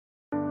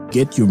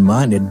Get your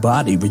mind and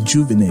body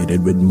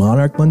rejuvenated with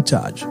Monarch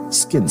Montage,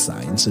 Skin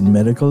Science and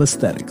Medical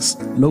Aesthetics,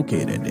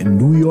 located in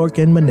New York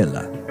and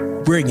Manila,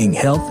 bringing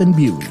health and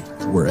beauty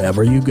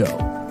wherever you go.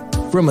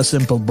 From a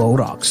simple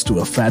Botox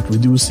to a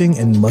fat-reducing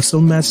and muscle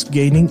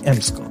mass-gaining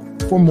MSCO.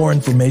 For more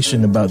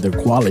information about their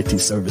quality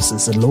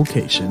services and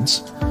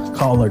locations,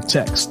 call or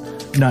text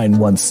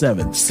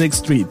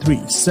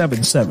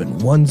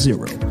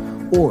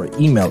 917-633-7710 or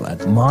email at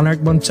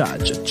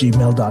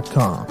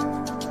monarchmontage@gmail.com.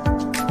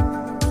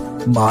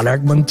 Monarch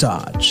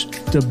Montage,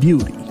 the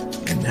beauty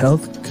and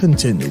health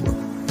continuum.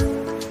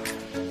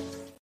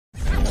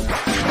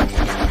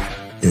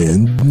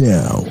 And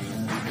now,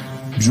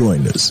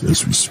 join us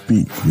as we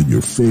speak with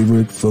your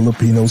favorite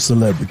Filipino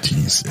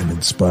celebrities and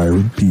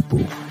inspiring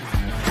people.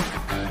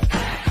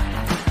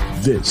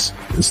 This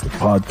is the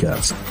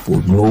podcast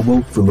for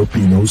global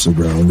Filipinos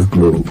around the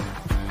globe.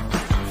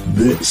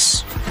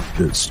 This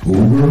is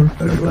Over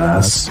a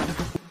Glass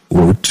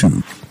or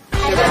Two.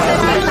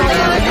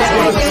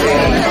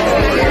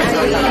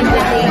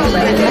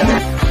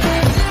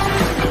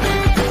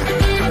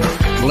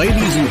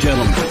 Ladies and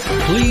gentlemen,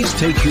 please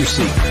take your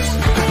seats.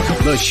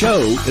 The show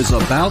is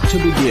about to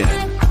begin.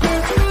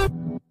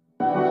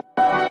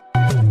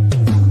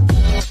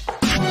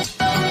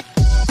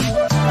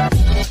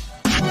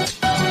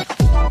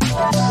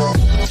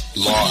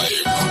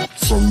 Live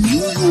from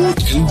New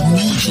York and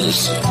New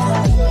Jersey,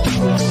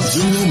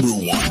 the number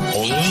one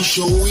online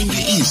show in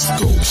the East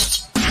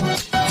Coast.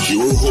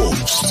 Your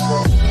host,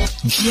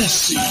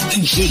 Jesse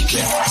and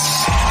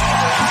J-Cats.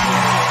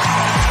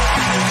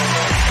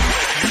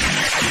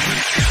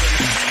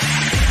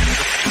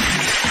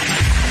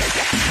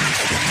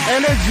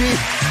 Energy!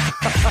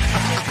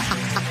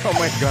 Oh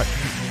my God.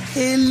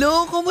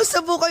 Hello,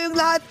 kumusta po kayong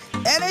lahat?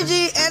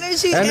 Energy!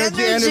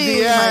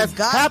 Yes. My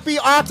God. Happy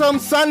Autumn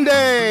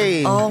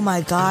Sunday! Oh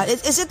my God.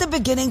 Is it the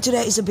beginning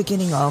today? Is the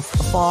beginning of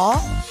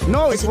fall?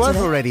 No, Is it was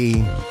today?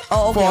 already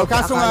Oh, okay, fall. okay.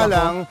 Kaso nga Akala ko.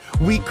 lang,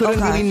 we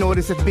couldn't really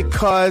notice it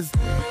because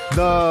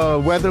the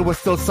weather was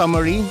still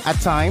summery at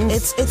times.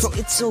 It's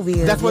so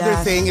weird. That's what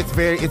they're saying.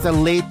 It's a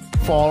late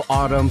fall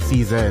autumn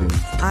season.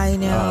 I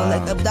know.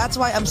 That's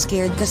why I'm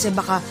scared kasi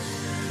baka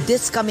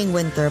this coming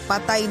winter,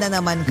 patay na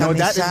naman No, kami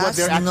that is sa what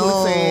they're snow.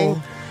 actually saying.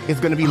 It's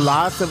going to be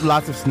lots of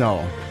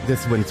snow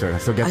this winter.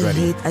 So get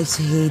ready. I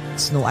hate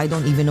snow. I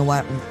don't even know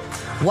what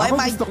am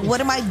I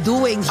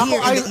doing here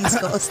in the East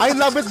Coast? I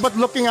love it, but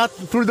looking out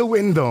through the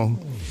window.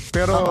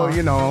 Pero,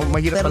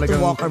 mahirap Pero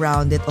talagang to walk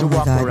around it. Oh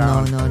my God.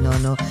 around.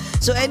 No.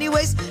 So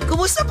anyways,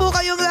 kumusta po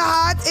kayong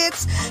lahat?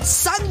 It's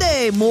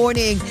Sunday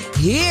morning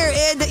here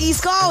in the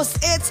East Coast.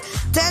 It's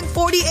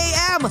 10:40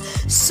 a.m.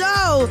 So,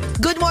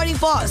 good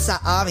morning po sa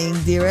aming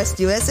dearest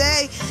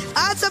USA.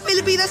 At sa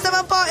Pilipinas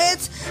naman po,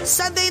 it's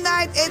Sunday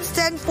night. It's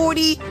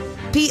 10:40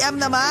 p.m.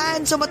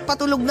 naman. So,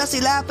 matpatulog na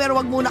sila. Pero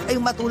wag muna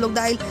kayong matulog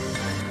dahil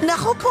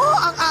nako po,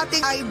 ang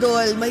ating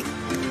idol.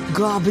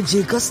 Grabe,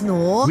 Jikas,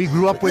 no? We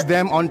grew up with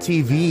them on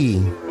TV.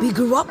 We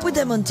grew up with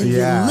them on TV,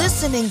 Yeah.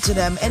 listening to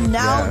them, and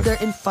now Yes. they're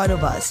in front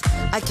of us.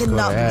 I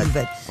cannot Correct.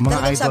 believe it. Mga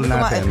Talagang idol sabi ko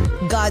nga, natin.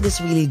 God is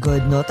really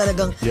good, no?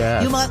 Talagang,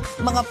 Yes. yung mga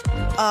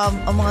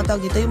tawag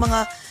dito, yung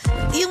mga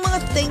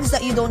things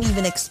that you don't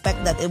even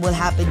expect that it will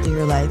happen to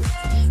your life.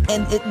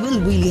 And it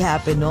will really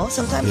happen, no?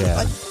 Sometimes,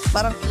 Yeah.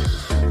 parang,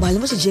 mahal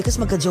mo si Jikas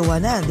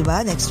magka-jowa na, di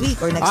ba? Next week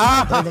or next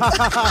month.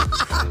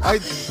 Or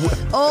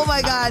oh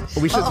my God.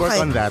 We should work Okay.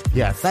 on that.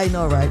 Yes. I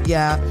know, right?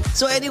 Yeah.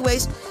 So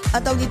anyways,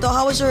 ang tawag dito,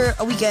 how was your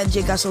weekend,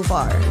 Jika, so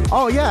far?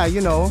 Oh, yeah,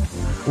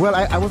 Well,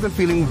 I wasn't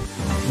feeling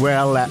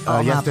well yesterday.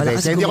 pala,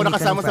 kasi Kaya hindi ako bumili ka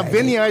nakasama ng sa Friday.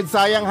 Vineyard.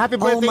 Sayang. Happy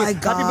birthday. Oh my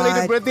God. Happy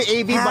belated birthday,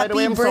 AV. By the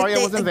way, I'm sorry I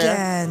wasn't there.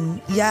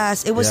 Again.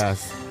 Yes, it was.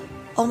 Yes.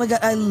 Oh my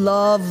God, I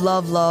love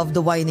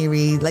the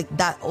winery. Like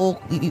that Oak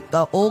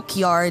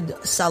Yard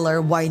Cellar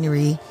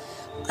Winery.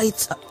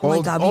 It's oh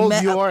my God, we Old met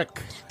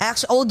York.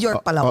 Actually, Old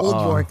York pala,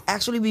 Old York.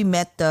 Actually, we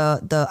met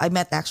the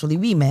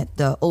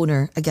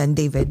owner again,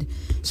 David.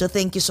 So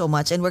thank you so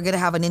much, and we're gonna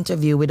have an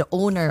interview with the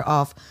owner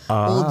of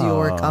Old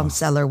York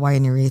Cellar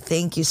Winery.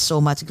 Thank you so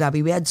much,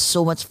 Grabe. We had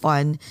so much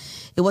fun.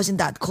 It wasn't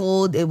that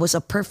cold. It was a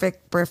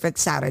perfect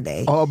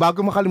Saturday. Oh, bago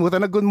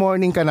makalimutan, good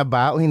morning ka na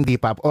ba o hindi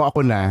pa? O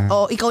ako na?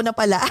 Oh, ikaw na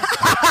pala.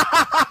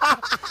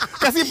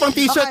 Kasi pang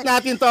t-shirt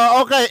natin to.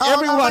 Okay,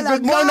 everyone,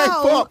 good morning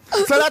po.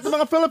 Sa lahat ng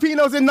mga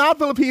Filipinos and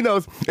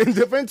non-Filipinos in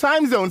different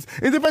time zones,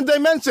 in different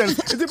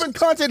dimensions, in different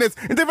continents,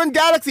 in different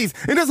galaxies,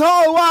 in this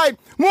whole wide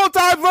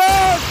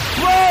multiverse!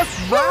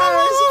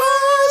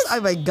 Oh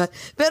my God.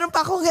 Meron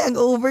pa akong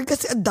hangover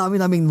kasi ang dami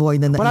naming buhay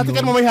na nainom. Parati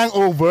ka mo may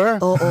hangover.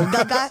 Oo.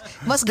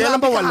 Mas Kailan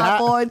grabe ba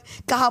wala?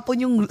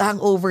 kahapon yung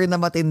hangover na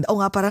matindi.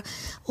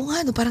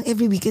 Parang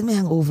every weekend may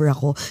hangover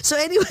ako. So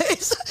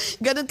anyways,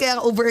 ganun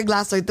kaya over a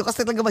glass or two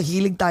kasi talaga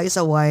mahilig tayo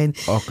sa wine.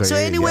 Okay, so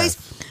anyways,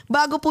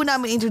 bago po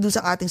namin introduce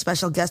ang ating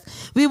special guest,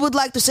 we would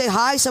like to say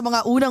hi sa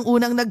mga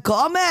unang-unang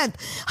nag-comment.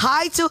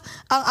 Hi to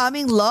ang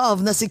aming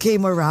love na si Kay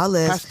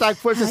Morales. Hashtag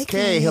versus Hi,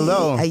 Kay.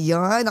 Hello.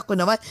 Ayan, ako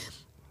naman.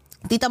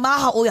 Tita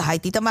Maha, hi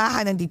Tita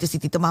Maha, nandito si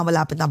Tita Maha,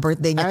 malapit na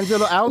birthday niya.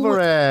 Angelo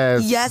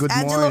Alvarez. Yes, Good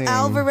Angelo morning.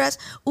 Alvarez.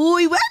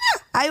 Uy,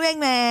 hi Weng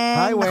Meng.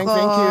 Hi, Weng, Ako.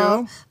 thank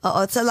you.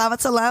 Oo, salamat.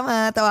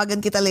 Tawagan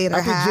kita later,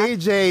 Ate ha?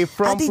 JJ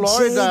from Ate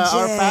Florida, JJ.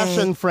 our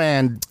fashion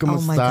friend. Kumusta?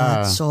 Oh my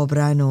God,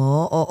 sobra,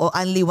 no? Oo,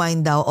 only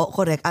wine daw. Oo,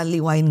 correct,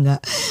 only wine nga.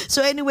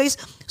 So anyways,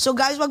 so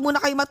guys, wag muna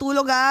kayo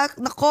matulog, ha?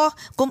 Nako,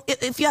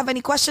 if you have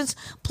any questions,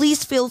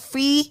 please feel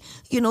free,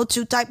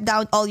 to type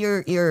down all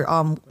your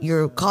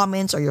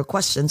comments or your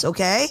questions,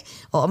 okay?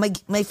 Oh, my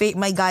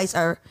guys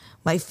are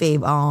my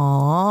fave.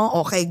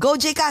 Oh, okay. Go,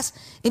 JCas.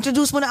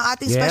 Introduce mo na ang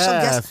ating special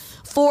guest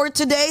for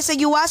today sa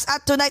US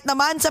at tonight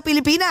naman sa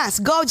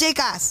Pilipinas. Go,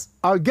 JCas.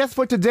 Our guest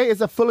for today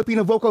is a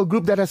Filipino vocal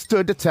group that has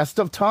stood the test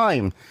of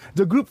time.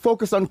 The group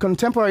focused on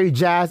contemporary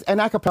jazz and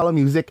a cappella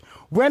music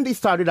when they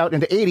started out in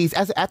the 80s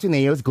as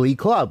Ateneo's Glee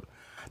Club.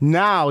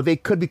 Now they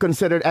could be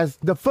considered as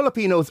the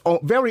Filipinos'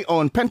 very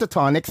own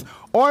Pentatonix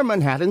or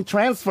Manhattan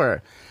Transfer.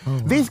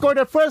 They scored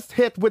their first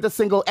hit with the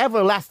single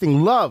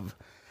Everlasting Love.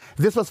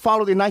 This was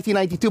followed in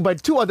 1992 by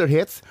two other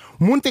hits,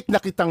 Muntik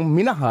na Kitang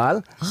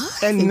Minahal,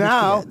 and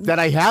Now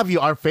That I Have You,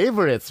 our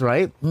favorites,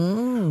 right?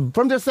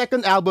 From their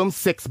second album,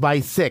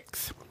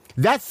 6x6.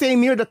 That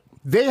same year,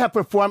 they have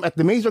performed at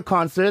the major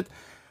concert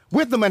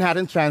with the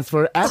Manhattan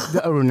Transfer at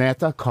the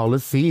Araneta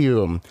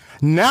Coliseum.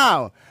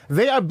 Now,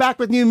 they are back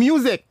with new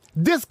music.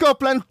 Disco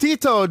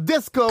Plantito.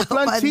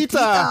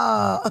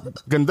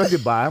 Ganda,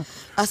 diba?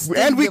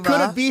 And we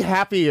couldn't be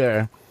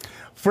happier.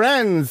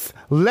 Friends,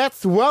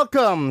 let's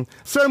welcome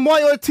Sir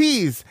Moy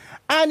Ortiz,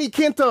 Annie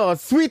Quinto,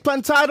 Sweet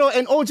Plantado,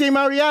 and OJ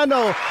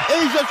Mariano,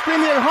 Asia's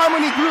premier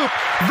harmony group,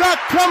 The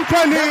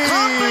Company! The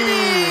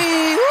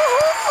Company!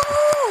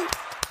 Woohoo!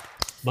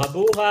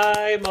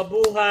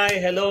 Mabuhay!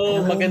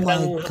 Hello,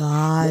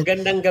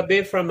 magandang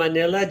gabi from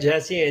Manila,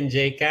 Jessie and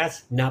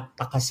JCas.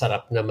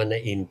 Napakasarap naman na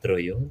intro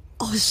yun.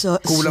 Oh, so,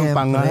 kulang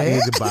pa nga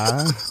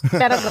diba?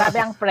 Pero grabe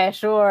ang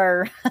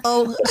pressure.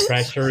 Oh,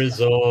 pressure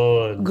is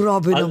on.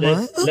 Grabe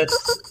naman.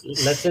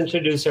 Let's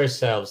introduce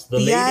ourselves.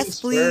 The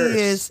yes, ladies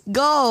please. first.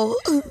 Go.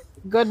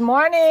 Good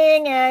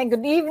morning and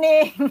good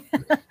evening.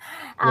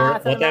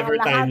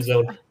 Whatever time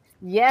zone.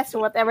 Yes,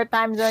 whatever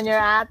time zone you're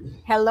at.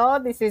 Hello,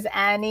 this is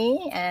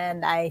Annie,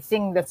 and I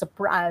sing the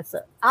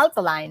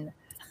alto line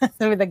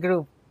with the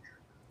group.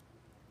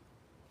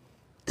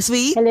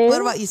 Sweet? Hello? What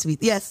about you,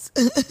 Sweet? Yes.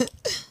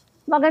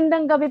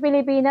 Magandang gabi,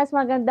 Pilipinas.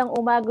 Magandang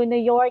umaga, New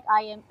York.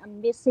 I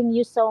am missing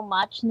you so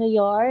much, New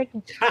York.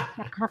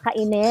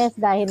 Nakakainis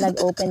dahil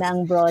nag-open na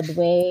ang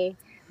Broadway.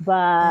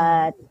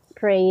 But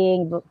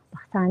praying,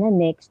 sana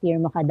next year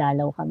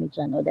makadalaw kami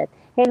dyan. Odette.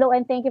 Hello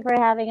and thank you for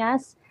having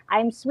us.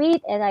 I'm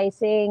Sweet and I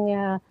sing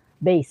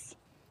bass.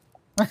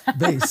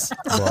 Bass.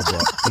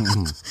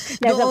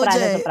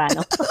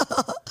 Soprano.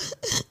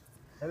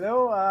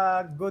 Hello,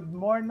 good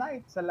morning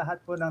sa lahat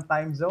po ng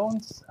time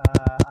zones.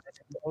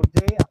 I'm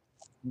OJ, ang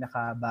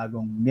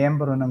nakabagong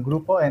miyembro ng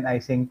grupo, and I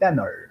sing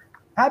tenor.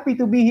 Happy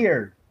to be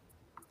here.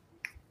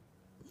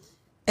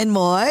 And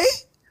Moy?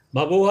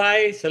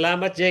 Mabuhay!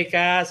 Salamat,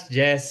 JCas,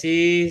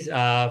 Jessie,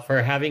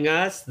 for having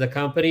us, the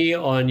company,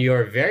 on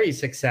your very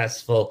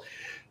successful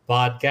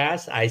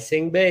podcast, I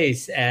Sing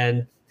Bass.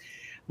 And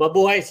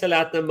mabuhay sa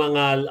lahat ng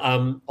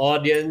mga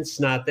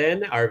audience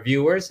natin, our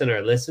viewers and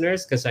our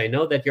listeners, because I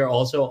know that you're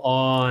also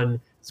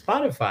on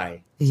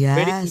Spotify.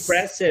 Yes.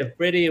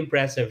 Pretty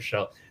impressive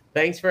show.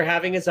 Thanks for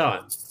having us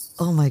on.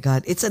 Oh my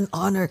God, it's an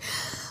honor.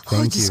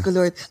 Thank Diyos you. ko,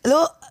 Lord. Alam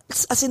mo,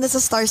 as in, nasa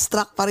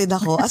starstruck pa rin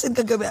ako. As in,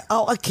 kagabi,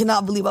 I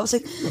cannot believe. I was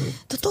like,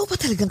 totoo ba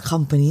talagang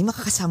company?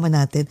 Makakasama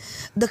natin.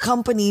 The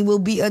company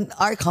will be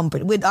our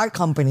company, with our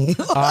company.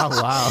 Oh,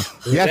 wow.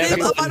 Yes,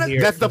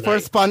 that's the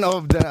first fun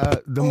of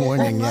the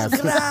morning. Yes.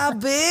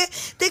 Grabe.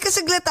 Teka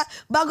saglit,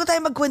 bago tayo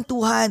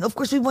magkwentuhan, of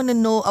course, we want to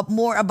know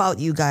more about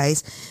you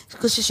guys.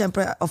 Kasi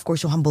syempre, of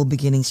course, yung humble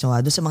beginnings nyo,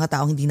 doon sa mga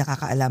taong hindi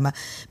nakakaalama.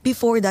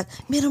 Before that,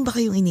 meron ba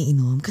kayong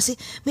iniinom? Kasi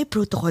may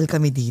protocol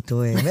kami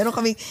dito eh.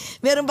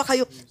 Meron ba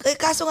kayo,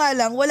 kaso nga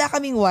lang, wala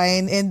kaming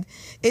wine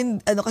and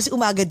kasi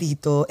umaga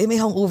dito,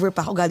 may hangover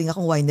pa ako, galing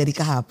akong winery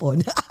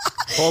kahapon.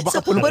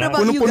 Baka So, what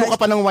about you puno guys? ka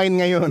pa ng wine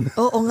ngayon.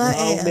 Oo nga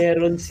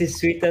Meron si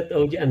Sweet at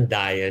OG, ang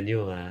daya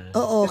nyo ha.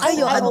 Oo,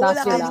 kayo,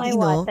 wala kayong May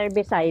iniinom? water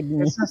beside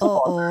me.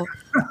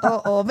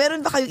 Oo.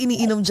 Meron ba kayong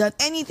iniinom dyan?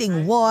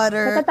 Anything?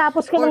 Water?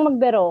 Katatapos ka lang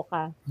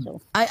magberoka. So,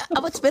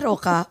 What's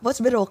Beroka? What's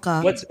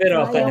Beroka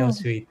now,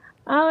 Sweet?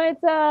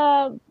 it's a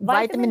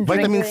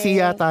vitamin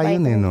C yata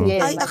yun eh, no?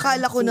 Ay,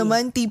 akala ko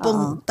naman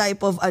tipong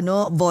type of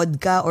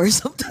vodka or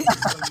something.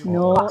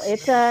 No,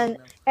 it's an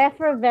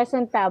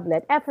effervescent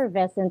tablet.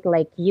 Effervescent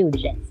like you,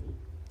 Jess.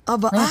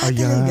 Aba,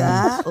 Ayan.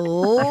 talaga?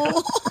 Oh.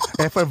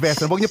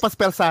 Effervescent. Huwag niyo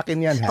pa-spell sa akin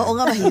yan, ha? Oo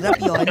nga, mahirap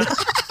yun.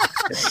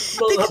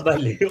 Mga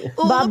baliw.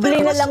 Oo, Bubbly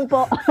pero na lang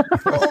po.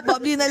 Oo,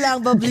 bubbly na lang.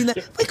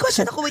 May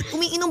question ako,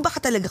 umiinom ba ka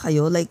talaga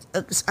kayo? Like,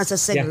 as a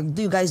singer, do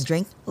you guys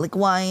drink? Like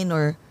wine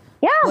or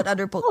Yeah. what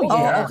other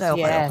yes,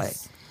 okay.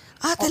 yes.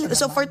 Talaga.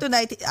 So for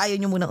tonight,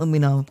 ayaw nyo munang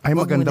uminom. Ay,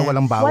 Wag maganda, muna.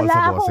 walang bawal Wala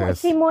sa ako. boses.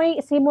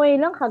 Si Moy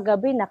lang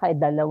kagabi,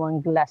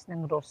 naka-2 glass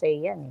ng rosé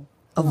yan eh.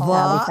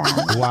 Aba.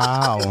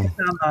 Wow.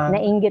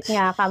 Nainggit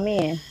nga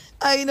kami.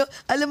 I know.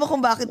 Alam mo kung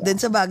bakit din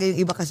sa bagay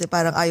yung iba kasi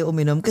parang ayaw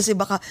uminom kasi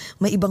baka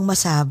may ibang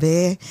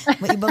masabi,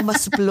 may ibang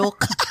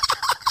masplok.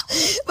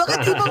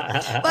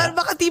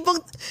 baka tipong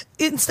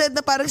instead na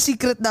parang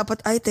secret dapat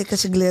ay teka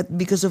saglit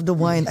because of the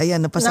wine.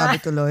 Ayan,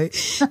 napasabi tuloy.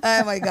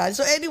 Oh my God.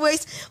 So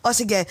anyways,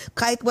 sige,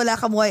 kahit wala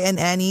ka Moy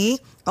and Annie,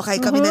 okay,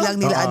 kami na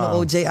lang nila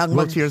OJ ang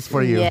We'll cheers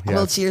for you. Yeah.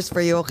 We'll cheers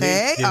for you,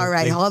 okay? Thank you. All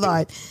right, Thank hold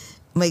you. on.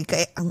 May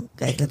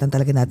kaiklatan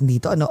talaga natin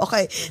dito.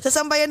 Okay, sa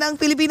sambayan ng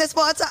Pilipinas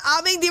po at sa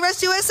aming Divas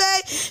USA.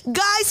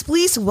 Guys,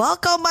 please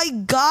welcome, my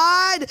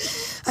God.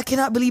 I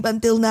cannot believe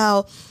until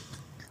now.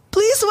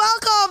 Please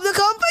welcome the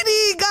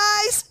company,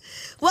 guys.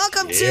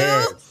 Welcome to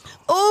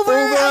Over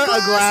a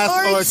Glass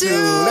or Two.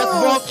 Let's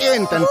walk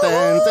in.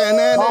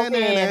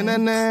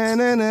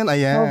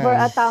 Ayan. Over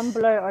a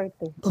tumbler or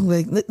two. Oh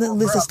my,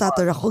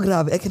 nasa-stutter ako.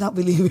 Grabe, I cannot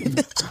believe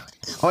it.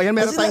 Ayan,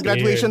 meron tayong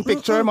graduation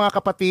picture, mga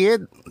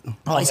kapatid.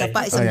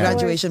 Isang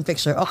graduation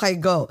picture. Okay,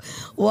 go.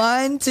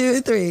 1,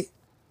 2, 3.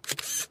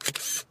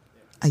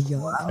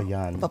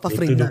 Ayan.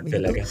 Papa-frame namin.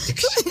 Talaga.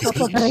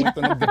 Papa-frame.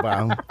 Tunog,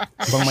 diba?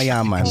 Ibang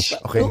mayaman.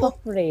 Okay.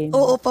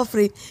 Oo,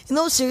 pa-frame.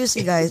 No,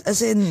 seriously, guys.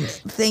 As in,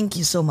 thank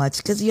you so much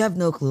because you have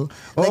no clue.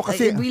 Like,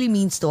 kasi, it really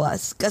means to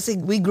us.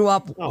 Kasi we grew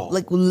up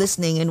like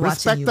listening and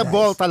watching you guys.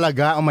 Respectable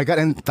talaga. Oh my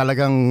God. And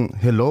talagang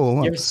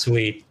hello. You're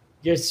sweet.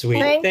 You're sweet.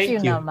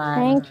 Thank you naman.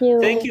 Thank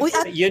you. Thank you.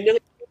 Yun yung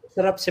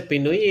sarap sa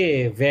Pinoy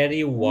eh.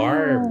 Very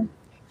warm.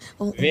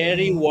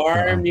 Very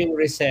warm yung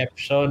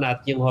reception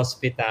at yung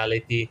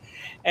hospitality.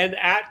 And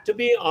to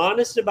be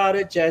honest about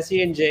it,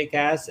 Jessie and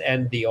JCast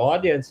and the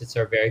audience, it's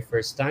our very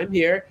first time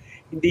here.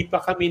 Hindi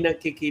pa kami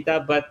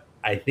nagkikita, but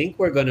I think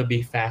we're gonna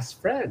be fast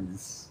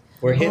friends.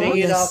 We're hitting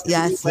it off.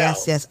 Yes.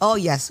 Oh,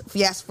 yes.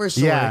 Yes, for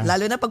sure. Yeah.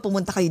 Lalo na pag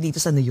pumunta kayo dito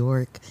sa New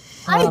York.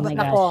 Ay, Oh my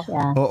nako. gosh.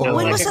 Yeah. Oo.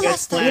 When was the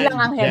last time?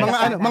 Ilang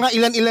anghel. Mga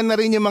ilan-ilan na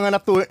rin yung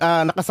mga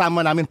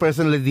nakasama namin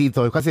personally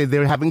dito kasi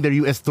they're having their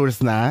US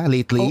tours na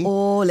lately.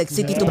 Oo, like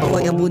si Tito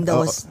Boy Abunda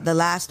was the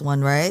last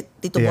one, right?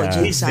 Tito Boy Yeah.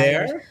 Jake He's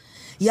Sayers. there?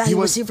 Yeah, he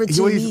was here for 2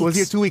 weeks. He was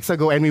here 2 weeks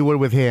ago and we were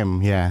with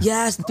him. Yeah.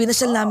 Yes,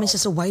 pinasal namin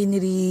siya sa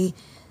winery,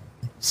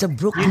 sa You know,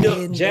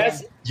 Brooklyn.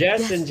 Jess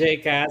and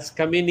JCast,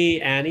 kami ni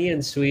Annie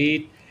and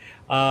Sweet,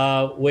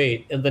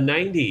 in the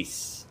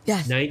 90s,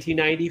 Yes.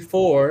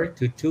 1994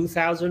 to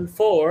 2004,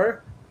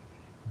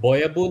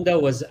 Boy Abunda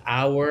was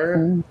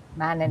our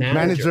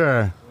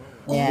Manager.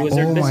 He was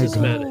our Oh my business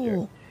God. manager.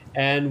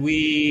 And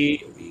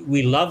we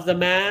love the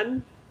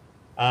man.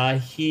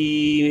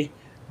 He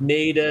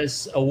made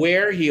us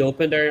aware. He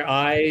opened our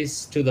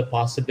eyes to the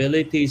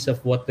possibilities of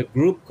what the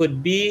group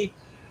could be,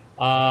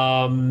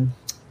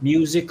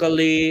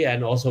 musically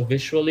and also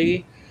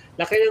visually.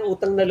 Laki ng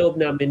utang na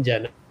loob namin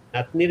dyan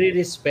at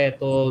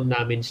nirirespeto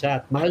namin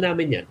siya at mahal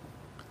namin yan.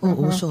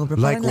 Oo, sobra.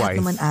 Parang lahat Likewise.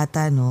 naman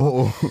ata, no?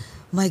 Oo.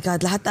 My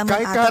God, lahat naman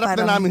Kahit ata kaharap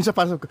parang... na namin siya,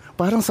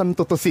 parang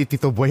santo to si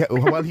Tito Boy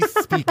while he's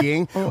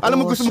speaking.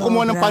 Alam mo, gusto mo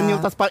kumuha ng sobra.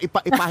 panyo tapos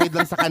ipahid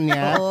lang sa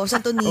kanya. Oo,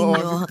 Santo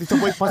Niño. Tito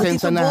Boy,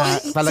 pasensya na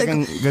ha.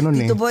 Talagang ganun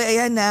eh. Tito Boy,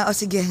 ayan na. O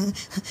sige,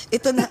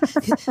 ito na.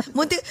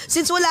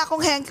 Since wala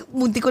akong Hank,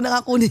 munti ko na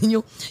nga kunin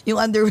yung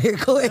underwear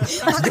ko eh.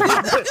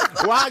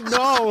 Wag,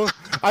 no.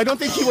 I don't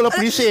think he will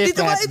appreciate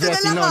Tito Boy, that, ito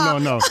na Jessie. lang,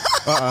 No.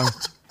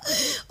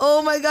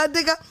 Oh my God,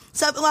 teka.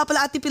 Sabi nga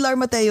pala, Ate Pilar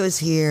Mateo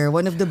is here.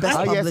 One of the best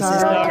Yes,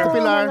 publicists. Ate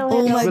Pilar.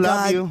 Oh my We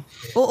love God. you.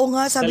 Oo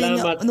nga, sabi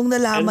Salamat. niya, nung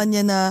nalaman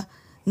niya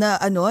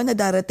na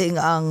darating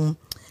ang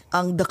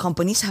the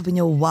company, sabi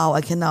niya, wow,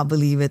 I cannot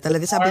believe it.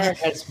 Talaga sabi niya,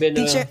 Has been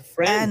Teacher a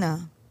friend. Anna.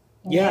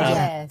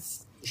 Yeah.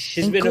 Yes.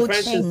 She's And been a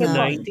Coach friend since the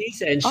na. 90s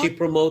and she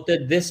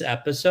promoted this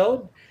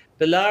episode.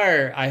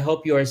 Pilar, I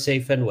hope you are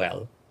safe and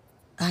well.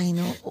 I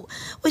know.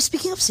 Oh,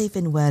 speaking of safe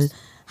and well,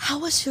 how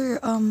was your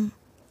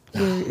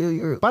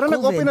Parang COVID?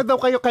 nag-open na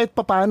daw kayo kahit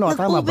papano.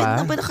 Tama Nag-COVID ba?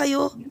 na ba na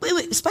kayo?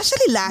 Wait,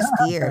 especially last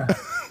year.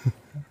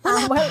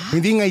 Well,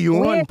 Hindi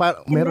ngayon.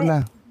 Meron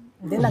na.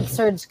 Hindi,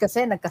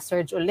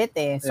 nagka-surge ulit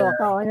eh. So,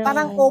 Oo,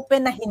 parang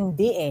open na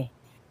hindi eh.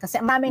 Kasi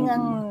maming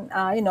ang,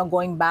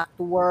 going back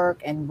to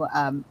work and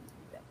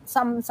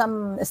some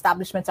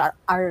establishments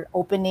are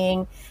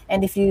opening,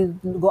 and if you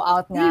go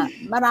out nga,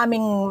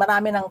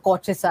 marami ng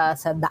kotse sa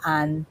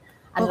daan,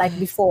 unlike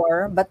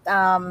before. But,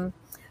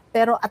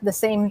 pero at the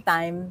same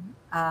time,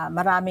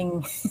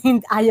 maraming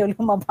ayaw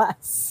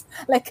lumabas.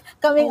 Like,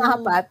 kaming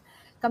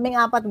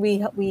apat,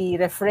 we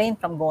refrain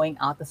from going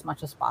out as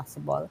much as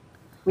possible.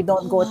 We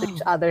don't go to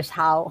each other's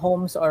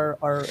homes or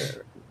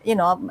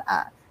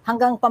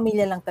hanggang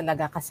pamilya lang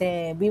talaga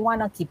kasi we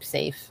wanna keep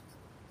safe.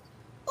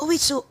 Oh,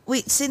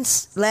 wait,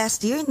 since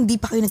last year, hindi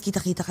pa kayo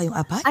nagkita-kita kayong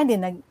apat? Ay,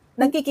 hindi,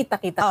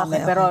 nagkikita-kita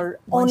kami, pero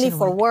Once only in a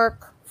for while.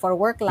 work. For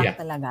work lang Yeah.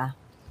 talaga.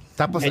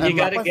 Tapos, And you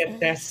gotta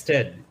get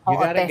tested. You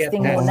Oo, gotta get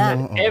testing tested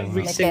muna.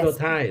 every May single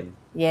test. time.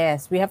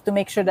 Yes, we have to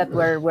make sure that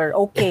we're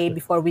okay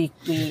before we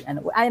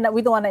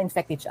don't want to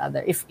infect each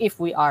other if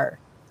we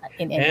are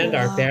And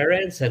our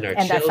parents and our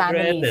And our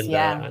children. families,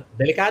 yeah.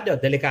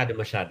 Delikado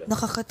masyado.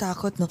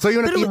 Nakakatakot, no? So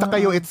yung Pero, nakita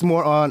kayo, it's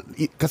more on,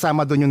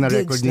 kasama doon yung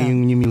na-record Gigs niyo lang.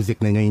 yung new music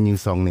ninyo, yung new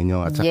song ninyo,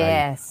 at saka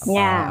Yes. yung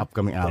Yeah.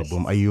 upcoming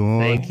album. Ayun.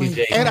 Thank you,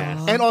 Jay.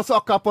 And also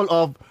a couple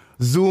of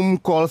Zoom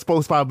calls,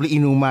 probably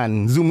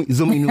inuman. Zoom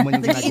inuman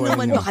yung ginagawa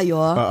Nag-iinuman ninyo. ba kayo?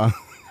 Oo.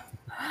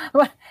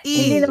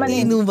 Hindi naman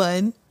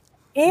Inuman?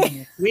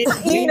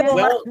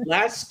 Well,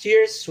 last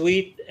year,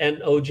 Sweet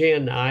and OJ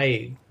and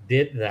I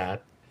did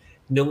that.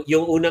 Yung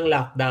unang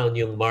lockdown,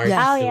 yung March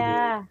Yeah. Oh, to...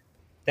 yeah.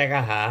 Teka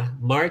ha,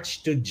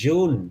 March to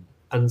June.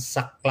 Ang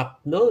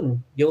saklap nun.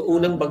 Yung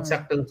unang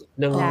bagsak ng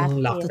Last year.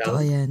 lockdown.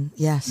 Totoo yan.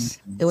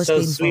 Yes. It was So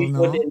painful, Sweet no?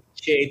 would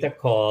initiate a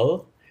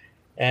call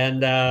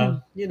and,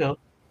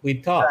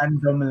 we'd talk.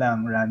 Random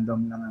lang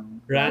ang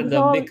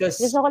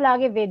Because Gusto ko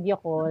lagi video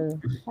call.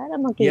 Para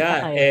magkita Yeah,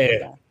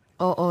 kayo.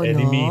 Oo,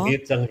 20 no?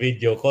 minutes ang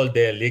video call,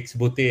 Delix.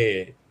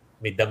 Buti,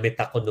 may damit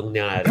ako nung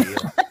nangyari yun.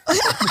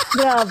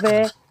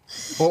 Grabe.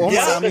 Oo,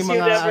 Yeah, maraming because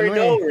you mga never ano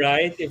know, eh.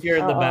 right? If you're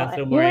in the Oo.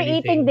 bathroom You or were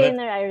anything. eating But-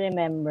 dinner, I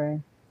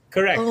remember.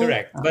 Correct, Oh.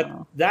 correct. But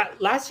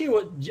that last year,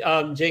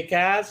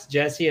 JCast,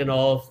 Jesse, and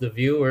all of the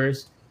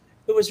viewers,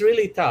 it was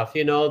really tough.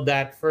 You know,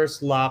 that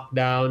first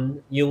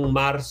lockdown, yung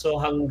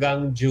Marso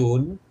hanggang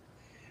June.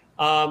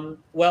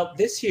 Well,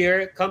 this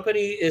year,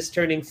 company is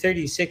turning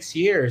 36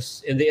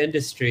 years in the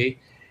industry.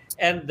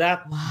 And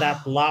that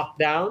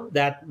lockdown,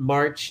 that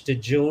March to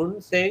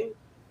June thing,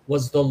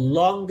 was the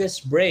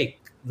longest break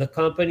the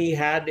company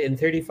had in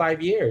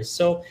 35 years.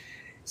 So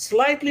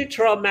slightly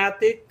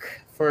traumatic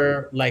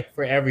for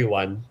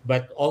everyone,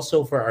 but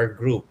also for our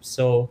group.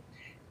 So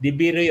di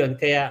biro yun.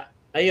 Kaya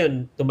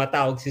ayun,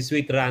 tumatawag si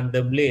Sweet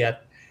randomly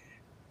at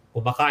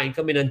kumakain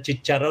kami ng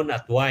chicharon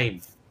at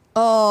wine.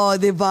 Oh,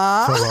 di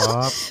ba?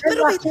 Sarap. Pero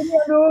wait.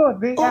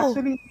 They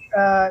actually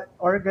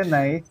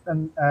organized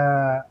an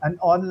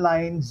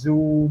online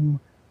Zoom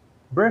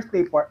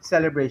birthday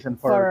celebration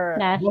for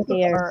Last both of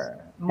year.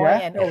 us. Moy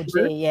and Yeah. OJ,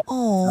 yeah.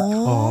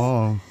 Oh.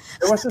 Oh.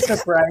 There was a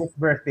surprise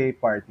birthday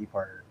party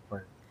for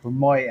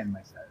Moy and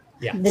myself.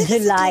 Yeah. The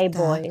July Tita,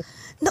 boys.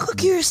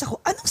 Naku-curious ako.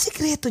 Anong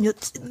sikreto nyo?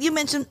 You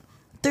mentioned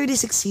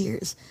 36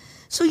 years.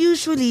 So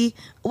usually,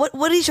 what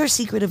is your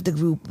secret of the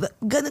group?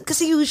 Ganun,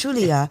 kasi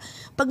usually,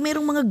 pag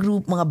merong mga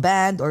group, mga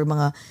band, or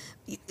mga,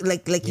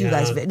 like you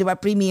guys, di ba,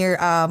 premier,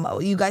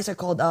 you guys are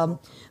called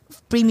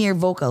premier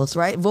vocals,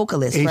 right?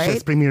 Vocalists, right?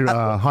 Asia's premier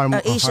Asia's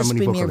harmony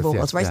premier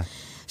vocalist, vocals, right?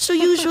 yeah. So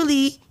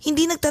usually,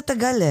 hindi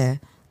nagtatagal eh.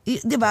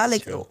 Di ba?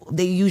 Like,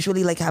 they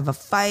usually like have a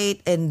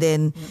fight and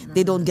then they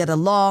don't get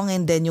along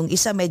and then yung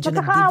isa medyo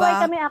Magkakaaway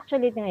nagdiba. kami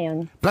actually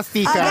ngayon.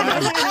 Plastika.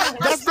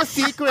 That's the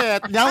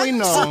secret. Now we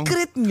know.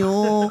 Secret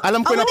nyo.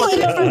 Alam ko I na wanna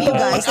hear from you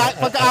guys.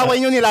 pagkaaway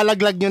nyo,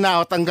 nilalaglag nyo na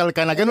o tanggal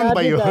ka na. Ganun ba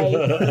Grabe, yun?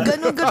 guys.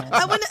 Ganun.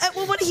 I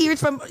wanna hear it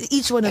from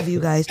each one of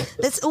you guys.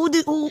 Who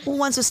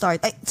wants to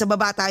start? Ay, sa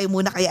baba tayo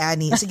muna kay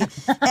Annie. Sige,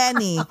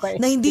 Annie,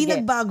 na hindi Sige.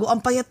 nagbago,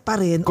 ang payat pa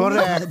rin.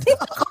 Correct.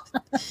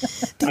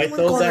 I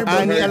told that to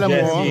Annie, her, alam mo,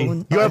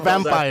 Jessie. you're a I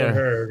told that to vampire.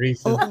 her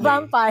recently.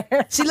 Vampire.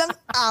 Silang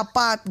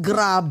apat,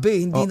 grabe,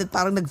 hindi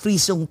parang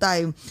nag-freeze yung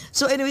time.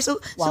 So anyway,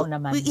 Wow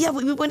naman.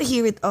 we want to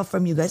hear it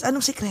from you guys.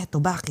 Anong sikreto?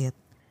 Bakit?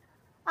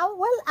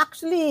 Well,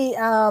 actually,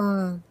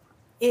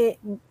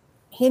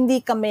 hindi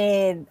kami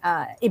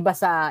iba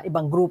sa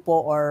ibang grupo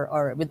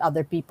or with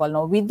other people.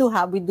 No, we do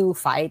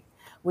fight.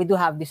 We do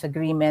have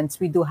disagreements.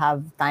 We do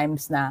have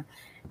times na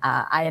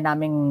ayaw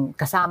naming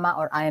kasama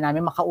or ayaw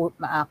namin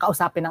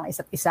kausapin ng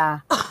isa't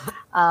isa.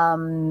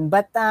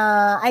 But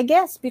I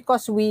guess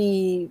because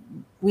we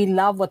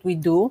love what we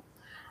do,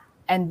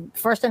 and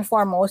first and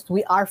foremost,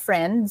 we are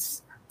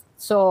friends.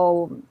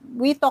 So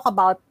we talk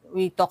about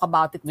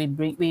it.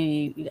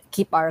 We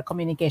keep our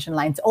communication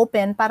lines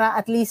open para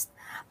at least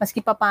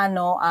maski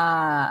papaano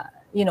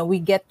we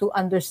get to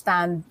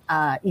understand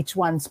each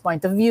one's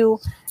point of view.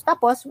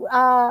 Tapos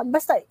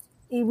basta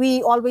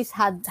we always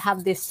have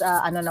this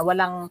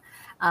walang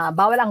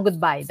bawal ang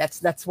goodbye.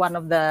 That's one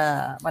of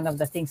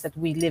the things that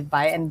we live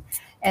by,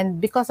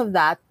 and because of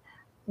that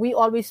we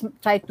always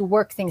try to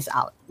work things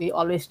out. We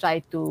always try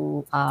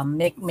to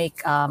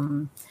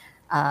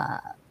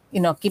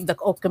keep the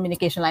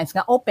communication lines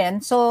nga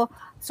open. So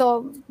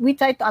we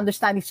try to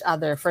understand each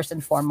other first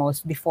and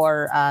foremost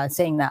before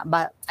saying na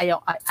ba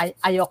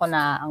ayoko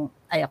na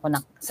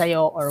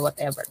sayo or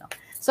whatever, no.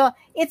 So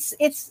it's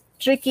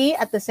tricky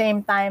at the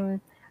same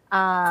time.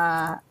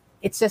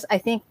 It's just, I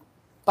think,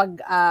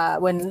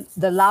 when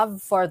the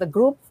love for the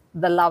group,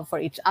 the love for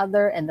each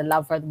other, and the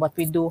love for what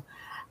we do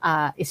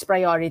is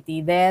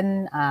priority,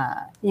 then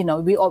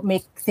we all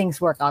make things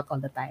work out all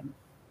the time,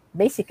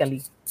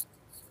 basically.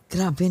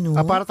 Grabe, no?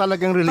 Para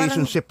talagang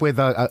relationship with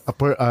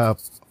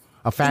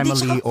a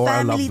family or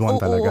a loved one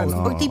talaga,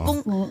 no? Or tipong,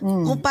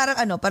 kung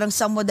parang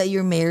someone that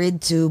you're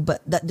married to,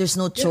 but that there's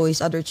no choice,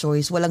 other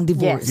choice, walang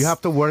divorce. You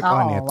have to work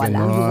on it. wala.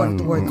 ganun. You want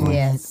to work on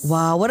Yes. it.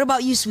 Wow. What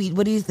about you, Sweet?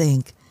 What do you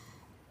think?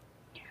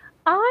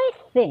 I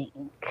think.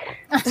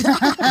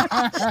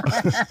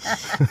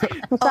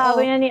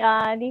 Sabi niya ni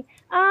Ali,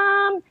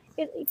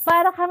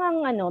 para ka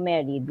ng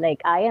married.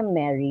 Like, I am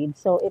married.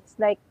 So, it's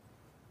like,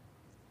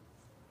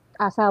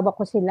 asawa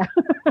ko sila.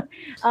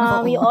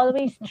 We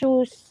always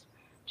choose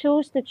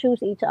to choose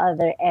each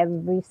other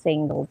every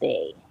single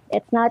day.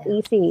 It's not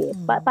easy.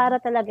 Para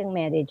talagang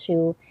marriage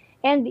you.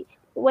 And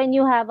when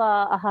you have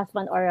a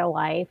husband or a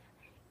wife,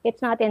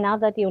 it's not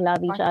enough that you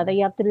love each other.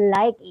 You have to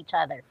like each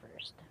other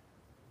first.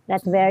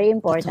 That's very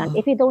important.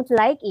 If you don't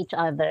like each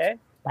other,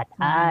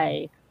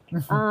 patay.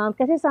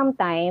 Kasi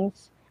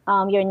sometimes,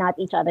 you're not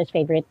each other's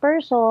favorite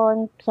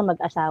person sa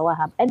mag-asawa,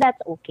 and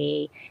that's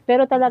okay.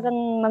 Pero talagang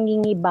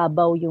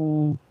mangingibabaw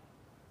yung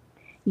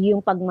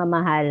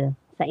pagmamahal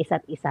sa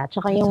isa't isa.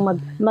 Tsaka yung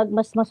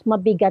mas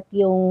mabigat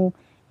yung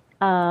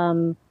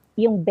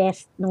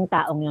best ng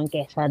taong yun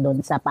kesa doon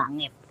sa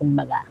pangit,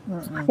 kumbaga.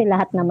 Kasi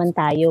lahat naman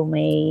tayo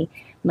may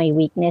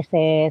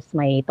weaknesses,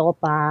 may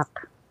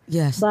topak.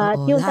 Yes, But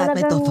yung lahat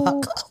may talagang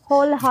topak.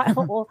 whole heart,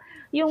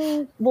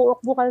 yung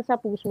buok-bukal sa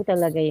puso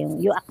talaga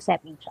yung you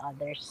accept each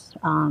other's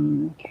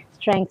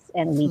strengths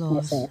and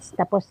weaknesses.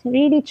 Tapos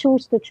really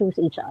choose to choose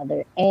each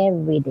other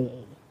every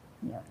day.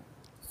 Yun.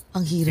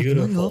 Ang hirap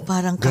nun, no?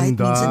 Parang kahit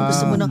Ganda. minsan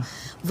gusto mo ng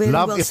very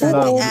Love well is said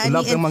love. ni Annie.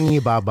 Love ng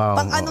mangibabaw.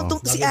 Pang ano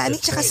tong si Annie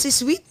tsaka si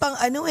Sweet, pang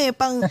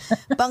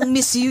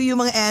miss you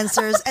yung mga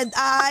answers. And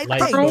I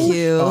Like thank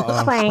you.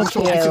 Thank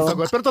you.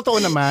 Pero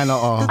totoo naman,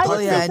 oo. Totoo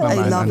yan.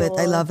 I love it.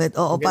 I love it.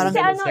 Oo, parang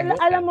Kasi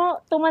alam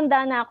mo,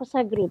 tumanda na ako sa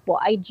grupo.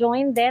 I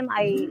joined them.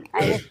 I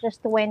was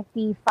just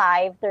 25,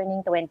 turning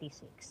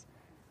 26.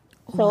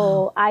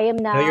 So, I am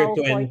now Now you're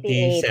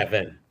 48.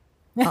 27.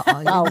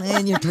 Oo,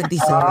 ngayon you're 27.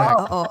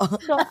 Oo.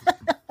 So,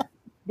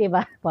 di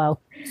ba?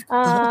 Wow.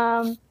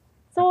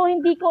 So,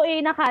 hindi ko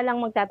nakalang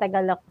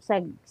magtatagal ako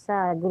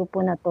sa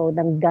grupo na to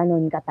ng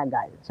ganun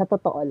katagal. Sa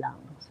totoo lang.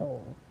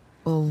 So,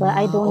 but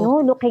I don't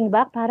know. Looking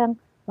back, parang,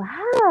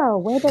 wow,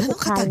 where did the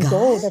time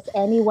go? Does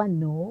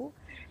anyone know?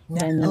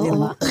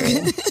 Oo.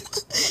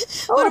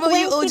 What about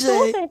you, OJ?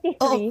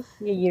 23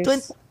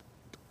 years.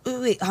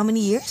 Wait, how many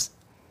years?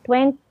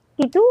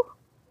 22?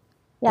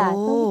 Yeah,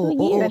 Oh,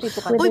 22 years.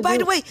 Uy, by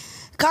the way,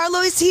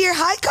 Carlo is here.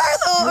 Hi,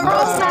 Carlo!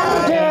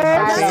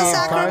 Nasa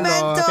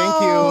Sacramento. Thank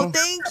you.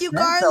 Thank you,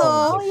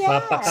 Carlo.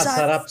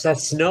 Papakasarap sa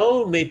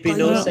snow. May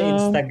pinost sa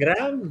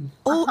Instagram.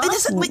 Oh, may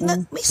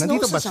snow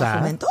Nandito sa ba siya?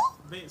 Sacramento?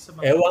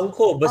 Ewan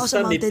ko. Basta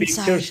sa may mountainside.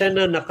 picture siya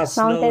na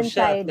naka-snow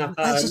siya.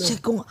 Mountainside. Ay,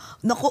 check kung...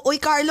 Naku, oy,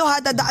 Carlo,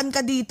 ha, dadaan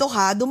ka dito,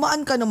 ha?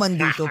 Dumaan ka naman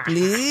dito,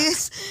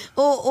 please.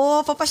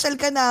 Oo, papasyal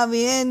ka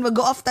namin.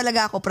 Mag-go off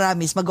talaga ako,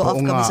 promise. Mag-go off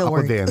Oo kami nga, sa ako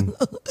work. din.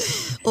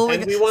 Oh my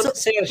And God. we want So, to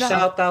say a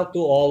shout out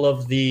to all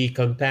of the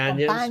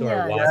companions who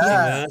are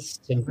watching us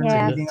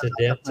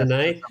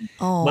tonight.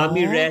 Oh.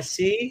 Mami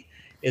Resi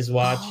is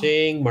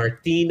watching.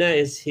 Martina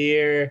is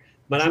here.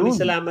 Maraming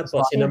salamat po.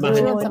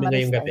 Sinamahan niyo kami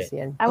ngayong gabi.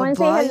 I want to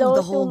say Abay, hello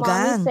the to whole Mommy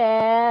gang.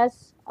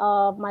 Says,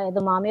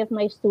 the mommy of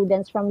my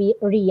students from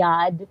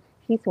Riyadh.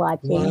 She's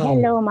watching. Wow.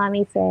 Hello,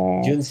 Mommy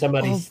Says. Jun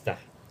Samarista.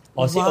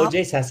 O si Wow.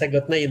 OJ,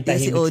 sasagot na yung Si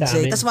tahimik sa OJ.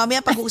 amin. Tapos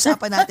mamaya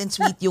pag-uusapan natin,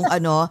 Sweet, yung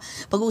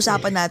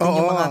pag-uusapan natin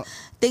yung mga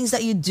things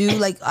that you do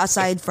like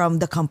aside from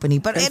the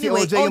company. But And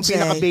anyway, si OJ yung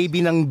pinaka-baby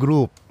ng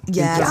group.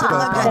 Yeah, Just so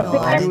mga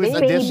ganon. newest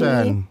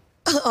addition.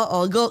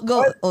 Oo,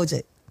 go,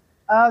 OJ.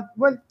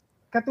 Well,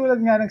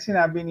 katulad nga ng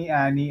sinabi ni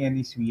Annie and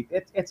ni Sweet,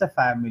 it's a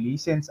family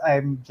since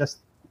I'm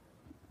just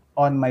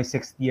on my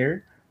 6th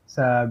year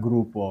sa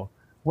grupo.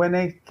 When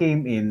I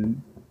came in,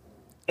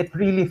 it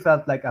really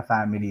felt like a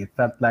family. It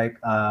felt like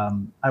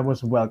I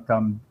was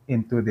welcomed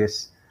into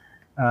this.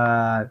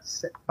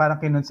 Parang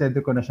kinonsider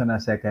ko na siya na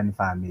second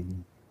family.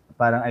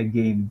 Parang I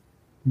gained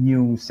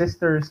new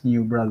sisters,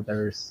 new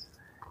brothers.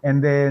 And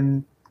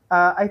then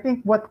I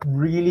think what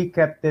really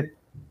kept it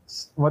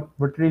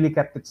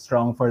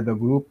strong for the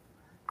group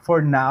for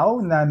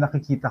now na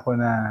nakikita ko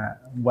na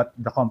what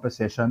the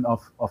composition of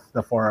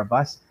the four of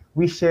us,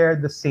 we share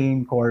the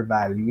same core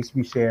values,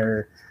 we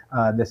share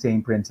the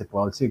same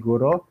principles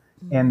siguro.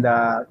 And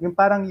yung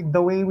parang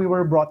the way we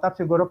were brought up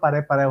siguro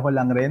pare-pareho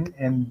lang rin,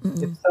 and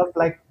it felt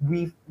like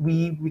we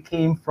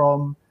came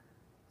from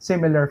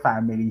similar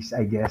families,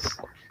 I guess.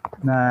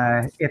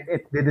 Na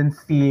it didn't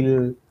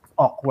feel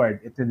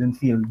awkward, it didn't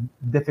feel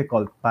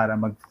difficult para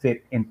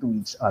mag-fit into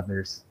each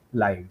other's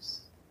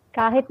lives.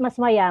 Kahit mas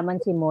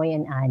mayaman si Moy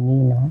and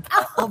Annie, no?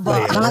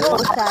 Mga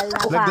total na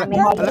family.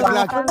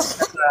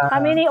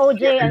 Kami ni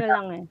OJ, ano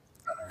lang eh.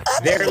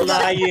 They're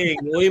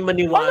lying. Uy,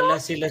 maniwala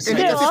sila sa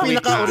Hindi kasi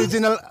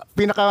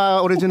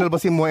pinaka-original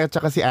ba si Moy at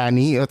saka si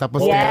Annie?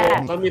 Tapos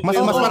Yeah. mas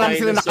marami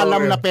sila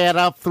nakalam na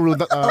pera through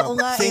the Oo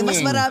nga, singing.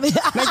 mas marami.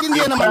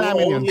 Naintindihan naman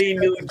namin yun. Only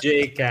new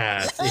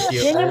JCast.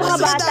 Yun yung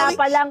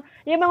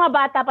mga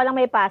bata pa lang,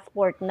 may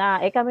passport na.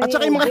 Eh kami At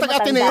saka yung mga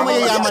taga-Ateneo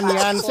mayayaman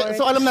yan.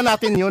 So alam na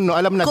natin yun, no?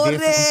 Alam na this.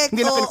 Correct.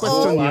 Hindi na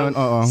question yun.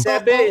 Oo.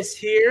 Sebe is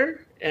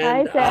here.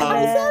 Hi, And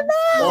Sebe.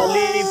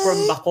 Oli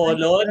from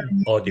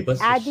Bacolod. Oh, di ba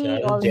Adi,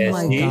 social? oh my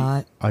Jessie.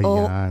 God.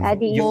 Ayan.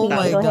 Adi, Yung Oh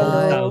my taong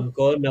God. taon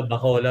ko na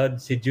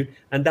Bacolod, si June.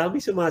 Ang dami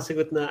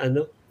sumasagot na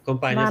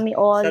companions. Mami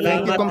Oli.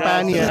 Thank you, Salamat,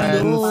 companions,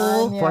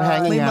 Hello. for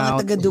hanging May mga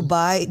out.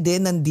 taga-Dubai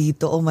din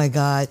nandito. Oh my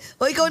God.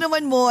 O ikaw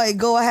naman, Moy.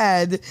 Go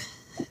ahead.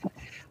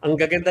 Ang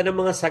gaganda ng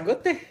mga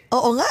sagot eh.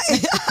 Oo nga eh.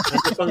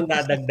 Ano pang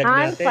dadagdag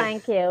I'm natin?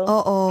 thank you.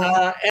 Oo.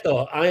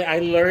 I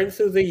learned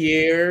through the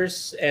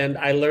years and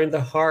I learned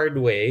the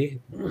hard way.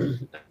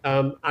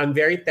 I'm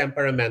very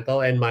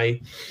temperamental and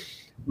my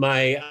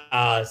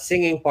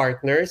singing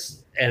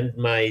partners and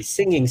my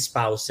singing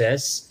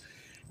spouses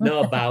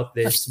know about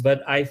this. But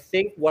I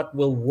think what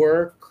will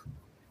work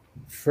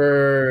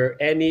for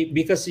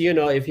because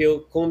if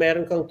kung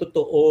meron kang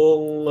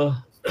totoong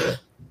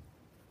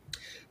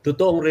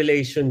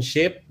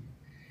relationship,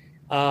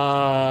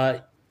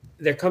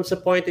 there comes a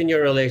point in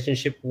your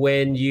relationship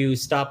when you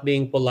stop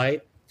being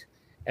polite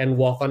and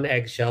walk on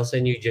eggshells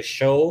and you just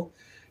show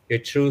your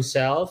true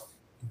self,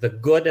 the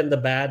good and the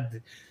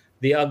bad,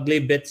 the ugly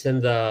bits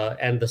and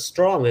the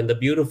strong and the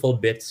beautiful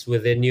bits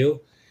within you.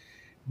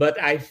 But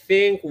I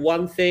think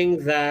one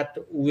thing that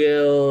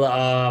will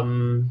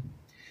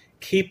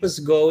keep us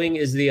going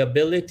is the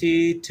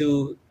ability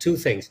to two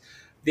things: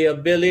 the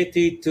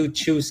ability to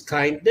choose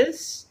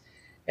kindness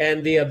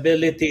and the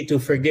ability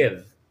to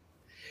forgive.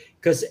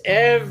 Because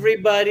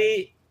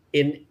everybody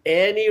in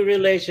any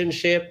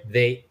relationship,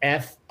 they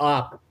F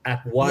up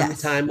at one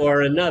time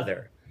or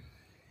another.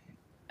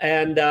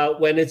 And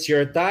when it's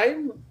your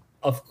time,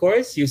 of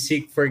course, you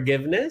seek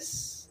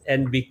forgiveness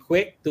and be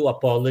quick to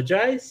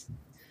apologize.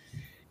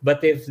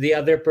 But if the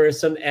other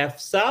person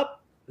F's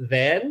up,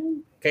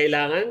 then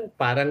kailangan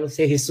parang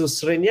si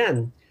Jesus rin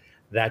yan.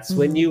 That's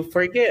when you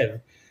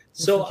forgive.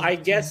 So I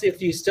guess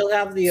if you still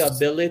have the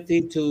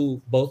ability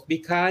to both be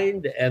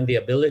kind and the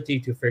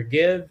ability to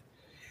forgive,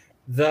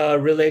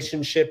 the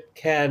relationship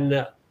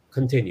can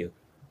continue.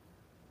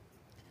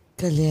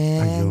 Galing.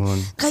 Ayun.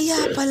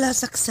 Kaya pala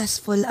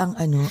successful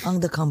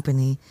ang the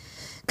company.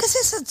 Kasi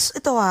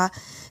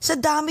sa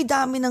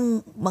dami-dami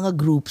ng mga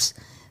groups,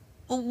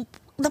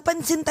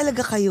 napansin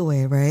talaga kayo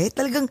right?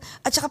 Talagang,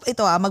 at saka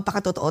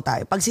magpakatotoo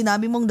tayo. Pag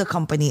sinabi mong the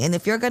company, and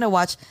if you're gonna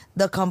watch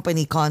the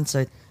company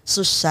concert,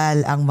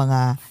 social ang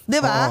mga, di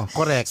ba?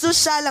 Correct.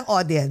 Social ang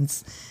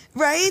audience.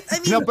 Right? I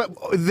mean, but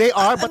they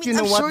are, but you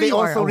know I'm what? sure They you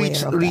are also aware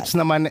of reach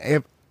that. naman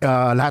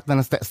lahat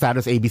ng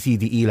status A, B, C,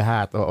 D, E,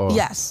 lahat. Oo.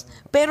 Yes.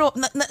 Pero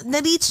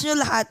na-reach nyo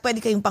lahat,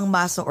 pwede kayong pang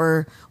masa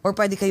or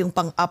pwede kayong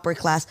pang upper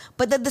class.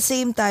 But at the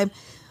same time,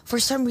 for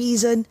some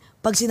reason,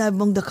 pag sinabi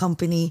mong the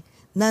company,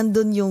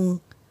 nandun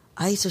yung,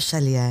 ay,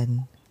 social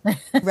yan.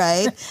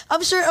 Right?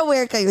 I'm sure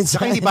aware kayo dyan.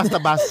 Saka hindi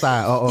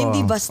basta-basta. Oo. Hindi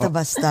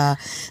basta-basta.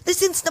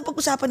 Since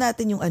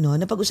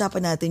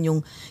napag-usapan natin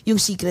yung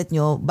secret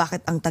nyo,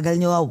 bakit ang tagal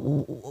nyo,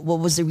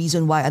 what was the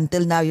reason why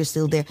until now you're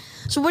still there.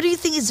 So what do you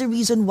think is the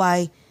reason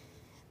why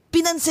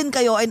pinansin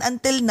kayo and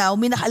until now,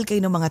 minahal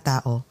kayo ng mga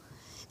tao?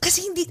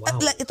 Kasi hindi,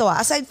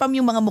 aside from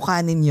yung mga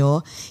mukha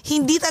ninyo,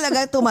 hindi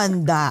talaga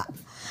tumanda.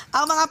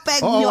 Ang mga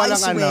peg nyo, I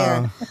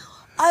swear.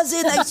 As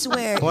in, I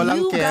swear,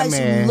 you guys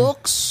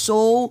look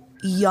so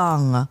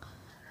young.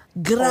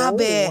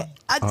 Grabe.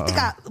 At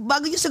teka,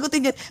 bago nyo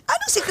sagutin yun,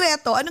 anong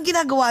sikreto? Anong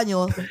ginagawa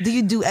nyo? Do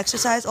you do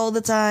exercise all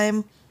the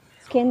time?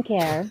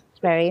 Skincare.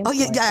 Very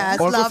important. Yes,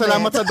 also, love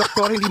salamat it. sa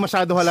doktor. Hindi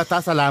masyado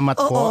halata. Salamat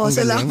po. Oo, Ang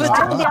galing.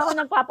 salamat. Hindi ako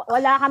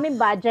wala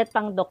kaming budget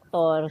pang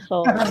doktor.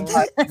 So,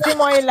 Si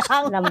Moy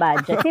lang. ng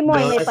budget. Si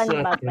Moy No, may that's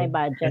not may true.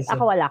 budget. That's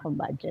Ako wala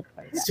akong budget for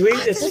that. Sweet,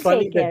 it's Just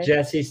funny take that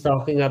care. Jesse's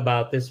talking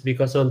about this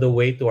because on the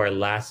way to our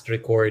last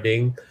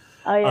recording,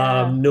 Oh,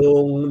 yeah.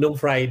 nung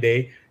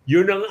Friday,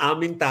 yun ang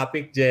aming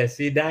topic,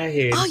 Jessie,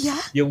 dahil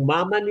yung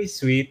mama ni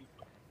Sweet,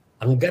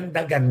 ang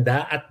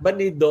ganda-ganda at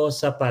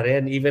banidosa pa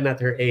rin, even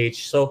at her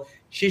age. So,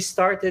 she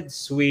started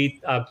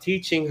Sweet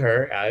teaching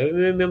her.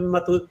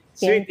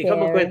 Sweet, ikaw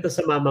magkwento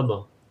sa mama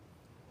mo.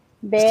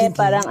 Hindi,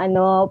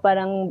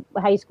 parang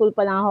high school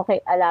pa lang ako,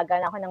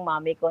 alaga na ako ng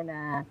mami ko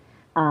na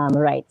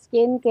right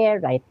skincare,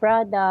 right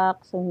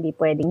products, so hindi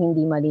pwedeng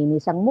hindi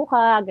malinis ang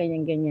mukha,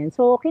 ganyan-ganyan.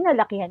 So,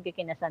 kinalakihan ko,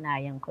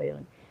 kinasanayan ko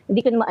yun.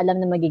 Hindi ko naman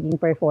alam na magiging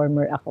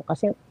performer ako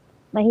kasi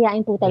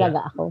mahihain po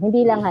talaga ako.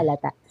 Hindi lang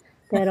halata.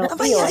 Pero,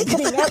 yun.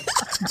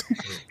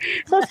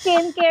 So,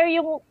 skincare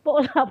yung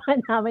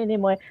pag-usapan namin ni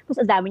Moy.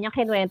 Kasi dami niyang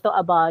kinuwento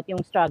about yung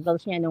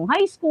struggles niya nung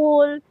high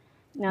school,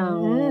 ng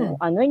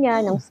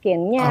ng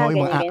skin niya.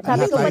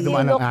 Sabi ko, tayo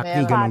dumaan ng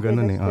acne,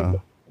 ganun eh.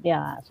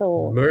 Yeah,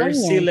 so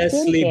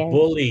mercilessly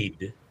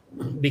bullied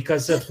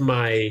because of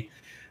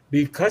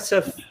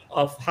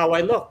how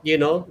I look,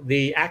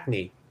 the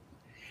acne,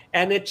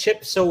 and it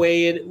chips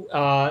away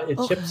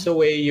chips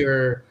away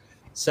your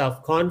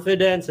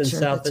self-confidence and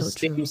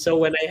self-esteem.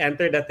 So when I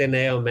entered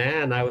Ateneo,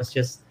 man, I was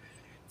just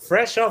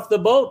fresh off the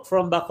boat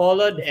from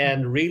Bacolod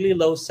and really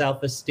low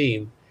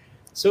self-esteem.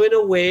 So in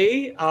a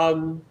way,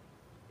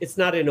 it's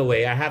not in a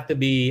way, I have to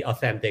be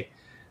authentic.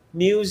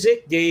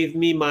 Music gave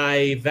me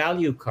my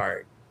value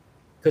card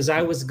because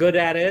I was good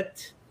at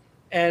it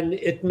and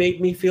it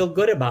made me feel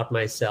good about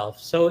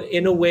myself. So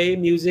in a way,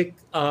 music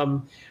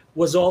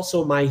was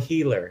also my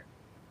healer.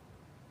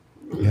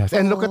 Yes,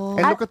 and look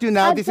at you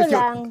now. This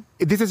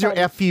is your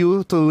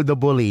FU to the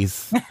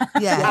bullies.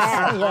 Yes.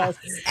 Yes.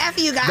 F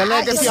you guys. The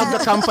legacy of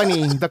the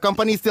company. The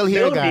company is still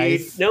here,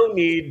 guys. No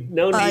need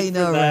I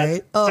know, for that.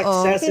 right?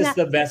 Oo. Success is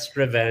the best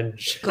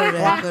revenge.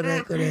 Correct.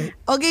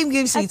 Oh, game,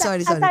 sweet.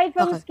 Sorry. Aside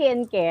from Okay.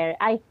 skincare,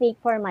 I think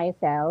for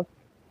myself,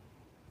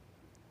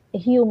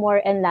 humor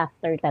and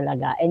laughter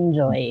talaga.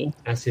 Enjoy.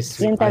 As is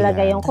sweet. Yun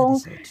talaga Ayan. yung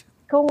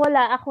kung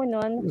wala ako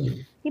nun,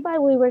 di ba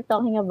we were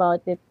talking about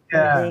it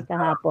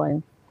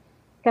kahapon.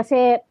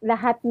 Kasi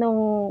lahat ng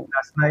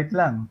Last night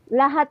lang.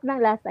 lahat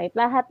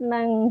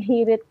ng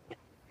hirit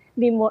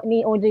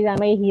ni OJ na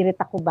may hirit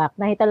ako back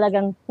na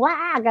talagang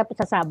agad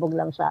sasabog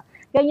lang siya.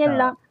 Ganyan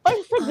lang. O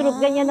sa group,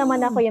 ganyan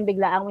naman ako yung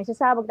biglaang may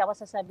sasabog tapos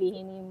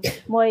sasabihin ni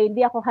Moy,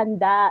 hindi ako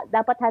handa.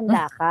 Dapat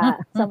handa ka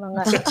sa mga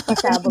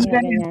sasabog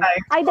na ganyan.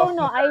 I don't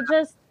know. I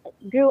just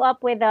grew up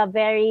with a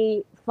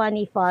very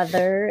funny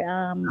father.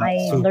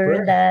 I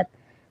learned that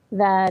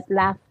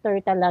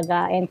laughter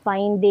talaga and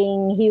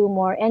finding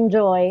humor and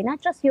joy, not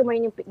just humor,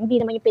 hindi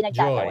naman yung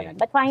pinagtatawanan,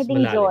 but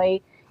finding joy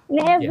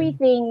in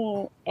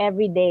everything,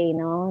 every day,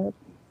 no?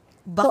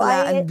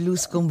 Baklaan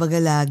blues kumbaga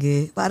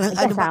lagi. Parang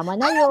kasama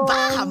na yun.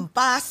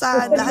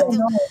 Hampasan, lahat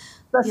yung...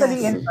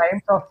 Especially in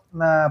times of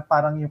na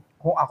parang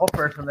kung ako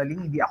personally,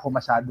 hindi ako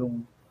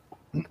masyadong,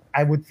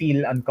 I would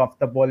feel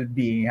uncomfortable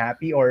being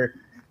happy or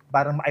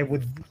parang I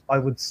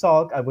would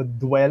sulk, I would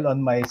dwell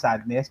on my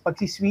sadness.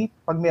 Pag si Sweet,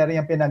 pag meron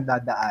yung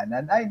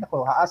pinagdadaanan, ay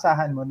nako,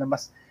 haasahan mo na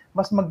mas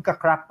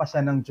magka-crack pa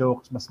siya ng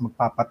jokes, mas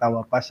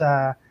magpapatawa pa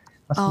siya,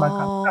 mas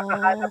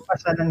magkakahanap pa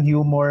siya ng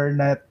humor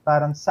na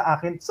parang sa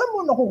akin, saan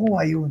mo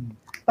nakukuha yun?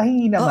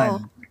 Pahingi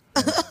naman.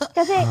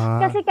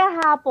 Kasi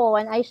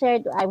kahapon, I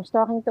was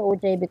talking to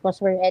OJ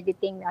because we're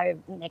editing our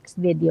next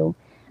video.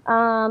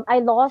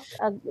 I lost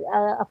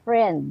a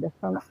friend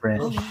from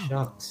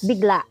Shucks.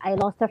 bigla. I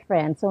lost a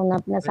friend. So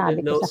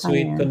nasabi ko sa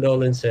Sweet kanya.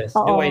 condolences.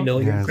 Do I know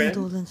your friend?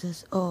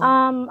 Condolences.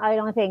 I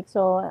don't think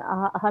so.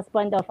 A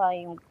husband of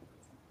yung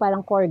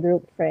parang core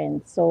group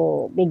friend.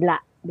 So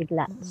bigla.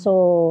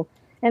 So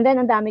and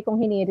then ang dami kong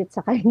hinirit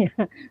sa kanya.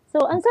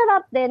 So ang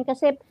sarap din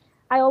kasi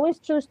I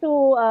always choose to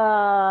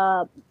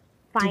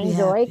find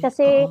joy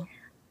kasi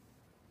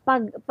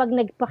pag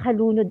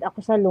nagpakalunod ako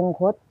sa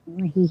lungkot,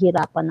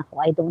 nahihirapan ako.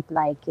 I don't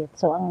like it.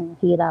 So, ang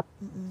hirap.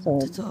 So,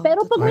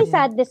 pero pag may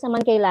sadness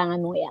naman, kailangan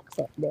mong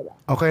i-accept, di ba?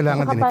 O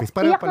kailangan din i-face.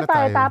 Pareho pala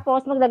tayo.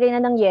 Tapos maglagay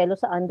na ng yelo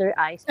sa under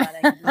eyes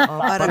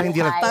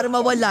para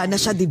mawala na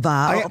siya, di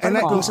ba? Para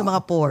mag-close sa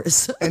mga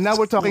pores. And now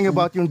we're talking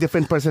about yung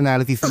different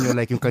personalities niyo,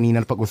 like yung kanina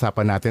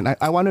pag-usapan natin.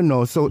 I want to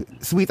know, so,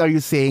 Sweet, are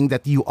you saying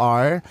that you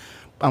are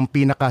ang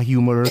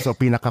pinaka-humorous o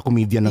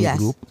pinaka-comedian ng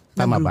group?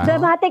 Tama ba?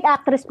 Dramatic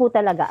actress po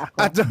talaga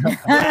ako.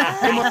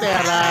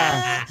 Timotera.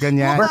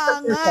 Ganyan.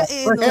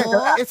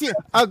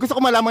 Gusto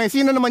ko malaman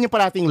sino naman yung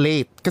parating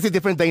late? Kasi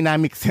different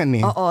dynamics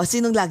yan eh. Oo,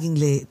 sinong laging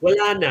late?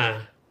 Wala na.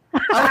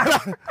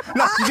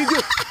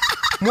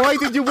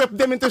 Did you whip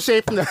them into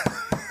shape na?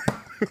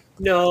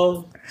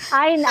 No.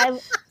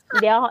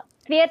 Hindi ako.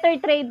 Theater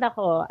trained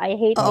ako. I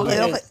hate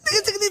Okay.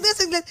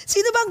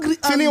 Sino bang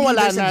sino yung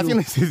wala na?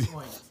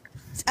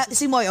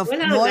 Si Moy of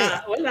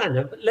Wala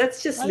na.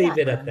 Let's just leave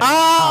it at that.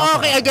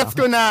 Okay. I gets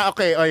ko na.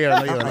 Okay, ayun.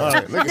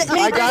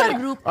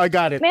 I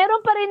got it.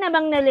 Meron pa rin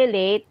namang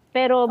nalilate,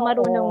 pero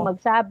marunong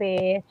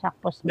magsabi.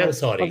 Tapos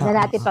sorry. Huwag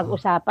na natin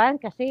pag-usapan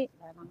kasi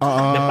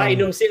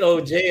napainom si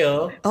OJ,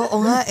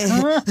 Oo nga eh.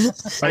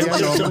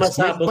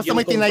 Basta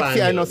may tinight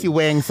si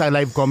Weng sa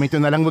live comment,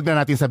 yun na lang, wag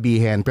na natin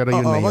sabihin. Pero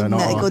yun na yun. Wag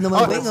na, ikaw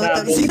naman Weng.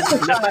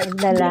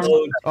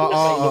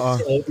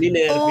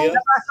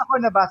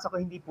 Nabasa ko,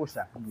 hindi po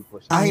siya.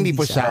 Hindi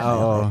po siya.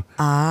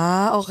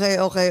 Okay.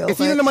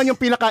 Sino naman yung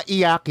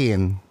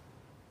pinaka-iyakin?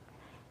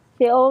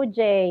 Si OJ.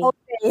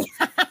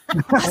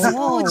 Si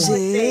OJ?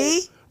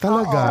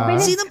 Talaga?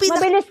 Sinong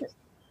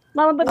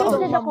Mabilis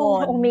din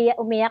ako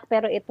umiyak,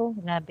 pero ito,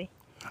 grabe.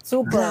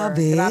 Super.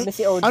 Grabe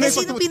si OJ.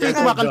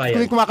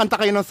 Kung kumakanta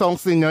kayo ng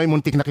songs ninyo, yung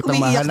muntik na kitang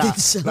mahal na.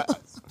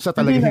 Siya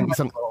talaga yung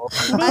isang...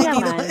 Hindi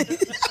naman.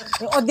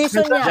 Yung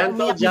audition niya.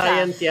 Gentle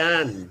Giant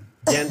yan.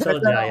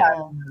 Gentle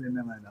Giant.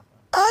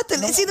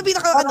 Sino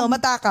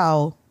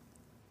matakaw?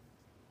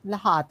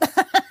 Lahat.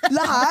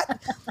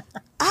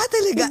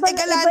 Talaga?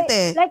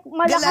 Galante.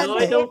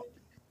 Galante.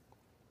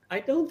 I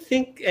don't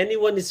think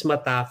anyone is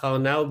matakaw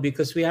now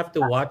because we have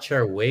to watch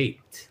our weight.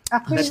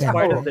 Actually, that's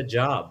part of the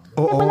job.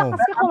 Malakas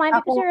ka kumain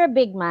because you're a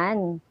big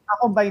man.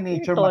 Ako by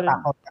nature,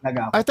 matakaw talaga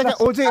ako. Ay, taga,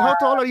 OJ, how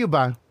tall are you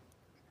ba?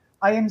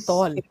 I am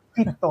tall. 8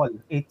 feet tall.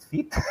 8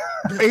 feet?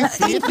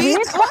 8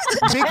 feet?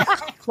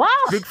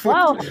 Wow! Big foot.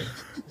 Wow!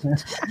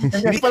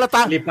 Hindi pala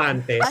tao.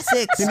 Lipante.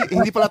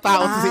 Hindi pala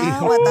tao si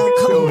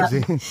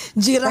OJ.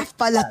 Giraffe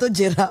pala to,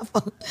 giraffe.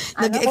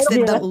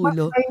 Nag-extend ang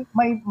ulo.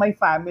 My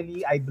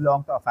family, I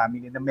belong to a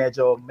family na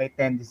medyo may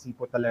tendency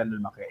po talaga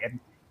lumaki.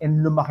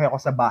 And lumaki ako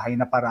sa bahay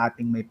na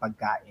parating may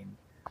pagkain.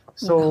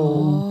 So,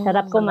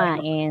 sarap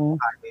kumain.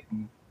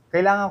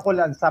 Kailangan ko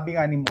lang, sabi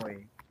nga ni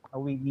Moy,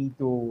 we need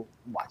to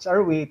watch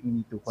our weight, we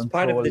need to control. It's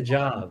part of the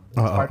job.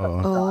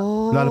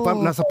 Lalo pa,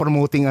 nasa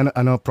promoting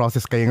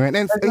process kayo ngayon.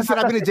 And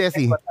sinabi ni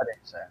Jessie,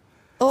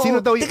 Oo.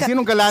 Sino daw, Teka,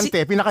 sinong galante?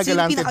 sino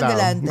Pinakagalante daw.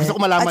 pinakagalante? Gusto ko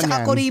malaman At saka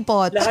yan.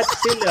 kuripot. Lahat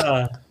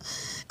sila.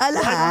 Lahat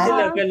Lahat?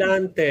 sila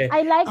galante.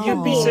 I like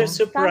You'd be so Kahit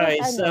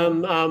surprised.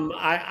 ano.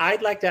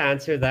 I'd like to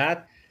answer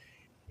that.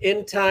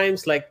 In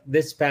times like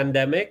this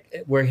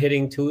pandemic, we're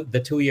hitting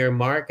the 2-year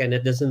mark, and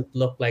it doesn't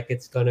look like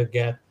it's gonna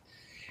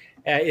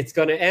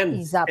end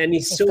Ease up. any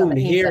It's soon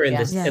gonna ease here up, in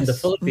yeah. in the Yes.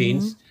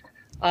 Philippines.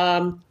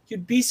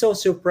 You'd be so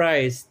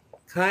surprised.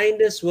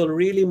 Kindness will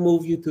really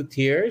move you to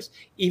tears,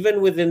 even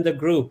within the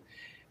group.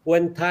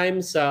 When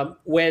times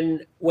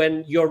when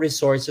your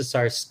resources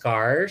are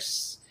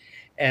scarce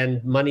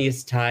and money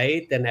is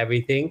tight and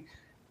everything,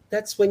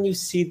 that's when you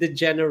see the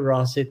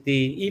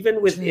generosity, even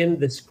within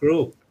this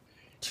group.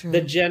 True.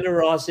 The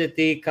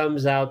generosity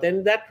comes out,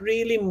 and that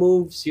really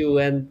moves you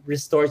and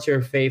restores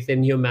your faith in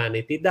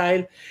humanity.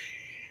 Dahil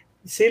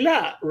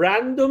sila,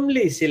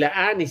 randomly, sila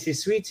Annie, si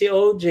Sweet, si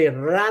OJ,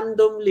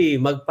 randomly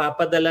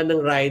magpapadala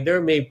ng rider,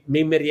 may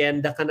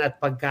merienda ka na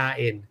at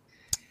pagkain.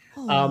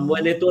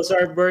 When it was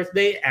our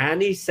birthday,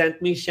 Annie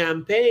sent me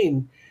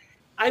champagne.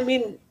 I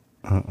mean,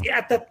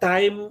 at the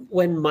time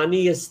when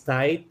money is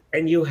tight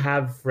and you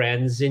have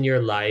friends in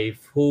your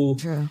life who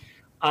True.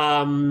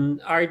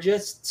 are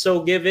just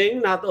so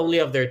giving, not only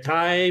of their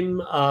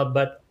time,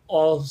 but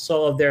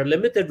also of their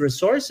limited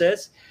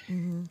resources,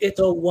 it's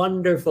a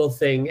wonderful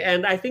thing.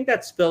 And I think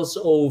that spills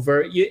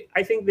over.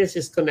 I think this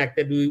is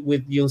connected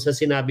with yung sa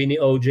sinabi ni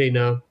OJ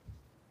na,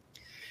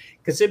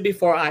 kasi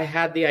before I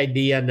had the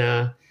idea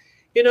na,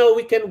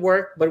 we can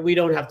work, but we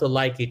don't have to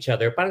like each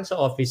other. Parang sa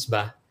office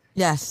ba?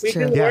 Yes, We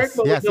true. can work,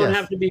 but Yes, we don't yes.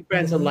 have to be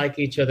friends and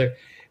like each other.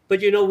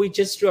 But we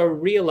just are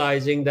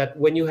realizing that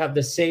when you have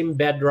the same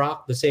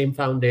bedrock, the same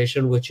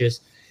foundation, which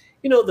is,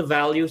 the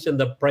values and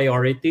the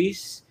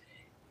priorities,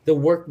 the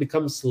work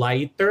becomes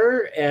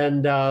lighter,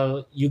 and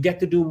you get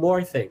to do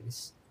more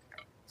things.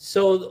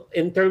 So,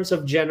 in terms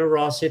of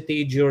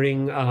generosity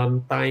during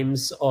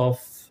times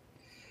of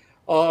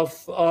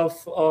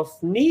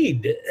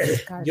need,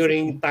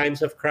 during times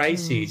of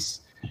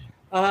crises,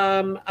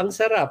 ang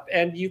sarap.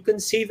 And you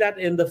can see that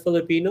in the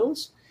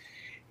Filipinos.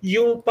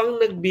 Yung pang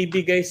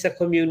nagbibigay sa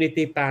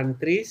community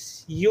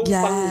pantries, yung Yes.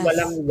 pang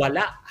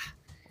walang-wala.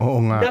 Oo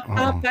nga.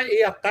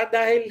 Napapaiyak ka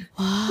dahil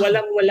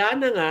walang-wala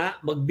na nga,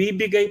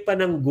 magbibigay pa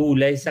ng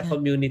gulay sa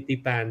community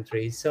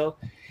pantry. So,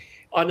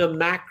 on a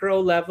macro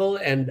level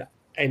and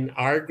in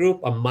our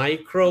group, a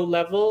micro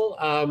level,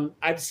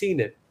 I've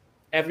seen it.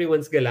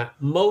 Everyone's galant.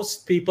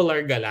 Most people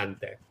are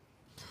galante.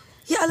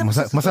 Yeah, alam mo,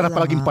 sa Masarap totoo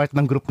palaging lang, part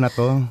ng group na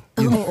to.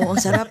 Oo, ang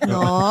sarap,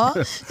 no?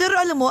 Pero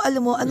alam mo,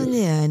 ano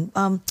niya yan?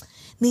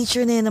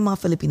 Nature na yan ng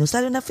mga Filipinos,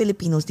 lalo na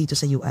Filipinos dito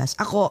sa US.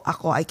 Ako,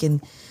 I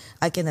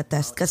can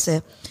attest kasi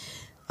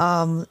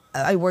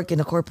I work in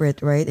a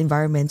corporate, right,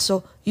 environment.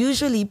 So,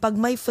 usually, pag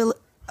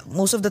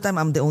most of the time,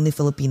 I'm the only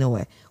Filipino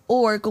eh.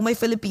 Or, kung may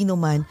Filipino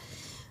man,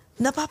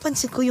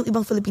 napapansin ko yung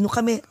ibang Filipino,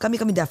 kami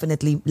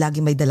definitely, lagi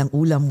may dalang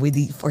ulam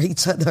for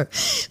each other.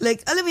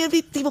 Like, alam mo yun,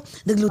 tipo,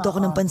 nagluto ako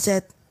ng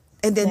pansit.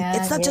 And then, Yeah,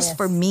 it's not just yes.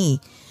 for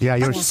me. Yeah,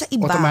 you Pati sa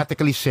iba.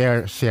 automatically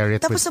share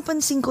it Tapos with...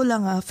 napansin ko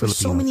lang for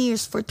so Filipinos. many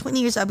years, for 20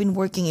 years I've been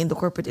working in the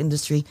corporate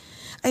industry,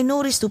 I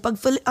noticed too, pag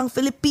ang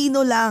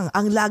Filipino lang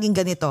ang laging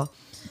ganito,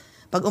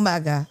 pag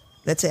umaga,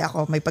 let's say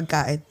ako, may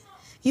pagkain,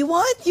 you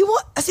want,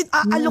 as in,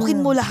 aalukin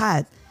mo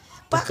lahat.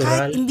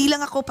 Kahit hindi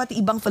lang ako, pati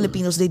ibang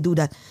Filipinos, they do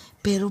that.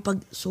 Pero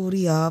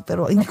sorry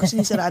pero hindi ko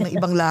sinisiraan ng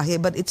ibang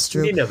lahi, but it's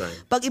true. Hindi naman.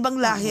 Pag ibang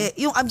lahi,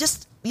 I'm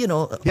just, Yeah,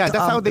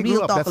 that's how they grew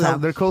real up. talk That's how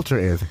lang. their culture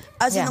is.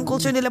 As in, Yeah. ang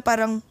culture nila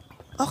parang,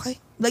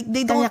 okay. Like,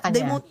 they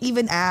Kanya-kanya. won't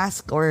even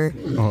ask or,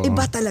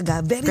 iba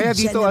talaga. Very Kaya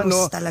dito,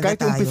 generous talaga kahit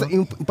tayo.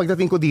 yung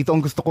pagdating ko dito, ang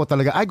gusto ko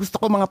talaga, gusto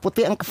ko mga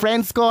puti, ang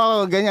friends ko,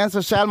 ganyan,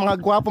 social,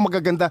 mga gwapo,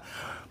 magaganda.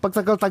 Pag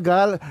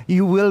tagal-tagal,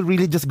 you will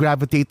really just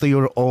gravitate to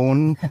your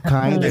own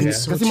kind. Yeah.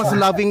 Kasi mas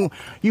loving,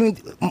 yung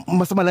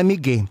mas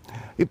malamig eh.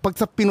 Pag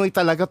sa Pinoy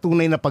talaga,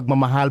 tunay na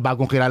pagmamahal,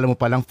 bagong kilala mo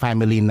palang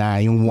family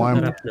na, yung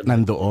warmth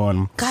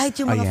nandoon. Kahit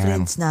yung mga Ayan.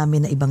 friends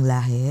namin na ibang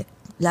lahi,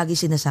 lagi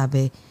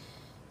sinasabi,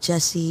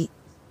 Jessie,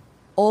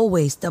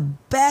 always the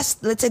best,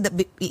 let's say,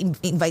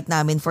 invite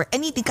namin for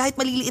anything, kahit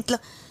maliliit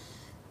lang,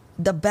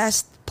 the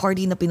best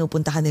party na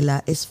pinupuntahan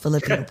nila is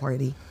Filipino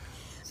party.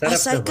 Sarap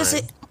Aside, naman. kasi,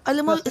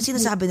 alam mo,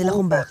 sinasabi nila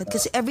kung bakit.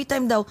 Kasi every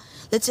time daw,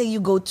 let's say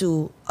you go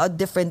to a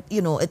different,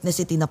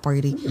 ethnicity na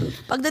party.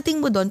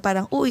 Pagdating mo doon,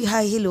 parang, uy,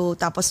 hi, hello,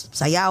 tapos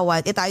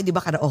sayawan. Tayo, di ba,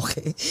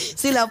 karaoke?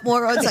 Sila,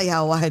 more on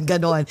sayawan,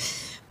 ganon.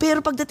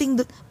 Pero pagdating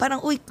doon,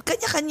 parang, uy,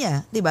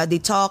 kanya-kanya. Di ba? They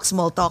talk,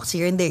 small talks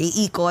here and there,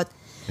 iikot.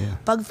 Yeah.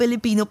 Pag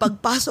Filipino,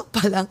 pagpasok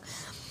pa lang,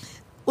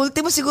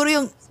 ultimo siguro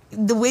yung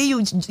the way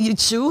you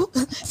chew,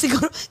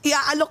 siguro,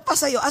 iaalok pa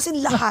sa'yo. As in,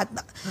 lahat.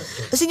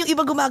 As in, yung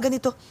iba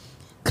gumaganito,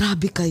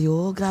 grabe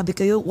kayo.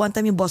 One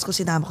time yung boss ko,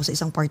 sinama ko sa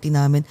isang party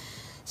namin.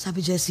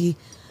 Sabi, Jessie,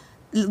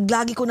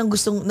 lagi ko nang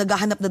gustong,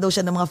 naghahanap na daw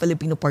siya ng mga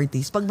Filipino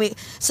parties. Pag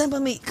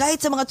kahit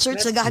sa mga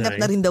church, That's naghahanap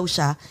na nice. rin daw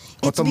siya.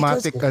 It's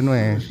Automatic, because,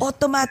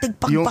 automatic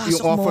pagpasok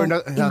yung offer mo, na,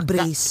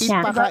 embrace.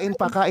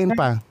 kain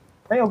pa.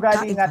 May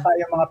ugali Kain nga ka.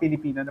 tayo mga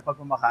Pilipino na pag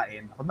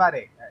kumakain,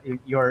 kunwari,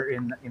 you're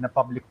in a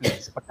public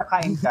place, pag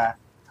nakain ka,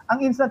 ang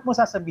instant mo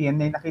sasabihin,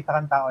 may nakita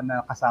kang tao na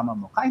kasama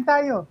mo, kain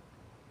tayo.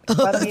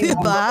 Parang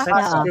Diba?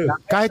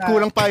 Kahit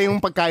kulang pa yung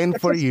pagkain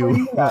for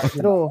you.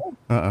 True.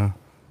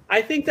 I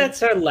think that's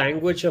our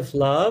language of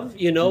love.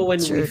 You know, when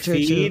we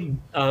feed,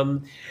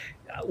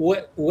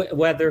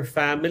 whether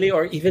family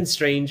or even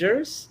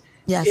strangers,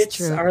 Yes, it's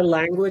true. our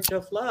language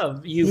of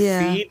love. You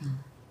feed.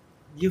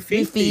 We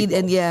feed,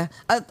 people. and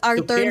our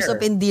To terms care.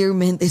 of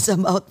endearment is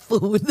about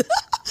food.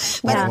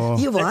 Parang,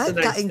 you want? That's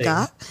a nice Kain ka?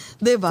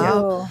 Diba?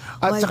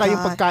 At My saka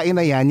yung God. pagkain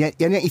na yan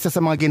yung isa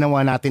sa mga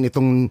ginawa natin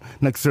itong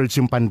nag-surge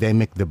yung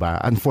pandemic, di ba?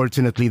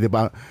 Unfortunately, di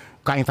ba?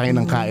 Kain tayo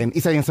ng kain.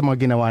 Isa yan sa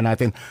mga ginawa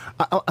natin.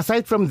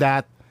 Aside from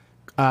that,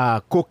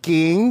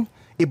 cooking,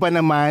 iba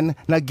naman,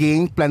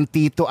 naging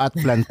plantito at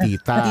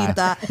plantita.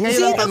 Plantita. Ngayon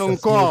ang Sino- tanong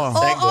ko.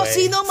 Oo,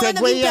 sino ang mga Segway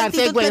naging yan,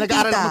 plantito segway. at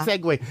Nag-aaral plantita? ako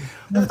segway.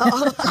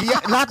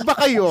 Lahat ba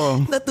kayo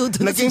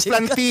Natutunan naging si Jessica.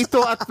 plantito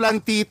at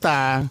plantita,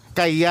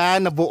 kaya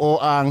nabuo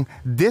ang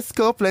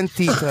Disco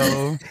Plantito,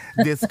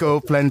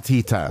 Disco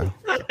Plantita?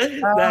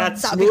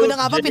 That's Sabi ko smooth, na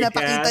nga ba, Jessica.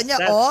 pinapakita niya,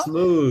 That's oh.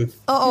 smooth.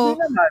 Oo.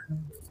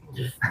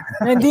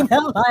 Hindi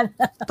naman.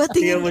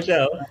 Tingnan mo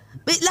siya.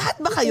 Wait, lahat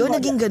ba kayo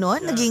naging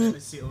ganon? Naging,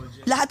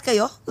 lahat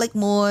kayo? Like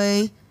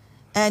Moy,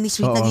 Annie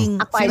Sweet, Oo. naging...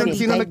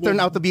 Sino nag-turn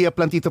out to be a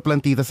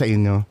plantito-plantita sa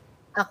inyo?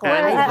 Ako.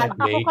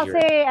 Ako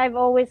kasi I've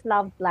always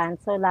loved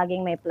plants, so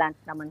laging may plants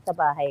naman sa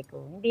bahay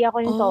ko. Hindi ako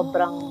yung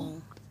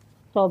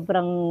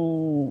sobrang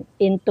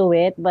into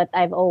it, but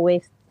I've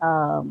always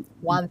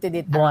Wanted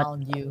it Bought.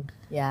 around you.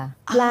 Yeah.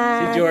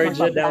 plants. Si Georgia daw,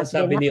 magpa-plant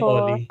sabi din ni ako.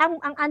 Oli.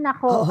 Ang anak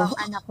ko,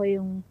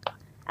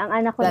 ang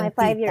anak ko, my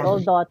Plantita.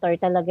 5-year-old daughter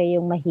talaga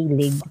yung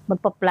mahilig.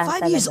 Magpa-plant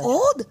 5 talaga. years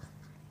old?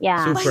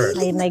 Yeah. Super.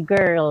 My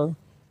girl.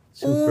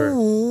 Super.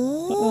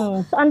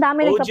 Oh. So, ang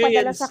dami OJ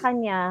nagpapadala and- sa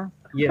kanya.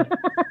 Yeah.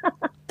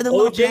 Anong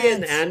mga OJ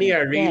and plants? Annie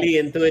are really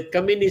into it.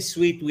 Kami ni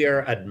Sweet, we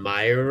are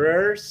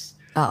admirers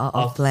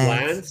of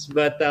plants,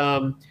 but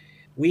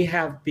we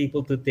have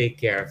people to take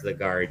care of the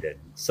garden.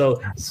 So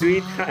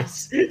Sweet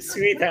has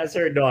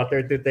her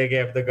daughter to take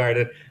care of the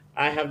garden.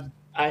 I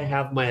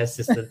have my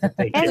assistant to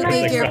take And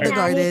care of the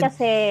garden.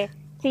 Kasi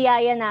si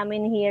Yaya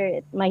namin here,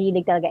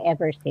 mahilig talaga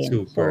ever since.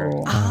 Super.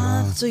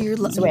 So you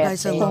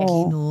guys are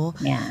lucky, no?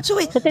 Yeah. So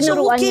wait, So so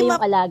who tinuruan niya came yung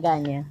up? alaga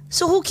niya.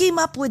 So who came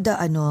up with the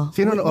ano?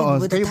 Sino,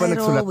 with the kayo ba title,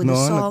 nagsulat with the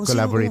no? songs?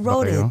 Nag-collaborate Who ba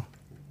wrote kayo?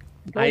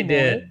 I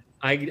did.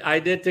 I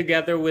did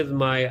together with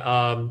my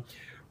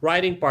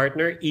writing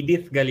partner,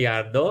 Edith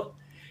Gallardo.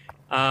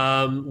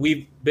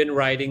 We've been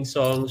writing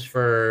songs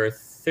for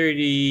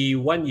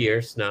 31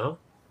 years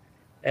now.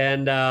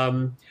 And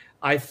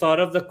I thought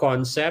of the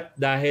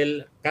concept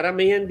dahil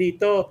karamihan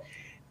dito,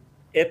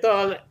 ito,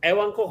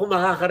 ewan ko kung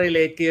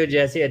makaka-relate kayo,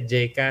 Jessie at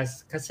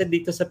Jcas, kasi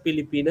dito sa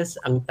Pilipinas,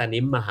 ang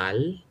tanim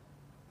mahal.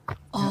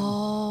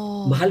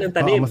 Oh. Mahal ang Oo,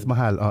 tanim. mas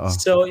mahal. Oo.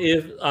 So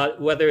if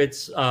whether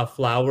it's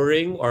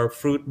flowering or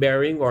fruit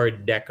bearing or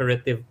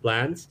decorative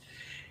plants,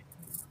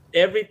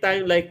 every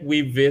time like we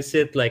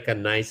visit like a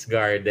nice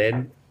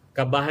garden,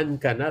 kabahan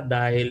ka na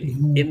dahil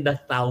in the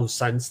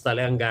thousands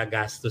talagang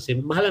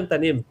gagastusin. Mahal ang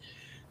tanim.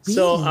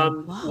 So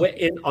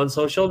on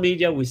social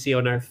media, we see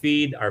on our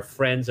feed, our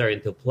friends are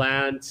into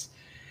plants,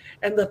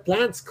 and the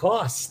plants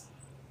cost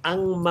ang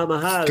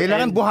mamahal.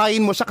 Kailangan And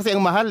buhayin mo siya kasi ang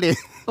mahal eh.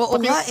 Oo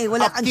Pati nga yung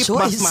wala kang upkeep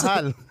choice. mas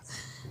mahal.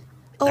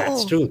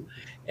 That's true.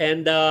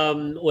 And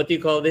what do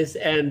you call this?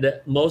 And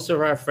most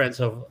of our friends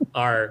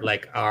are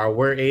like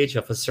our age,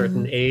 of a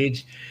certain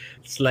age.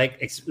 It's like,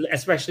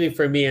 especially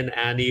for me and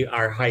Annie,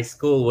 our high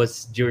school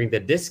was during the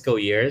disco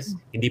years.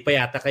 Hindi pa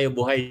yata kayo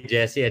buhay,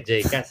 Jessie at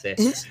Jcas eh.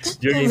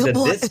 During the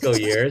disco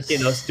years,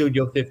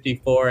 Studio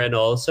 54 and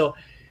all. So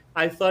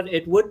I thought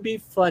it would be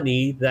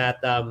funny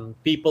that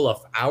people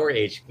of our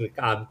age,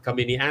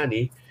 kami ni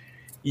Annie,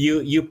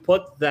 you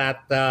put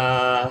that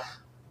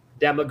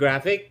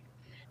demographic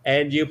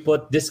and you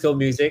put disco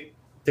music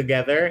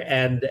together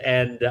and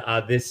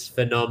this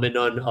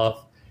phenomenon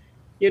of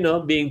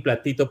being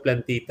plantito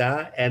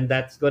plantita, and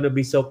that's going to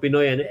be so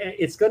Pinoy, and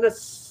it's going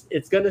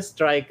to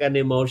strike an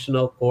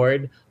emotional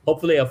chord,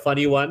 hopefully a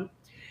funny one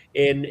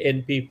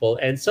in people.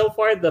 And so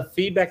far the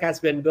feedback has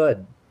been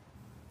good.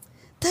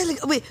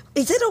 Wait,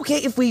 is it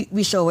okay if we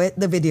show it,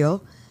 the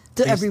video,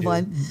 to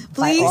everyone?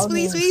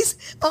 Please.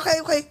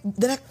 Okay.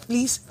 Direct,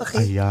 please.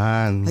 Okay.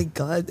 Ayan. My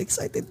God,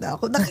 excited na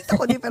ako. Nakita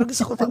ko din, pero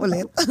gusto ko pa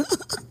ulit.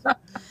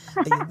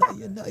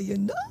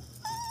 Ayun na.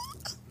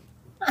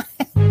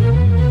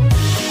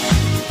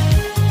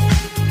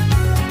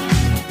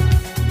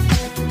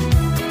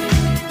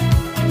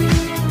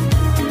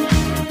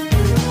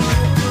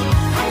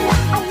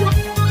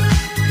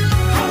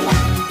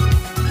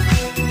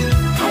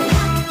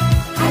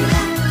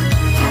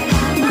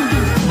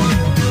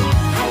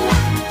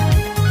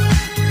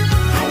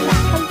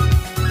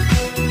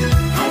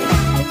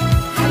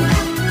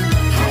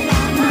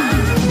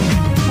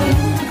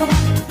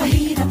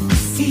 Mahirap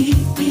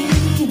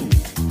isipin,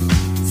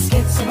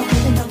 sketsa ba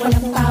kung na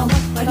walang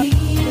tawag pa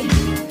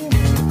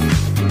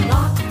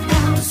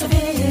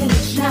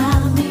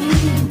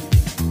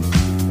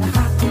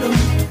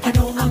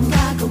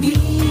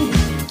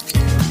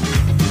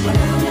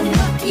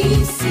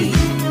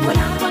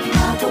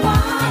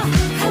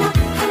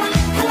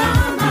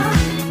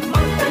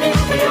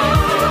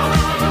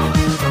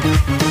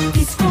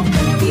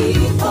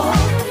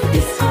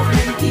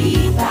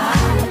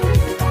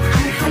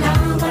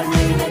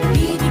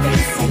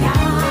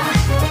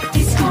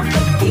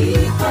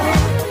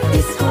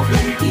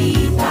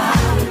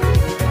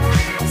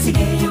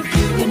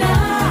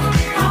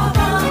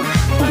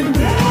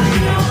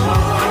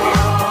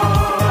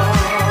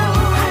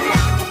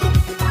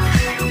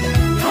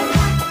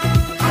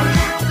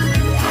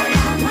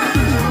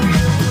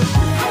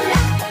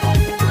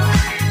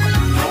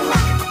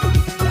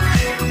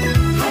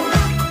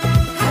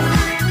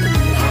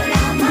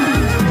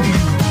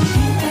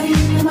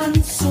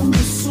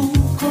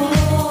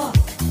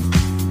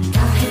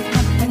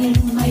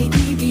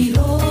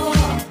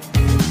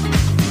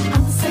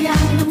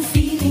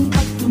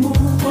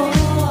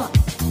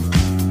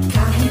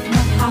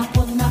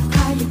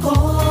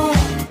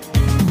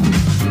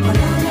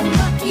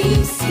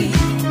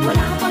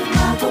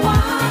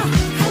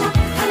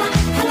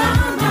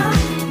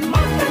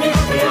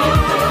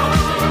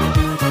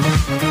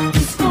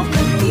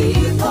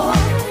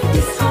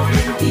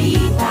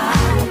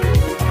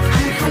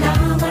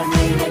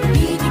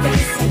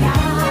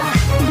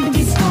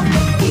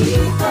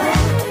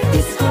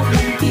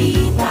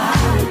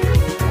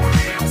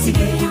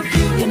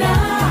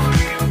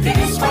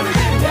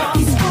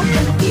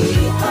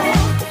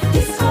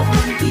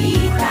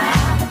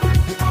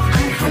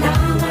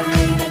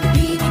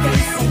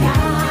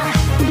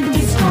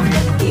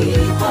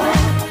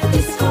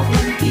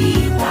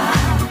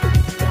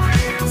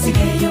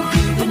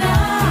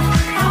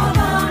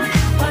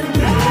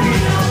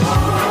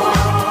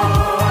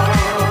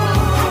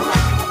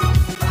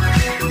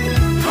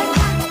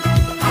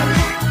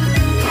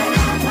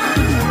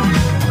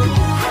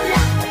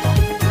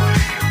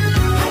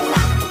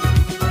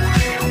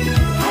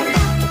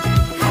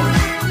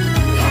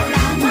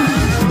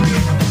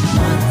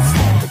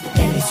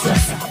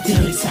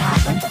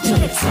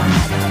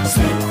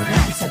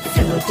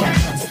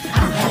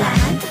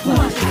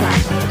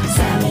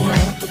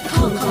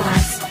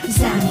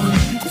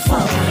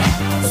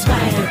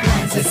Spider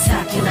plants and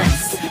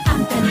succulents.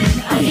 Ang tanim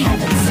ay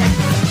heaven sent.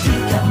 Di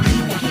kami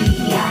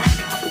nahihiyak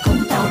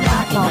kung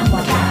tawagin ang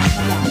wala.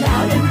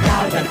 Loud and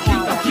proud at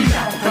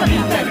kita-kita. Kami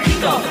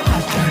Blanquito.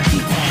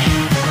 Blanquita.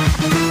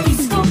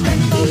 Disco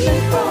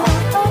Blanquito.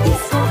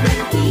 Disco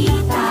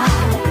Blanquita.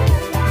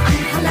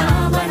 Ang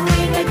halaman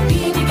ay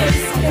nagbibigay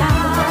saya.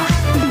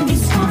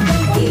 Disco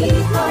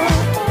Blanquito.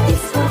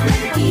 Disco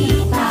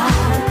Blanquita.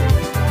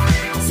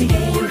 Sige,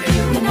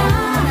 yuhiw ka na.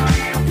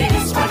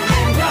 Bilis pa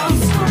rin daw.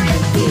 Disco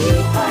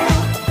Blanquito.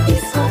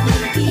 Disco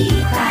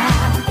Blanquita.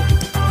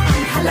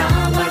 Ang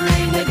halaman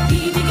ay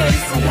nagbibigay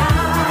saya.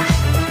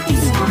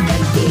 Disco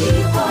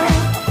Blanquito.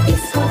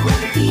 Disco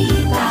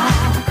Blanquita.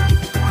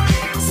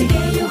 Sige,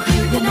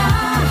 yuhiw ka na.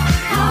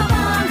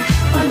 Habang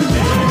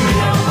pag-uwi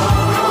ako.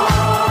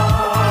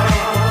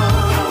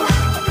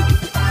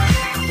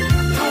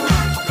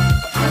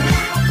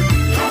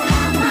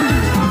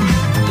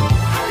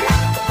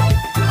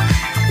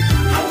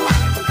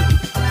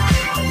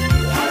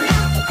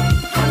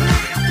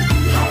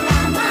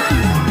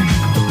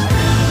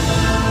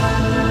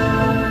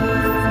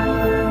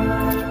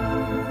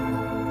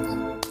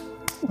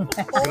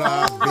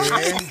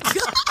 Grabe.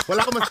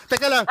 Wala ko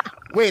Teka lang.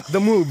 Wait,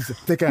 the moves.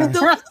 Teka.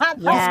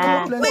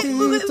 Yeah.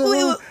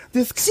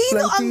 Disco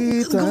Sino ang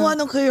Blanquita. gumawa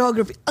ng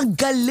choreography? Ang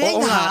galing,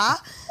 Oo ha?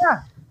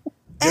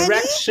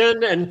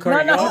 Direction and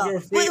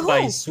choreography Wait, who?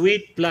 by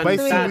Sweet By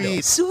Plantado.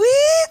 Sweet.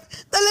 Sweet!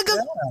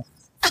 Talagang...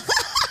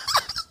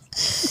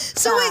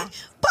 So wait,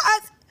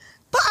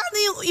 paano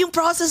yung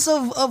process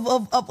of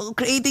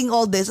creating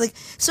all this? Like,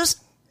 so,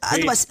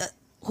 ano ba,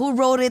 who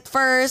wrote it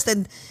first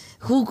and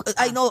who,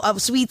 I know,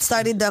 Sweet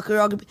started the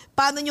choreography.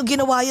 Paano nyo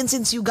ginawa yan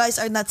since you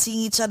guys are not seeing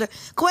each other?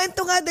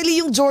 Kwento nga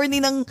dali yung journey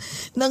ng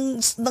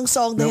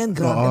song na yan.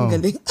 Grabe, ang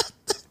galing.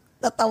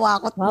 Natawa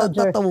ako,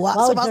 natawa.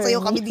 Wow,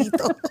 Sumasayaw journey. kami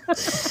dito.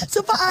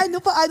 So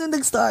paano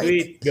nag-start?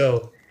 Sweet,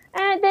 go.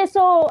 And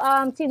so,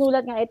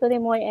 sinulat nga ito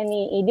ni Moy and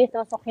ni Edith,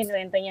 no? So,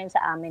 kinuwento niyan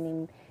sa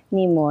amin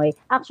ni Moy.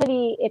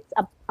 Actually, it's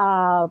a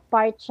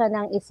part siya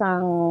ng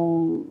isang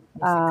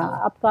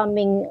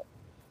upcoming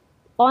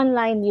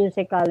online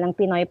musical ng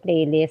Pinoy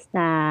playlist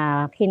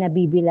na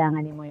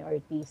kinabibilangan ni Moy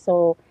Ortiz.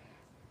 So,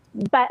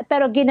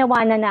 pero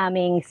ginawa na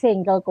naming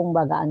single,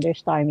 kumbaga, under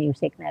Star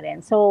Music na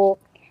rin. So,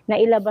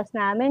 nailabas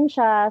namin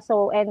siya.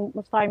 So, and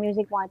Star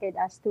Music wanted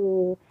us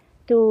to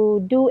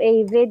do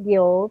a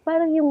video,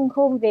 parang yung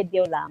home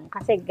video lang.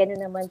 Kasi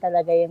gano'n naman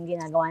talaga yung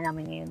ginagawa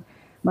namin ngayon.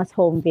 Mas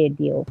home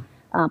video.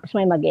 Tapos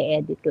may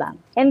mag-e-edit lang.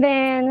 And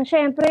then,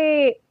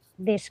 syempre,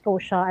 disco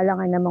siya.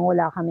 Alangan namang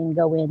wala kaming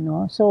gawin,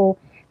 no? So,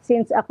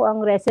 since ako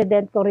ang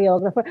resident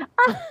choreographer,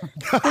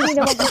 hindi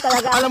naman po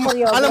talaga ako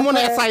choreographer. Alam mo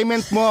na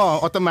assignment mo,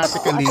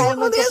 automatically.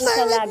 Assignment ko po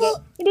siya lagi.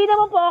 Hindi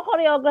naman po ako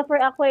choreographer.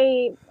 Ako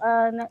ay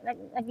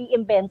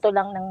nag-iimbento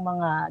lang ng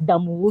mga the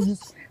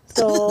moves.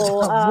 So,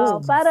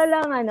 para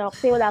lang,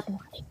 kasi wala po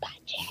kaming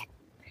budget.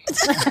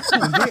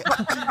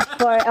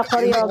 For a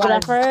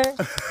choreographer.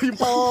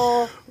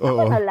 So,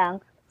 ako na lang.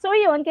 So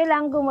yun,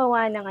 kailangan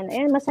gumawa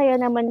ng masaya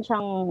naman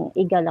siyang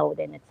igalaw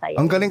din at saya.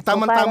 Ang galing,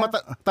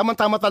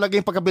 tama talaga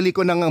yung pagkabili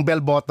ko ng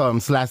bell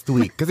bottoms last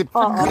week. Kasi,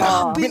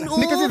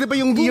 kasi di ba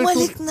yung year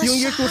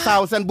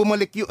 2000,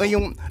 bumalik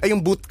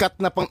yung bootcut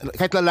na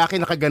kahit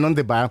lalaki nakaganon,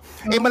 di ba?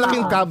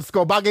 Malaking calves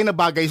ko, bagay na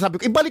bagay. Sabi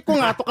ko, ibalik ko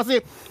nga to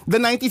kasi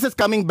the 90s is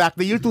coming back,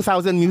 the year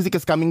 2000 music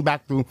is coming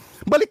back to.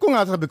 Balik ko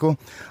nga, sabi ko,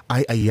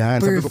 ayan.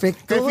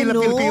 Perfect. Kaya feel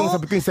ko yung,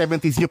 sabi ko yung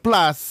 70s nyo.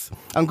 Plus,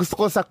 ang gusto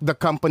ko sa the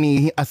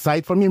company,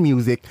 aside from your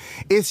music,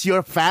 is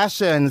your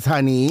fashions,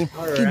 honey.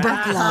 Ibang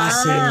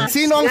klase.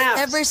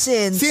 Ever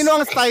since. Sino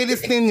ang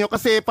stylist ninyo?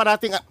 Kasi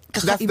parating,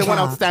 that's the one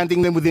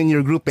outstanding within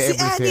your group. Si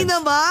Annie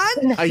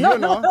naman.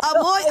 Ayun, no?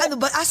 Amoy, ano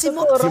ba? Si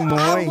Moy.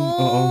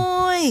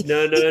 Amoy.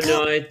 No.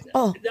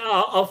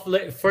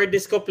 For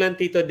Disco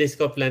Plantito,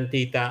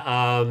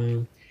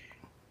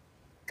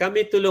 kami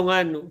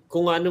tulungan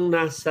kung anong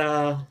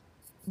nasa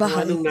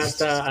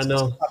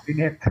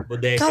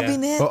bodega.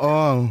 Cabinet.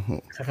 Oo.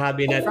 Sa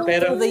cabinet.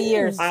 Pero through the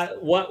years.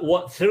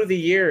 Through the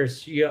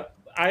years,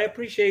 I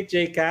appreciate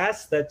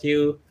JCast that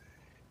you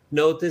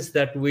noticed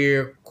that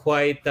we're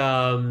quite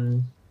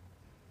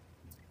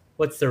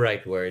what's the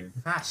right word?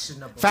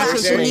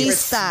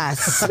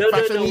 Fashionistas. No,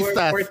 we're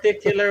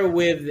particular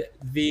with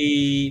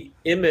the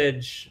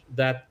image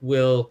that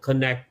will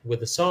connect with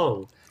the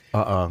song.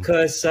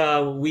 Because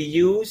we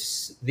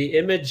use the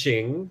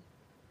imaging,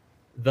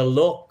 the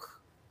look,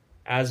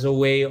 as a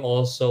way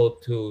also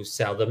to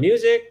sell the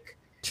music.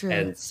 True.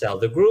 And sell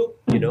the group,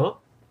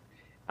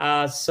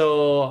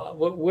 So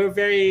we're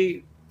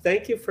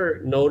thank you for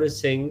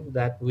noticing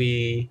that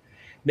we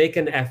make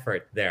an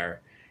effort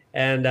there.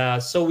 And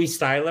so we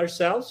style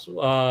ourselves.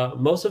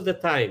 Most of the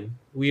time,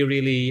 we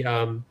really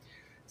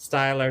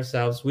style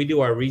ourselves. We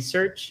do our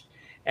research.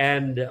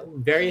 And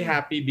very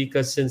happy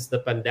because since the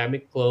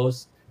pandemic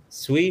closed,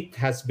 Sweet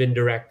has been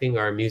directing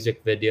our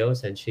music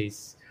videos and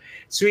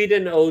Sweet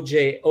and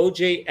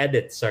OJ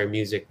edits our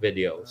music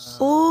videos.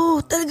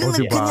 Talagang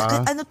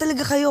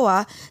talaga kayo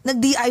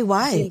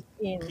nag-DIY.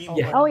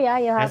 Yeah. Oh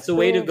yeah, you have That's the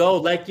way to go,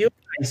 like you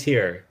guys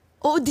here.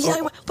 Oh, DIY.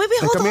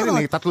 Wait, hold Kami rin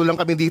on. tatlo lang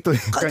kami dito.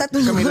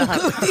 Kami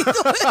lahat.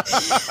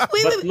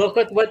 But look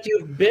at what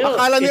you've built.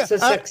 It's a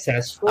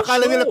successful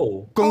akala nila,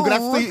 show.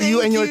 congrats to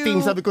you and your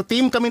team. Sabi ko,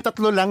 team, kami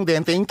tatlo lang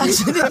din. Thank you.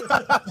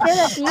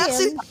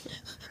 Actually,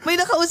 may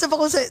nakausap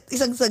ako sa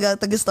isang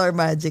taga Star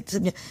Magic.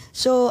 Sabi niya,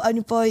 so,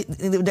 ano po,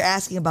 they're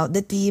asking about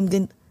the team.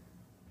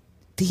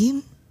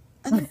 Team?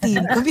 Ano team?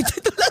 Kami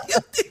tatlo lang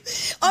yung team.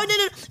 Oh,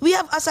 no. We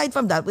have, aside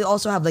from that, we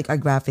also have like our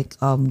graphic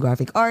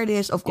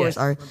artists, of course,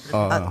 our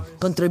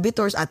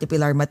contributors, Ate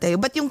Pilar Mateo.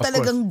 But yung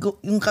talagang,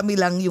 yung kami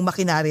lang, yung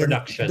makinarya.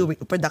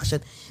 Production.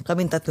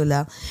 Kami tatlo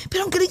lang.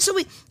 Pero ang galing, so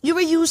wait, you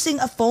were using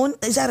a phone?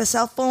 Is that a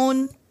cell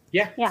phone?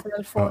 Yeah.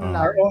 Cell phone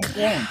lang.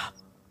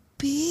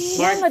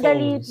 Yeah,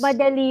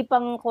 madali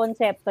pang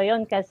konsepto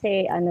yon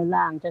kasi ano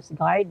lang, just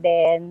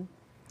garden.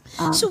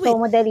 So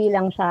madali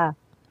lang siya.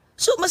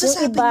 So,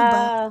 masasabi niyo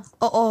ba,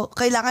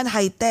 kailangan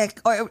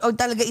high-tech? Or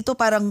talaga ito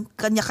parang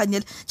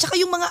kanya-kanya? Tsaka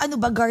yung mga ano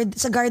ba,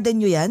 sa garden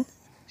nyo yan?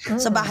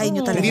 Sa bahay nyo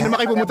talaga? Hindi naman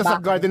kayo pumunta sa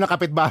garden ng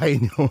kapitbahay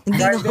nyo.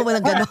 Hindi naman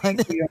walang gano'n.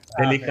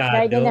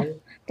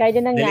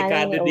 Garden ng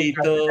delikado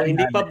dito.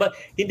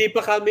 Hindi pa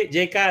kami,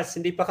 Jcas,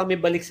 hindi pa kami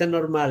balik sa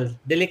normal.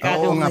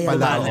 Delikado nga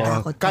pala.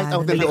 Kahit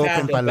out in the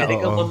open pala.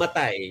 Pwede kang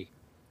mamatay.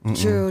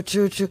 True.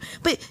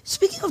 But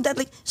speaking of that,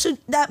 like, so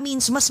that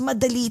means mas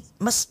madali,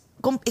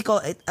 kung ikaw,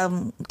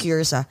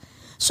 curious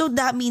so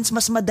that means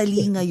mas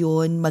madali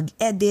ngayon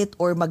mag-edit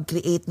or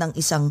mag-create ng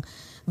isang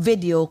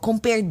video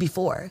compared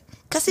before.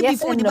 Kasi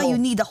before, di ba, you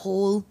need a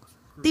whole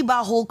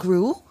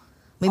crew?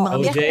 May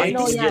mga OJ,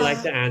 would you like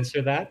to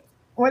answer that?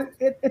 Well,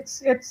 it's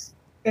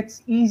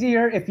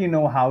easier if you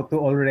know how to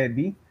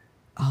already.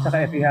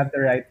 Saka if you have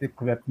the right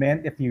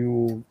equipment, if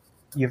you've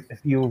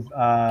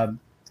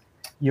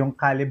yung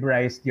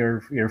calibrized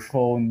your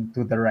phone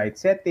to the right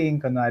setting,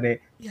 kunwari,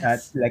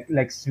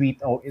 like Sweet,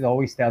 it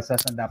always tells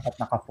us na dapat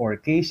naka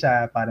 4K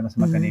siya para mas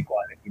maganda yung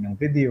quality ng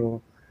video.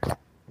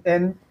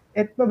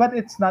 But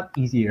it's not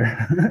easier.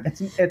 It's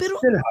still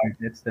hard.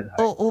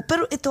 Oo,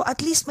 pero ito,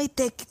 at least may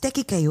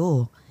techie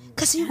kayo.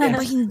 Kasi yung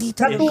iba hindi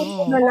talaga.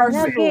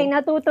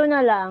 Natuto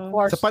na lang.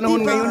 Sa panahon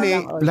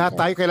ngayon lahat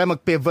tayo kailangan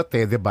mag-pivot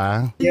di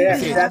ba?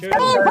 Yes, that's true.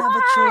 You have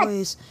a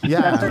choice.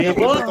 Yeah.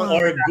 Pivot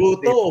or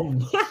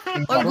gutom.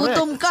 Or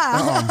gutom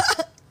ka.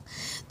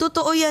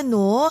 Totoo yan,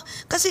 no?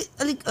 Kasi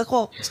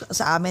ako,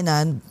 sa amin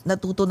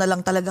natuto na lang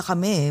talaga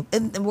kami.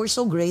 And we're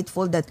so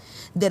grateful that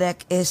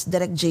Direk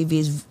JV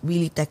is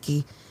really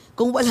techie.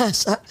 Kung wala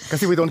siya.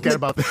 Kasi we don't care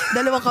about it.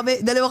 Dalawa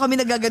kami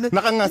nagaganon.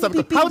 Nakangasap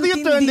ko, how do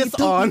you turn this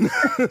on?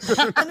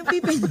 Anong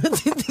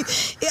pipindutin?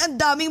 Ang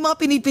daming mga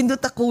pinipindot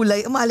na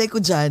kulay. Malay ko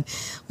dyan.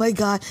 My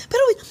God.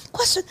 Pero wait,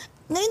 question.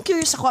 Ngayon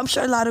curious ako. I'm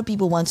sure a lot of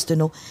people wants to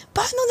know.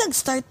 Paano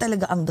nag-start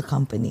talaga ang the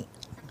company?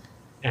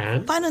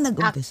 And? Paano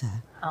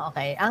nag-umpisa?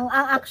 Okay.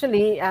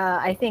 Actually,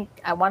 I think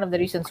one of the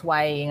reasons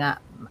why nga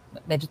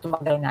medyo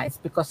tumagal nga is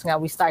because nga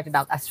we started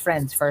out as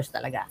friends first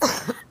talaga.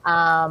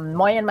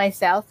 Moy and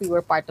myself, we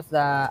were part of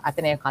the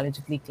Ateneo College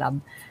Glee Club.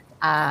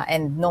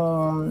 And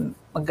nung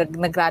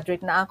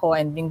nag-graduate na ako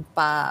and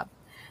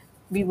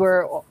we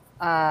were,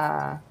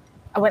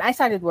 when I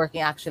started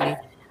working actually,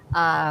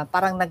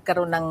 parang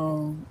nagkaroon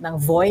ng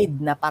void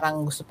na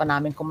parang gusto pa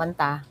namin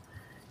kumanta.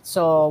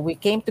 So we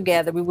came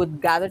together, we would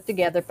gather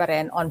together pa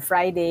rin on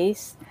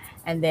Fridays.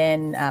 And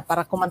then,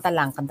 para kanta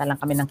lang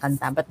kami ng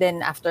kanta. But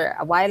then, after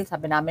a while,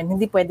 sabi namin,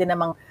 hindi pwede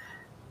namang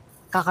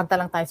kakanta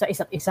lang tayo sa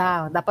isa't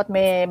isa. Dapat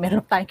meron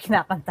tayong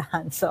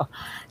kinakantahan. So,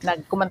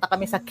 nagkumanta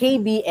kami sa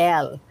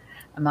KBL.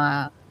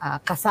 Mga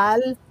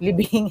kasal,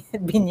 libing,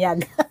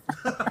 binyag.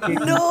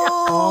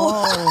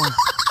 No!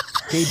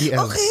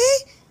 KBL. Okay.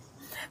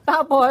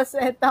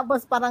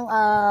 Tapos parang,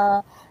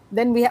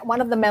 then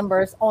one of the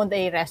members owned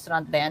a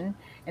restaurant then.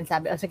 And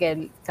sabi,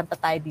 sige, kanta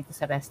tayo dito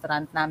sa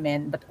restaurant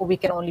namin, but we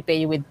can only pay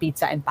you with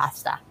pizza and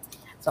pasta.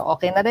 So,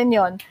 okay na rin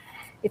yun.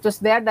 It was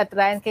there that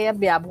Ryan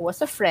Cayabyab, who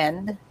was a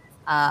friend,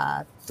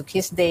 took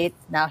his date,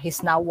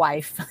 his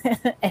wife,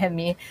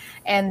 Emmy.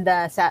 And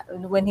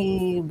when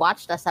he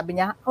watched us,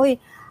 sabi niya,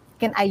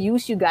 can I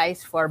use you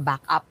guys for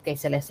backup kay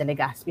Celeste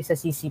Legaspi sa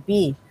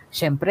CCP?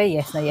 Siyempre,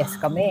 yes na yes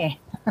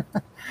kami.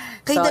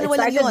 Kayo dalawa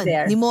lang yun,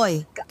 ni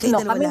Moy.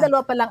 Kami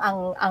dalawa pa lang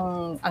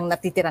ang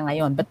natitira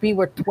ngayon. But we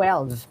were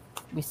 12.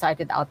 We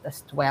started out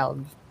as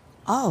 12.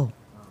 Oh,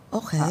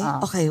 okay.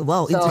 Okay,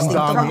 wow, interesting.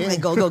 Okay,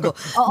 go.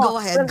 Go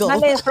ahead, go.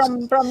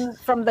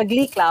 From the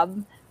Glee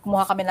Club,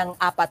 kumuha kami ng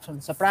 4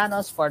 from the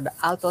sopranos, 4 the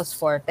altos,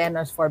 4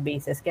 tenors, 4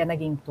 basses. Kaya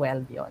naging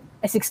 12 yon.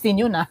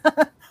 16 yun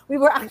We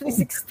were actually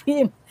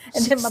 16.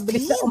 And then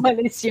mabilis na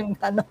umalis yung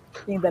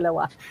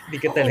dalawa. Hindi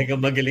ka talaga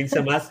magaling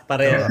sa math.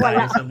 Pareho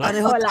tayo sa math.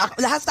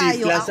 Lahat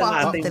tayo.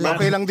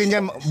 Okay lang din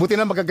yan. Buti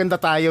na magaganda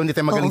tayo. Hindi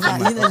tayo magaling sa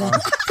math.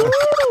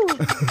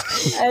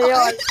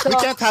 Ayun. We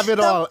can't have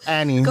it all,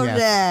 Annie.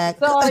 Correct.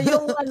 So,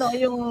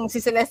 yung si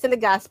Celeste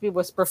Legaspi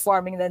was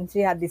performing, then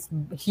she had this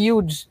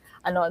huge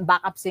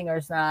backup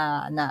singers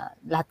na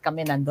lahat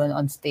kami nandun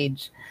on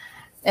stage.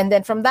 And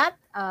then from that,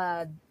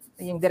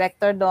 yung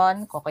director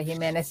doon, Coco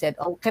Jimenez said,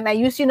 can I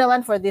use you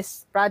naman for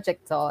this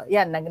project? So,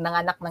 yan,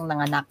 nanganak.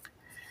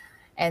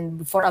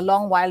 And for a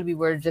long while, we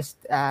were just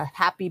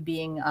happy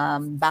being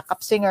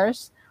backup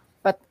singers.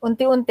 But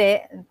unti-unti,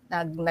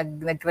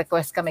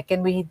 nag-request kami,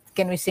 can we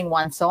sing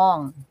one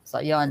song? So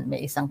yon,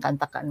 may isang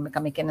kanta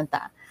kami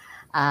kinanta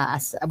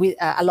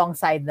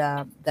alongside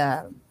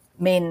the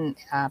main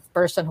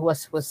person who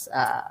was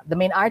the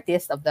main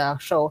artist of the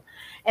show.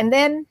 And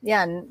then,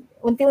 yan,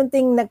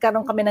 unti-unting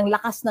nagkaroon kami ng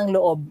lakas ng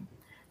loob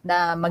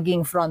na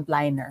maging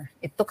frontliner.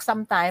 It took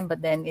some time,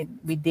 but then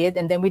we did.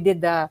 And then we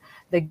did the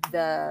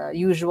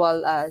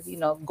usual,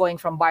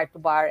 going from bar to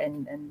bar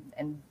and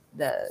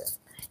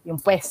yung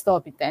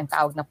pwesto, yung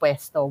tawag na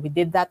pwesto. We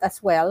did that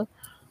as well.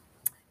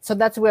 So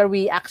that's where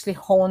we actually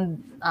honed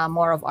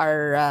more of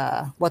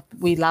our, what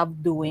we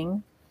love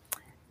doing.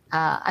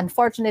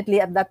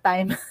 Unfortunately, at that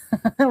time,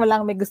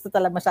 walang may gusto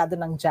talaga masyado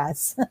ng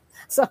jazz.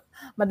 So,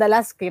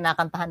 madalas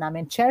kinakantahan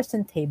namin chairs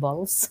and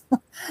tables.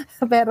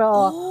 Pero,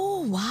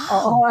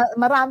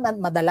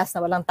 madalas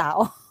na walang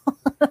tao.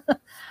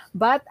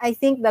 But I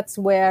think that's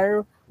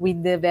where we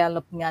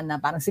developed nga na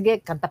parang,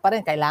 sige, kanta pa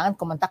rin. Kailangan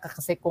kumanta ka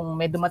kasi kung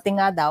may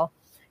dumating nga daw,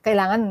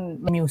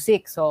 kailangan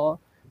music. So,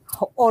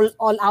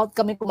 all out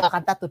kami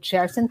kumakanta to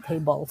chairs and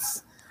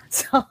tables.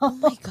 So, oh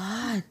my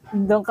God.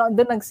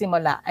 Doon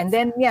nagsimula. And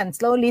then,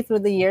 slowly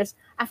through the years,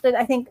 after,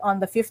 I think,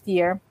 on the 5th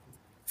year,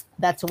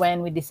 that's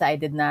when we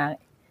decided na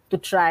to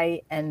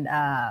try and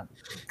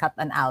cut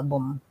an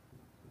album.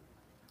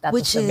 That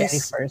was the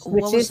very first.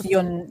 Which is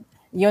Yun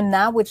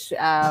Na, which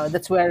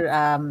that's where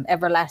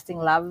Everlasting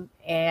Love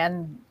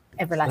and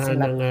Everlasting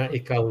Love. Sana nga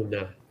ikaw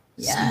na.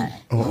 Yeah.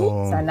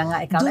 Sana nga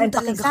ikaw na. And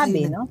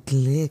pakisabi, no?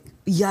 Click.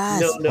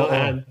 Yes. No,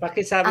 Ann.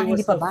 Pakisabi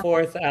was the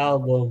 4th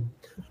album.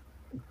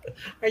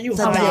 Are you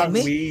high on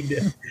weed?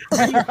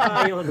 Are you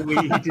high on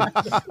weed?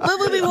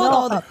 Wait,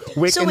 hold on.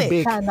 Wake and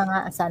bake.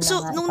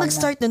 So, nung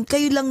nag-start nun,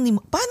 kayo lang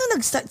paano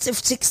nag-start?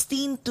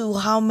 16 to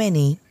how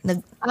many?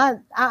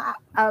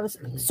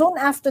 Soon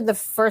after the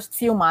first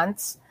few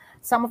months,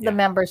 some of the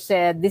members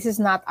said, this is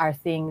not our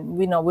thing.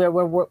 We know we're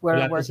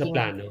wala working. To sa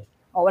plano.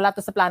 Wala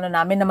to sa plano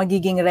namin na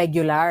magiging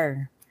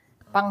regular.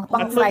 Pang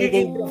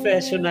Friday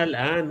professional,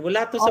 Ann.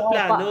 Wala to sa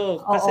plano.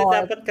 Kasi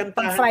dapat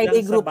kantahan Friday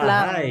lang group sa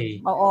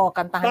bahay. Lang.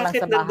 Kantahan lang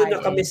sa bahay. Bakit nandun na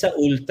kami sa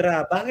Ultra?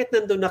 Bakit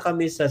nandun na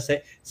kami sa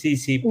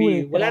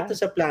CCP? Ultra? Wala to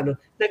sa plano.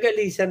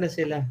 Nag-alisan na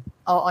sila.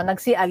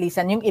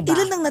 Nagsi-alisan yung iba.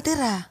 Ilan lang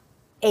natira?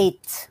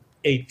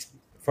 8.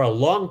 For a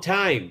long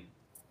time.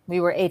 We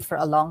were 8 for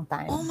a long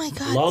time. Oh my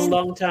God.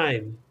 Long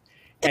time.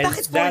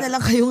 Bakit 4 na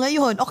lang kayo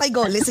ngayon? Okay,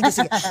 go. Sige.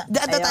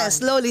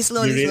 Slowly.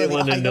 You really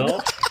want to know?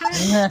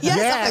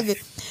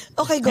 Yes.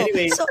 Okay, go.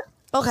 Anyway,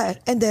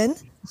 and then?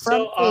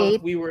 So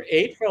we were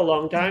 8 for a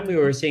long time. We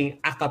were singing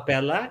a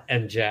cappella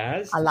and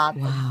jazz. A lot.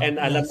 Wow.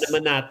 And alam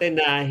naman natin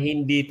na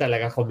hindi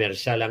talaga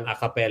commercial ang a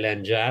cappella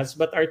and jazz.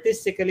 But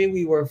artistically,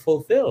 we were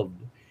fulfilled.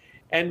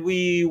 And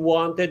we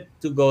wanted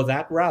to go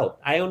that route.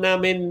 Ayaw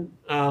namin,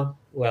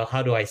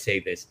 how do I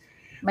say this?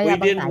 We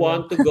didn't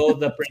want to go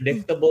the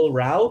predictable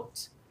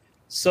route.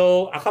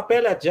 So, a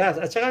cappella jazz.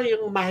 At saka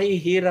yung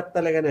mahihirap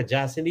talaga na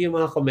jazz, hindi yung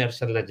mga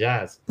commercial na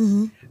jazz.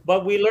 Mm-hmm.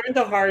 But we learned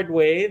the hard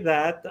way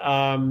that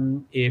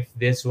if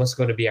this was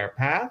going to be our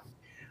path,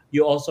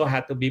 you also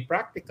had to be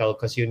practical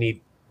because you need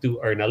to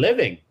earn a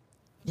living.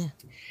 Yeah.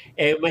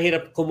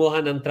 Mahirap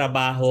kumuha ng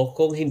trabaho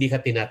kung hindi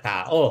ka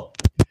tinatao.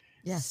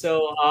 Yes.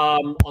 So,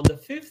 on the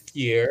 5th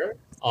year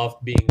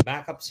of being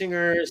backup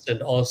singers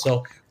and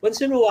also once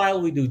in a while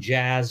we do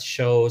jazz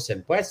shows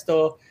and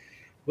puesto,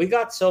 we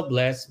got so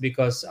blessed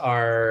because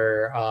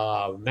our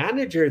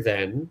managers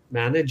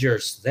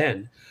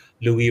then,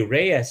 Louis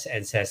Reyes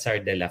and Cesar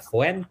de la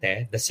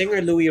Fuente, the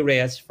singer Louis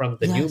Reyes from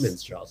the New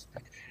Minstrels,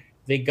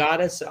 they got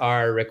us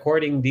our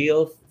recording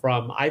deal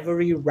from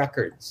Ivory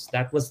Records.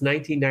 That was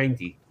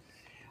 1990.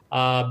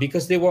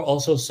 Because they were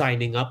also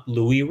signing up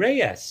Louis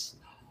Reyes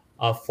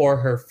for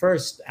her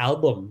first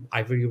album,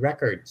 Ivory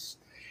Records.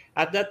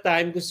 At that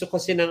time, gusto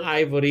kasi ng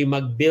Ivory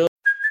mag-build.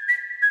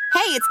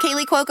 Hey, it's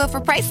Kaylee Cuoco for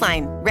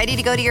Priceline. Ready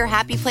to go to your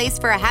happy place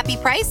for a happy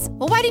price?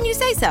 Well, why didn't you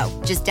say so?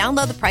 Just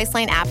download the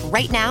Priceline app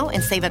right now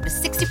and save up to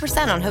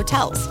 60% on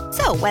hotels.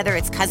 So whether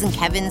it's Cousin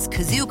Kevin's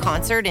Kazoo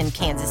Concert in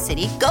Kansas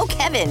City, go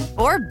Kevin,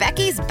 or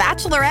Becky's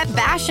Bachelorette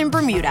Bash in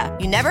Bermuda,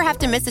 you never have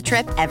to miss a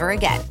trip ever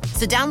again.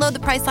 So download the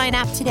Priceline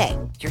app today.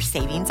 Your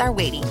savings are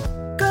waiting.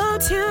 Go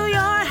to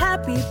your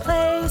happy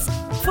place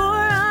for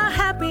a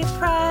happy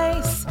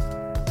price.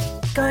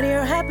 Go to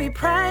your happy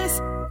price,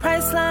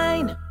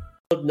 Priceline.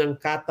 Ng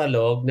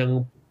catalog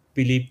ng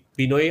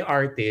Pinoy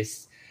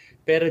artists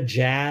pero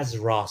jazz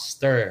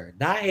roster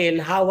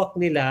dahil hawak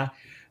nila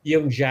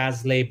yung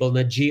jazz label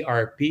na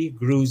GRP,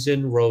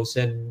 Grusin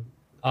Rosen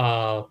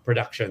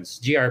Productions,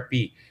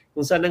 GRP,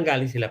 kung saan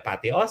nanggaling sila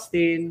Patti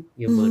Austin,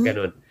 yung mga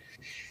ganun.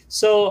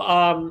 So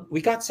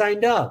we got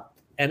signed up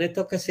and it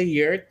took us a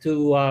year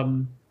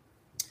to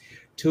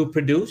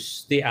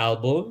produce the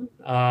album,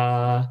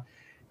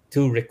 to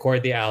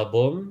record the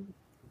album.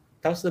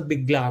 Tapos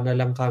nabigla na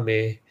lang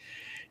kami,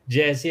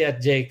 Jessie at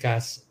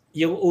Jcas,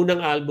 yung unang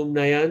album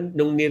na yan,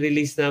 nung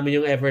nirelease namin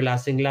yung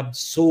Everlasting Love,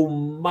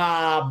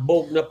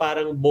 sumabog na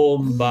parang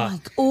bomba.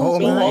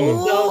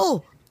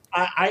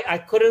 I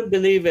couldn't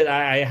believe it.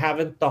 I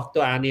haven't talked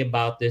to Annie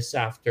about this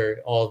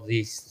after all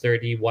these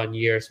 31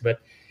 years, but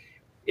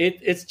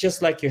it's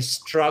just like you're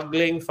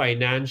struggling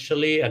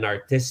financially and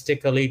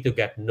artistically to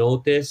get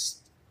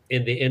noticed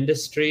in the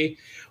industry.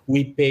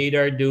 We paid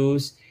our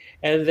dues,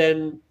 and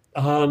then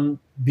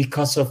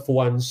because of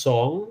one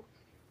song,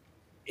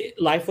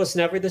 life was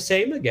never the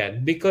same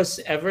again, because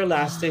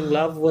Everlasting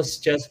Love was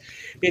just,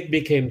 it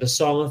became the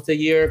song of the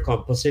year,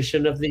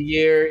 composition of the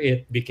year.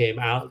 It became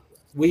out.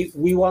 We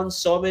won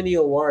so many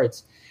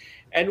awards,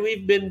 and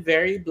we've been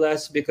very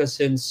blessed because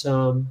since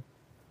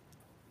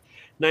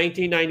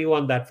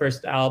 1991, that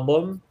first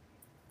album,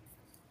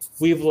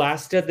 we've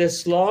lasted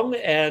this long,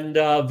 and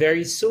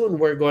very soon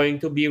we're going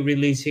to be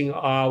releasing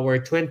our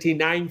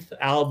 29th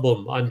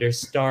album under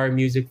Star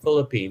Music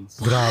Philippines.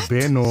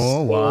 Grabe,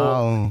 no?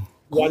 Wow.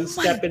 One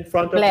step in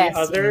front of the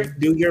other,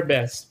 do your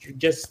best.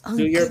 Just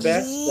do your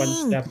best,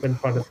 one step in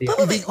front of the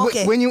other.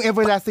 Okay. When yung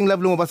Everlasting Love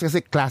lumabas, kasi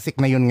classic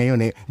na yun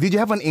ngayon eh, did you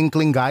have an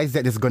inkling, guys,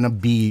 that it's gonna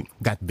be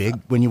that big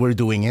when you were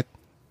doing it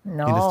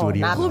No, in the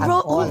studio? not Who at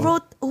wrote?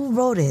 all. Who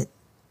wrote it?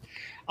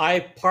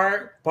 I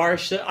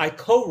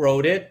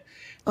co-wrote it,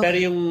 pero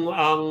yung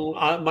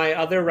my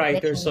other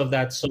writers of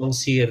that song,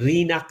 si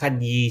Rina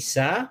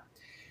Canyisa,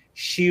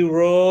 she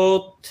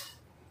wrote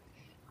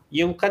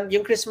yung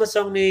Christmas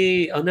song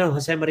ni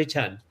Jose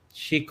Marichan.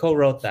 She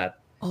co-wrote that.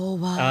 Oh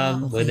wow.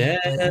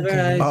 Whenever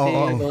I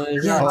feel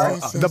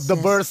The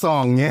Burr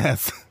song,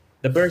 yes.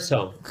 the Burr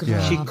song. Yeah.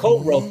 She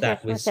co-wrote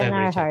that with What's in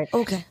our Sam heart?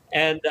 Okay.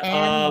 And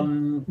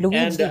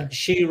Luigi.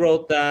 she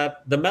wrote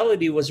that. The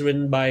melody was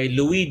written by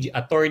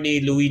attorney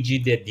Luigi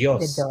De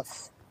Dios. The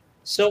Dos.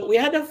 So we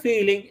had a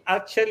feeling,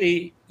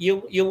 actually,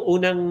 yung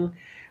unang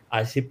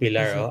si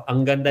Pilar,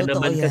 ang ganda Totoo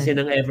naman yan. kasi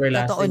ng Totoo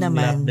Everlasting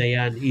naman. Love na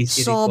yan.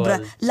 Easy Sobra.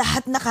 recall.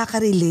 Lahat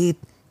nakaka-relate.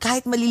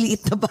 Kahit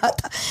maliliit na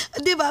bata.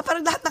 Di ba?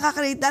 Parang lahat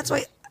nakaka-relate. That's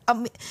why,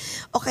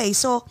 okay,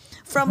 so,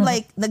 from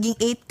like, naging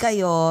 8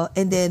 kayo,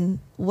 and then,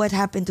 what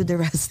happened to the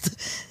rest?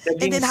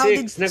 Naging and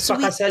then, 6.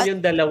 Nagpakasal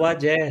yung dalawa,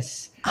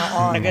 Jess.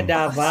 Naga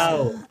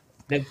Davao.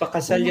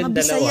 Nagpakasal yung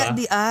Bisaya dalawa.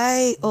 di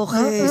ay.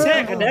 Okay.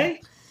 Bisaya ka, day?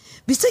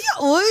 Bisaya,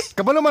 uy!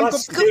 Kabalo man ko.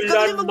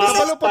 Pastilan,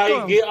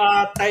 mapatay,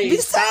 giatay,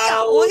 Bisaya,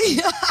 tao. uy!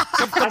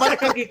 Asa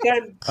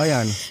kagikan?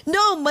 Ayan.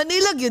 No,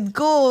 Manila yun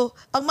ko.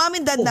 Ang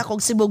mamin dad na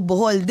kong Sibog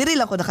Bohol. Diri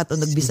lang ko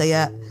nakatunog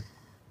Bisaya.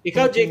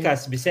 Ikaw,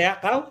 Jcas, Bisaya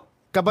ka?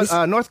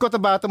 North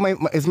Cotabato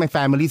is my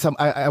family.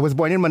 I was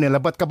born in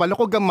Manila, but kabalo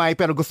ko gamay,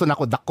 pero gusto na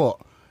ko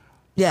dako.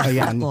 Yeah,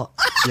 Ayan. ako.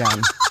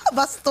 Yan.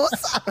 Bastos.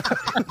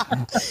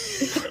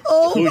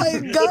 Oh my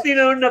God. Buti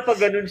naman na pag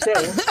ganun siya.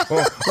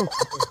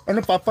 Ano,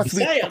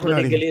 papasweet Bisaya, ako na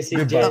rin. manigali si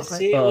Diba?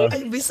 Jessie.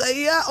 Ay,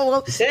 Bisaya.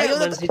 Oh, Bisaya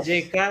man si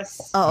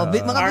Jcas. Oo,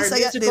 mga Our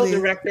Bisaya musical din.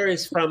 director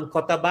is from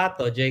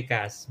Cotabato,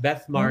 Jcas.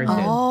 Beth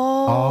Martin.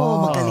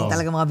 Oh, magaling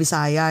talaga mga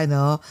Bisaya,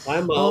 no?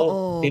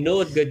 Oo.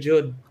 Tinood,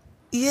 gajud.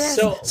 Yes.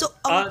 So,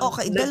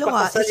 okay,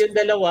 dalawa. Nagpakasal yung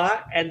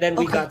dalawa, and then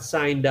we got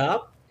signed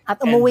up. At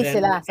umuwi and then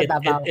sila sa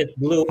Davao. It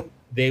blew.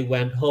 They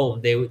went home.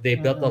 They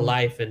built a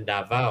life in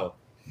Davao.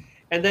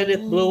 And then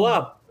it blew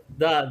up.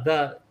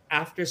 The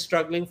after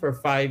struggling for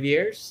 5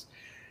 years,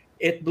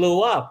 it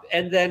blew up.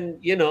 And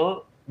then,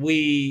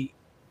 we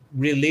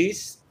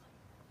released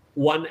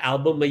one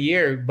album a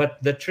year, but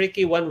the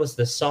tricky one was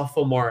the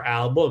sophomore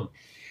album.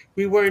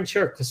 We weren't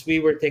sure because we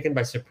were taken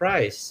by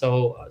surprise.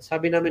 So,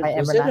 sabi namin, By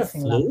was it a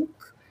Everlasting Love.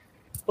 fluke?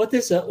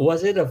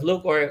 Was it a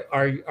fluke, or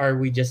are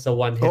we just a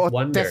one-hit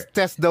wonder?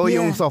 Test daw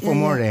yung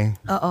sophomore eh.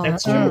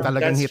 That's true.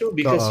 Talagang That's hit. true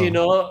because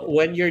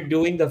when you're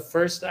doing the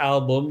first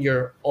album,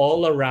 you're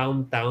all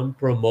around town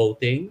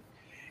promoting.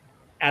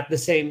 At the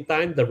same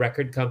time, the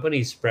record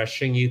company is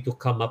pressuring you to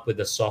come up with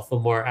a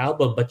sophomore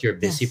album, but you're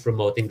busy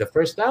promoting the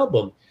first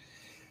album.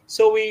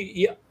 So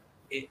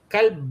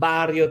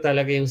kalbaryo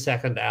talaga yung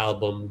second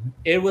album.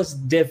 It was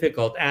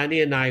difficult.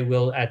 Annie and I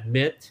will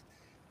admit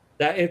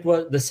that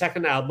the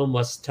second album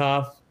was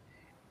tough.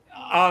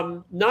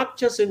 Not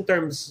just in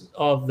terms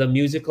of the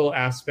musical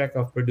aspect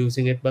of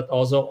producing it, but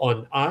also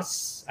on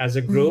us as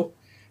a group,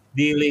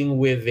 dealing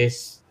with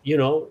this,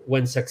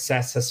 when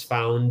success has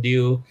found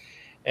you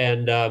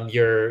and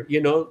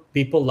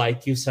people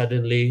like you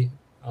suddenly.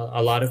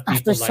 A lot of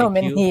people After so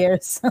many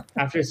years.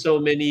 After so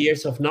many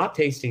years of not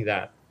tasting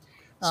that.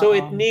 So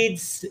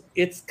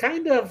it's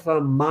kind of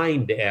a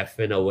mind F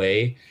in a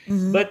way,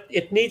 but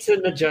it needs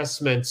an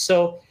adjustment.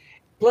 So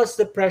plus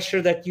the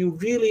pressure that you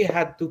really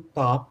had to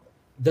top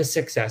the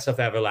success of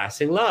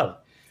Everlasting Love.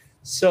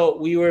 So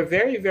we were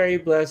very, very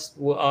blessed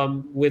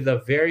with a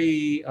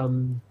very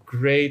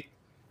great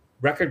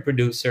record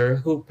producer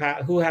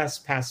who has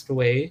passed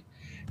away.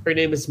 Her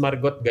name is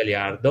Margot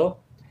Gallardo.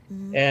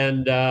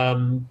 And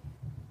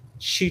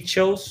she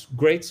chose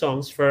great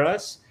songs for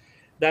us.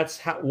 That's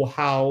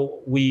how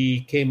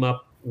we came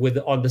up with,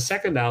 on the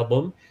second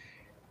album,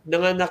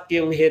 nanganak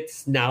yung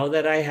hits Now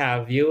That I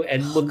Have You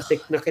and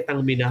Muntik na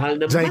Kitang Minahal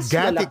na mas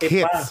Gigantic malaki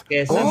hits. pa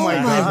kesa Oh my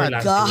sa God.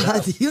 Everlasting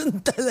Love. Yun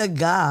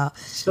talaga.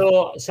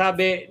 So,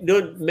 sabi,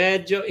 doon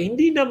medyo,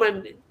 hindi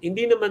naman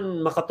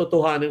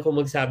makatotohanan kung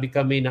magsabi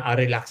kami na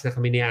relax na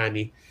kami ni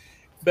Annie.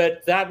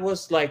 but that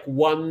was like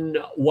one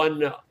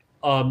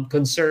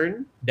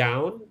concern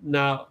down.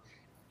 Now,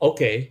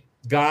 okay,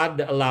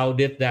 God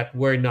allowed it that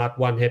we're not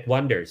one-hit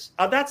wonders.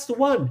 That's the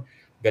one.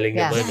 Galing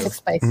Yeah, naman, no?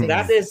 6x6.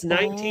 That is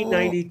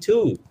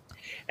 1992.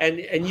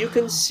 And you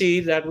can see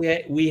that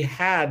we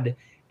had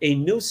a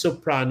new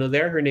soprano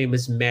there. Her name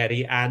is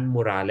Mary Ann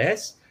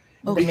Morales.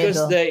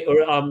 Because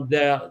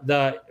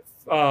the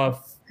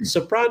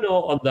soprano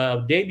on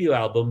the debut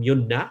album,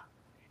 Yun Na,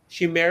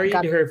 she married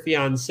her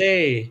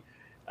fiance,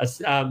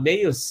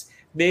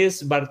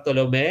 Meus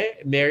Bartolome,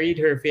 married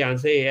her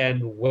fiance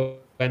and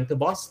went to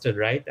Boston,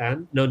 right?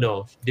 And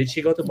no, did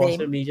she go to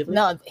Boston immediately?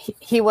 No,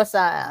 he was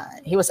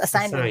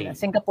assigned in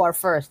Singapore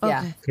first.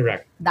 Yeah,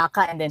 correct.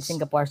 Dhaka and then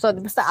Singapore. So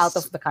it was out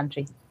of the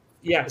country.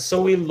 Yeah,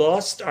 so we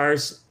lost our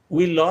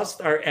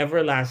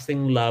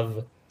everlasting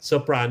love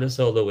soprano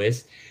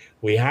soloist.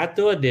 We had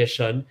to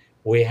audition.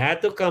 We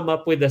had to come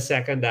up with a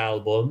second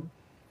album.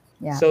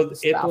 Yeah, so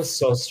it was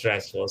so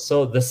stressful.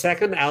 So the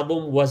second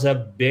album was a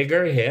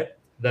bigger hit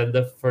than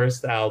the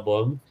first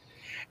album.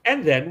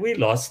 And then we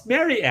lost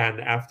Mary Ann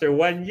after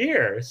 1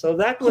 year. So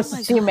that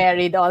was... she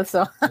married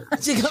also.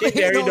 she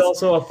married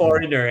also a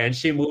foreigner and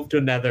she moved to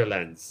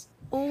Netherlands.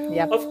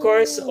 Yep. Of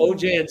course,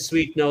 OJ and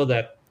Sweet know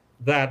that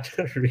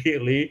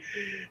really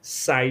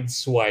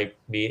sideswiped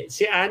me.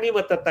 Si Annie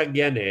matatag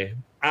yan eh.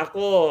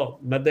 Ako,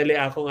 madali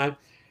akong...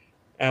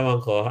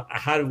 Ewan ko,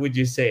 how would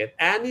you say it?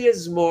 Annie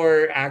is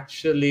more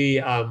actually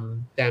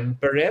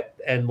temperate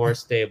and more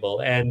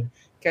stable and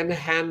can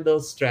handle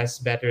stress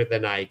better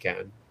than I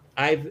can.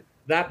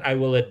 That I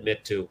will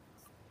admit to.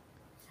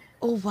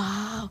 Oh,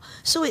 wow.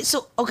 So,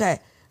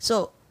 okay.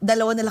 So,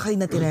 dalawa na lang kayo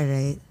natira,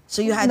 right? So,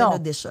 you had an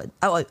audition.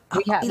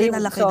 Ilan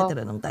na lang kayo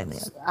natira nung time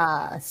na yun?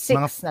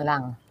 6 na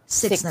lang.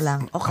 6 na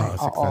lang. Okay.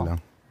 6 na lang.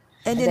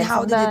 And then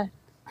how did it...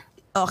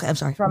 Okay, I'm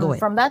sorry. Go ahead.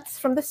 From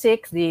the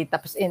 6,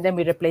 tapos and then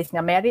we replaced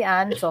nga Mary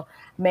Ann. So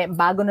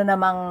bago na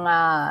namang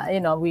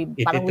we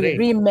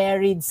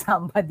remarried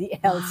somebody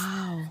else.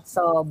 Wow.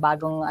 So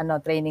bagong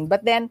training.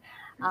 But then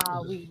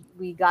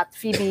we got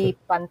Phoebe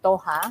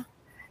Pantoja,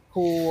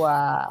 who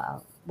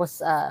was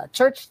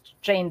church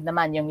trained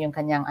naman yung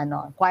kanyang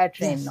choir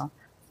trained, no.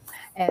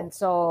 And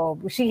so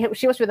she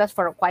was with us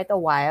for quite a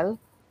while,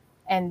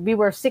 and we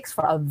were 6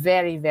 for a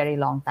very, very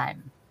long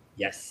time.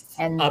 Yes.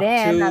 And up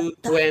then to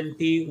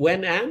 20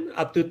 when Anne?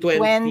 Up to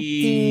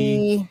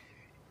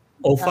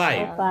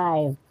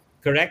 2005.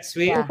 Correct,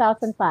 Sweet?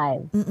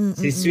 2005.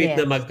 Si Sweet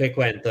na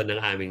magkikwento ng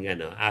aming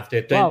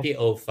after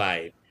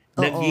 2005.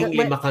 Naging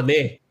 5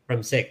 kami from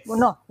 6.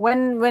 No,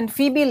 when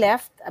Phoebe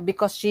left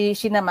because she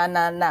naman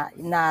na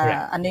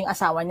yung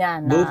asawa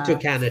niya na moved to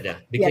Canada,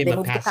 became a pastor.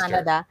 Moved to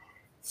Canada.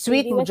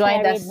 Sweet was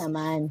joined us.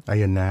 Naman.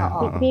 Ayun na.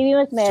 Phoebe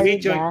was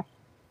married na.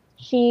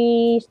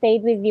 She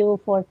stayed with you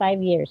for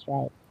 5 years,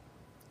 right?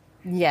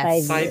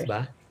 Yes. 5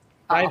 ba?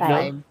 5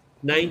 no?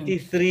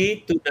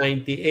 93 to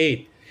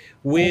 98.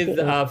 With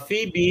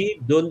Phoebe,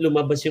 doon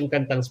lumabas yung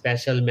kantang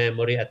Special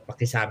Memory at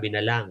Pakisabi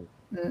na lang.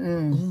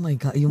 Oh my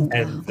God.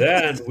 And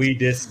then we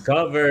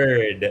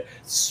discovered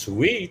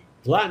Sweet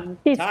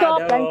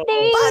Plantado.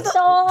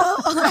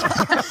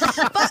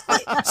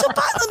 So,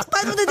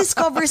 paano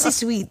na-discover si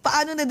Sweet?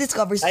 Paano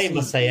na-discover si Sweet? Ay,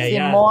 masaya si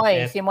yan.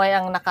 Si Moy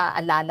ang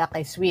nakaalala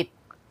kay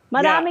Sweet.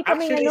 Marami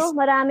kaming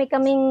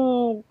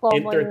common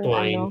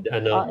intertwined.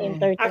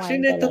 Intertwined.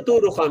 Actually,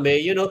 nagtuturo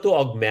kami, to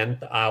augment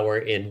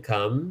our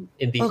income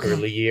in the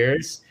early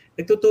years.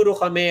 Nagtuturo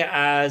kami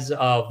as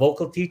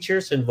vocal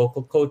teachers and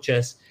vocal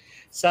coaches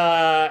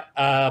sa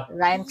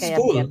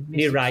school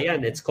ni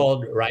Ryan. It's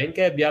called Ryan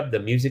Cayabyab, the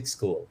music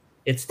school.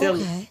 It's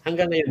still,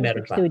 hanggang ngayon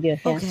meron pa.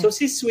 So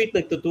si Sweet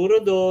nagtuturo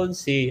doon,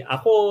 si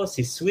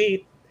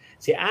Sweet,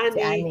 si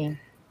Annie.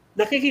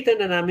 Nakikita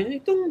na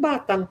namin itong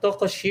batang to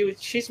because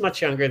she's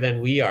much younger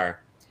than we are.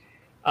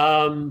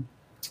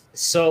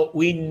 So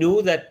we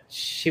knew that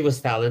she was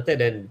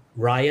talented and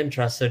Ryan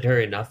trusted her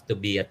enough to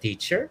be a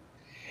teacher.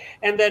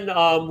 And then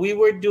we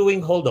were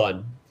doing,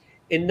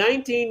 in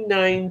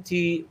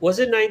 1990, was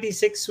it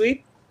 96,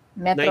 Sweet?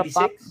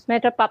 Metropop,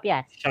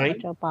 yes. Shine?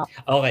 Metropop.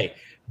 Okay.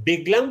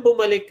 Biglang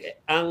bumalik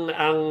ang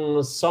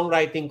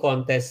songwriting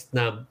contest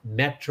na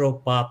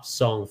Metropop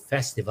Song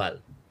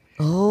Festival.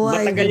 Oh,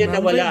 matagal yan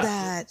nawala.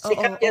 That.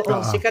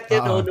 Sikat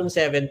yan noon nung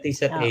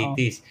 70s at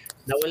 80s.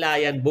 Nawala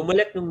yan.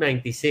 Bumalik nung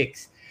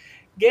 96.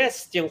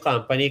 Guest yung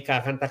company,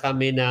 kakanta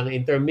kami ng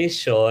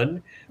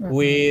intermission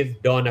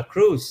with Donna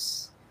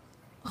Cruz.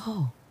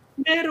 Oh.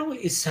 Merong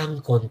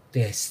isang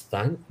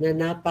contestant na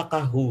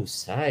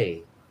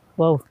napakahusay.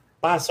 Wow.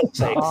 Pasok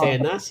sa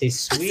eksena si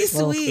Sweet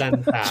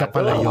Plantado. Siya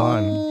pala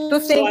yun.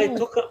 So I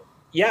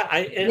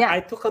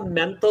took a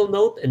mental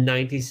note in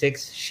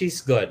 96.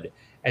 She's good.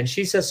 And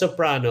she's a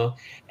soprano.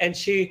 And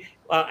she,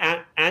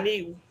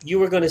 Annie, you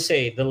were going to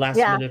say the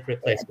last-minute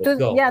replacement.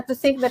 Go. Yeah, to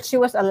think that she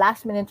was a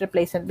last-minute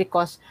replacement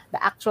because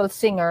the actual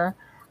singer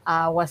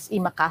was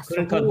Ima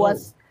Castro,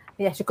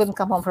 she couldn't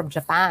come home from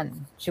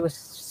Japan. She was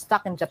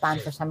stuck in Japan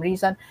for some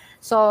reason.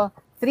 So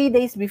 3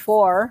 days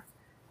before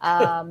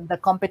the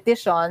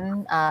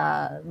competition,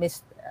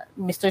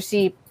 Mr.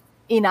 C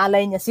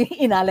inalay niya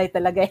inalay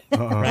talaga eh.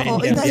 Right?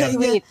 Oo, Yeah, yeah. inalay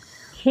niya.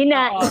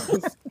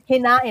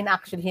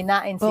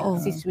 Hinain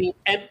si Sweet.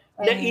 And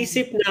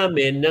naisip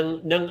namin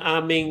ng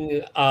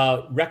aming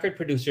record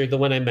producer, the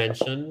one I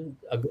mentioned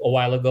a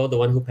while ago, the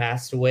one who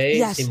passed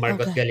away, Yes, si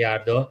Margot okay.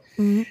 Gallardo.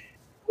 Mhm.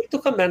 We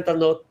took a mental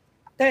note.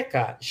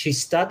 Teka, she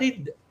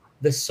studied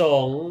the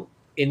song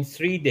in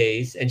 3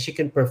 days and she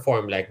can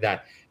perform like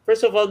that.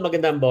 First of all,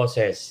 magandang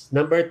boses.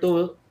 Number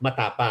 2,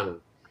 matapang.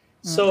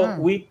 So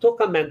we took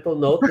a mental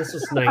note. This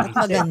was 96.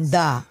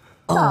 Maganda.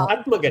 Oh.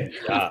 At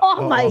maganda.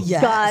 Oh my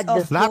Yes, God.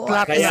 of Lahat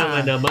course. Kaya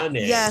nga naman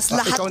eh. Yes,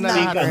 lahat ikaw na.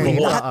 na lahat.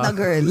 Lahat na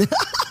girl.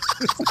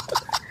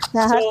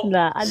 Lahat So,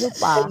 na. Ano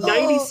pa? From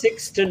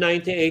 96 to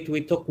 98, we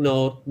took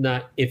note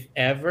na if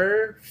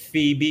ever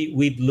Phoebe,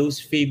 we'd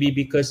lose Phoebe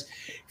because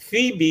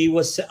Phoebe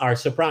was our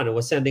soprano,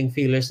 was sending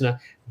feelers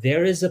na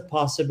there is a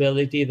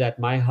possibility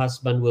that my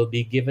husband will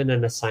be given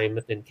an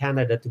assignment in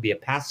Canada to be a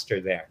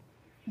pastor there.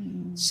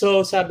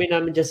 So sabi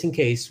namin, just in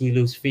case we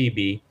lose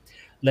Phoebe,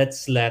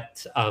 let's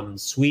let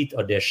Sweet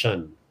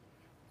audition.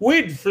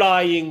 With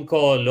flying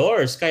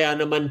colors, kaya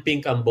naman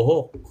pink ang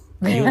buhok.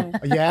 Ayun.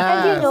 And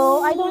Yes.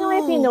 I don't know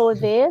if you know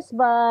this,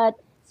 but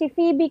si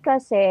Phoebe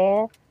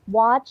kasi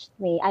watched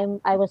me.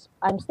 I'm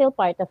still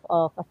part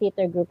of a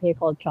theater group here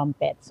called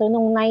Trumpet. So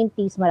nung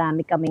 90s,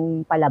 marami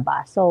kaming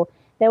palabas. So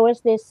there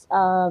was this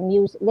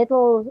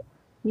little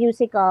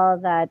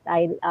musical that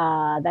I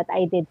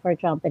did for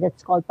Trumpet.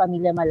 It's called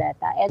Pamilya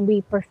Maleta, and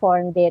we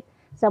performed it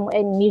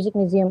in Music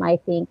Museum, I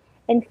think.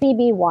 And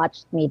Phoebe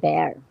watched me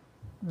there.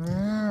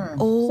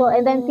 Oh. So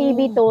and then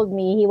Phoebe told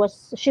me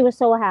she was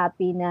so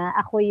happy na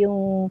ako yung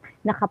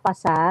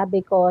nakapasa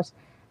because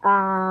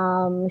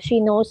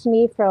she knows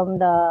me from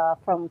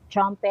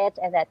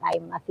Trumpet and that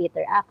I'm a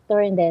theater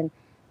actor, and then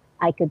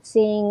I could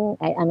sing.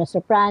 I'm a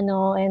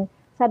soprano, and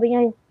sabi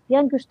niya,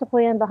 yan, gusto ko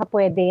yan, baka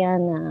pwede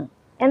yan.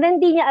 And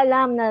then di niya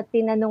alam na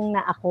tinanong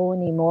na ako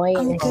ni Moy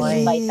Ang na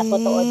invite ako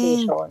to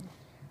audition.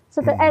 So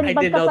and I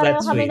didn't know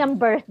magkapareho that, kami Sweet. ng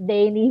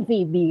birthday ni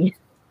Phoebe.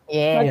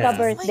 Yes.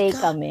 Magka-birthday Oh my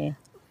God. kami.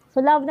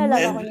 So love na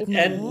love ako ni Phoebe.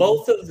 And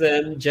both of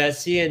them,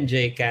 Jesse and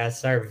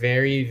JCass, are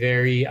very,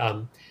 very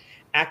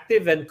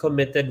active and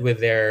committed with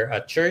their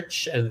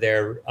church and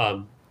their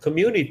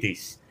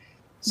communities.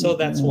 So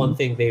that's one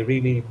thing they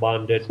really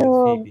bonded with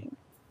Phoebe.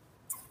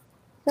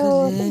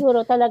 So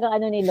siguro talaga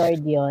ni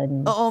Lord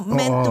yon. Oo,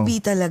 meant to be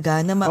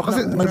talaga na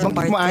Kasi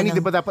mag-part mo ka Ani, ng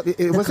di ba dapat, it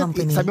the wasn't,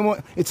 company. sabi mo,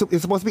 it's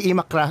supposed to be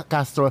Ima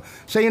Castro.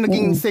 Siya yung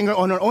naging singer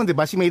on her own, di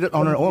ba? She made it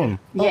on her own.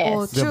 Oo,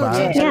 Yes. true,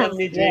 Diba? true.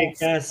 Alam ni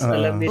JCass,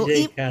 alam ni Oh,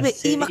 JCass.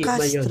 Si Ima yun.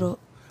 Castro.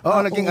 Oo,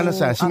 naging ano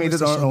siya. She made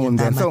it on her own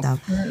din. So,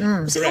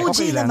 Si Correct. OJ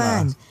Okay lang,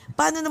 naman.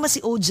 Paano naman si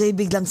OJ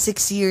biglang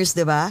 6 years,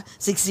 di ba?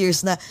 6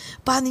 years na.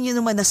 Paano nyo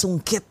naman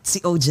nasungkit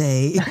si OJ?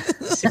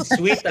 Si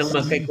Sweet ang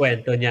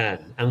magkikwento niyan.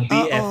 Ang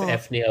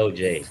BFF ni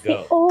OJ.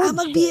 Go.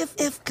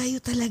 Mag-BFF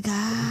kayo talaga.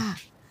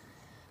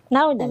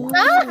 Now na lang.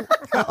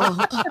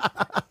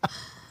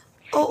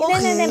 Oo,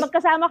 Hindi, okay.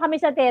 magkasama kami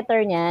sa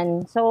theater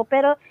niyan. So,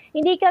 pero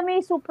hindi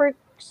kami super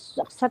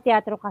sa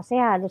teatro kasi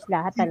halos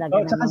lahat talaga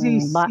Oh, tsaka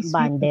si namang Sweet,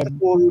 banded.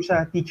 puro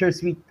siya, Teacher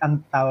Sweet ang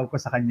tawag ko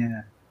sa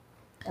kanya.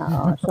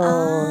 Oo, so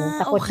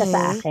takot siya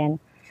sa okay. akin.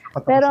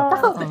 Takot Pero ako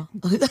sa kanya.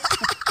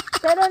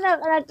 pero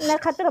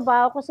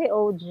nakatrabaho ko si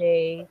OJ.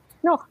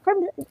 No,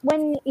 from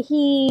when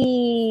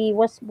he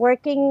was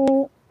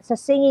working sa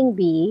Singing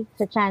Bee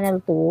sa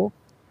Channel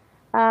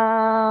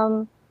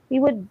 2,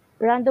 we would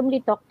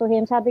randomly talk to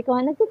him. Sabi ko,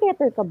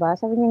 nag-theater ka ba?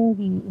 Sabi niya,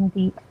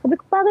 hindi. Sabi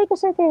ko, bagay ka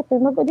sa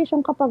theater.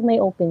 Mag-audition kapag may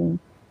opening.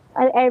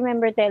 I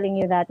remember telling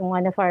you that in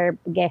one of our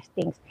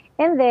guestings.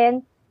 And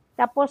then,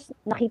 tapos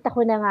nakita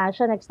ko na nga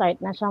siya, nag-start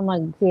na siya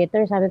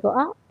mag-theater. Sabi ko,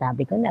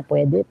 sabi ko na,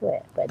 pwede ito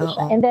eh. Pwede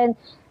siya. And then,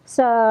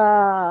 sa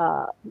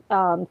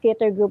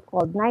theater group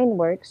called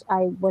Nine Works,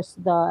 I was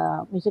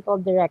the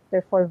musical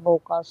director for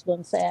vocals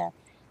doon sa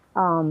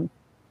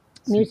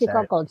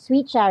musical called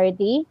Sweet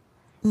Charity.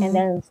 And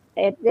then,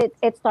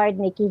 it starred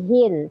Nikki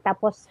Hill.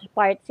 Tapos,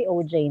 part si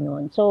OJ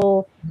noon.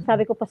 So,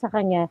 sabi ko pa sa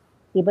kanya,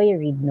 di ba you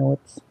read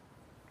notes?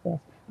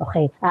 Yes.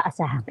 Okay,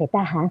 aasahan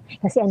kita ha.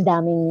 Kasi ang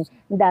daming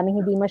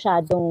hindi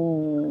masyadong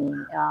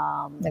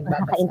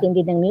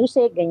nakakaintindi ng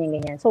music,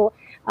 ganyan-ganyan. So,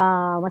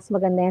 mas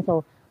maganda yan.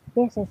 So,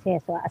 yes.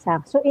 So,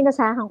 aasahan. So,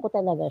 inasahan ko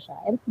talaga siya.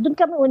 And doon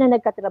kami una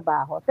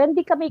nagkatrabaho. Pero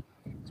hindi kami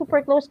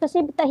super close kasi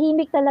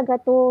tahimik talaga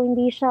to.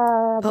 Hindi siya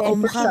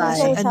mukha na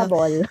siya,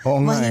 sociable. oo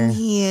nga eh.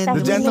 Mahinhin.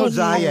 The Gentle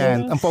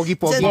Giant. Ang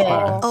pogi-pogi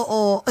pa.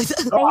 Oo.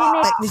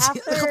 Tahimik.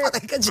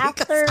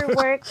 After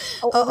work,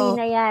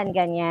 uwi na yan,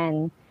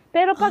 ganyan.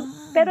 Pero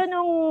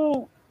nung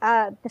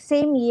the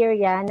same year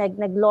yan,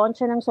 nag-launch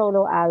siya ng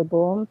solo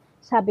album.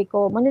 Sabi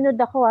ko, manonood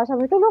ako ha.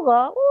 Sabi ko,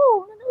 talaga?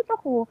 Oo, nanonood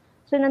ako.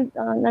 So,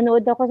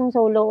 nanood ako ng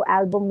solo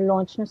album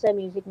launch na sa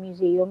Music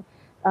Museum.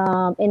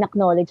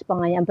 In-acknowledge pa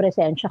nga niya ang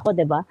presensya ko,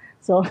 di ba?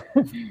 So,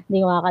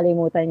 hindi ko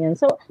makakalimutan yan.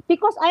 So,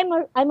 because I'm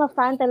a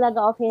fan talaga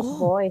of his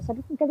voice.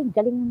 Sabi ko,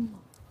 galing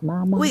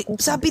mama. Wait,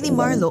 sabi ni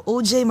Marlo,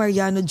 OJ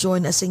Mariano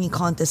joined a singing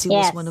contest. He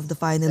was Yes. one of the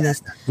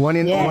finalists. One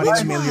in Which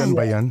a million one?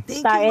 ba yan?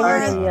 Thank Star you, in a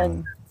Marlo. Million.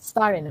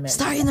 Star in a Million.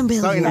 Star in a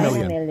Million. Star in a Star in Million.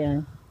 a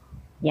Million.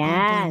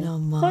 Yan. Aba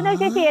naman. So,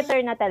 nag-theater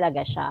na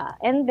talaga siya.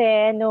 And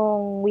then,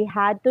 nung we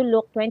had to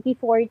look,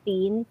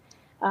 2014,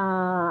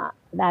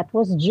 that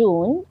was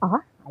June.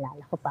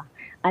 Alala ko pa.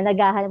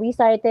 We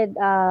started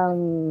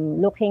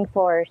looking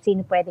for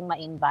sino pwedeng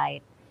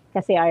ma-invite.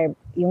 Kasi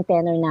yung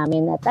tenor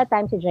namin, at that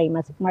time, si Jay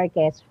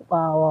Marquez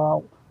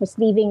was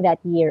leaving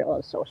that year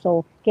also.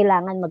 So,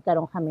 kailangan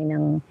magkaroon kami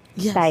ng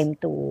time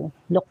to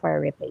look for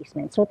a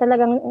replacement. So,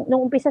 talagang,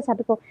 nung umpisa,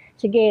 sabi ko,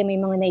 sige, may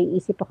mga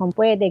naiisip akong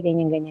pwede,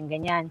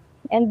 ganyan.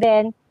 And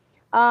then,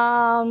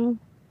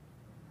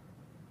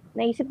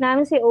 naisip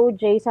namin si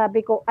OJ,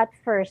 sabi ko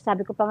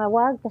pa nga,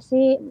 wag,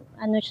 kasi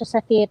siya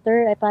sa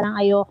theater, parang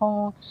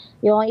ayokong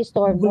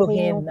istorbo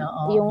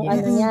yung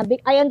ano niya.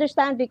 I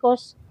understand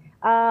because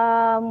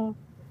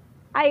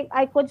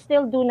I could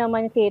still do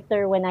naman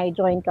theater when I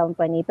joined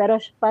company, pero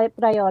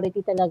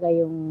priority talaga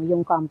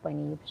yung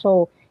company.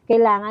 So,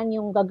 kailangan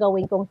yung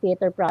gagawin kong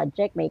theater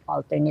project, may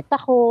alternate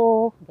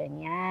ako,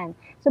 ganyan.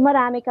 So,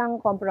 marami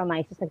kang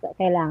compromises na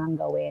kailangan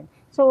gawin.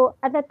 So,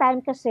 at the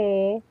time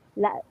kasi,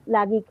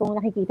 lagi kong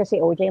nakikita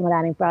si OJ,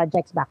 maraming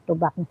projects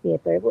back-to-back na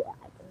theater,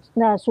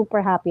 na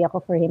super happy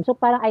ako for him. So,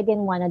 parang I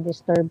didn't wanna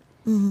disturb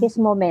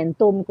his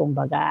momentum,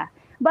 kumbaga.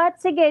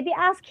 But sige,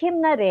 di-ask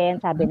him na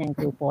rin, sabi ng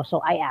grupo. So,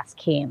 I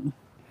asked him.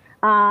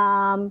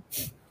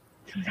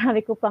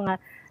 Sabi ko,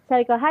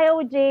 hi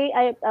OJ,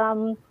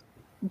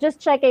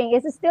 just checking,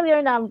 is it still your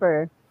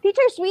number?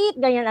 Teacher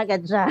Sweet, ganyan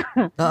agad siya.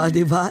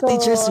 Di ba? So,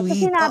 Teacher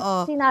Sweet.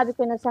 Sinabi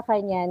ko na sa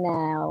kanya na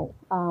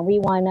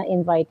we wanna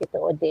invite you to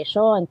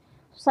audition.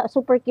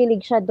 Super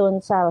kilig siya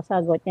doon sa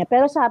sagot niya.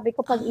 Pero sabi ko,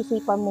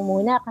 pag-isipan mo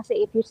muna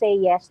kasi if you say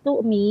yes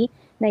to me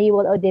na you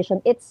will audition,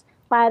 it's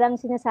parang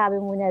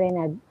sinasabi mo na rin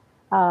na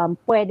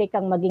pwede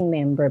kang maging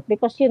member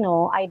because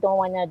I don't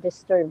wanna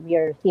disturb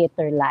your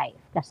theater life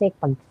kasi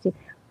pag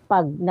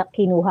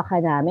kinuha ka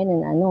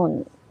namin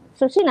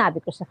so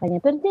sinabi ko sa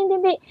kanya pero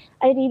hindi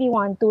I really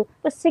want to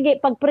tapos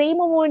sige pag-pray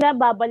mo muna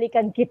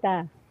babalikan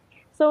kita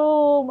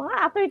so mga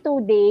after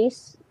 2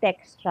 days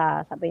text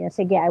siya sabi niya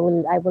sige I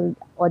will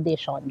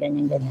audition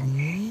ganyan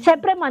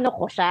syempre manok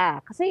ko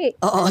siya kasi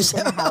how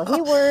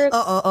he works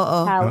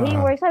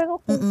sabi ko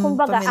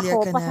kumbaga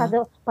ako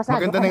pasado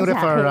maganda na yung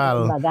referral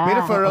may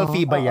referral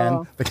fee ba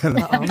yan?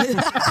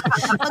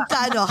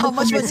 Magkano? How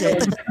much was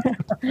it?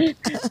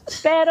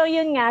 Pero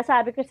yun nga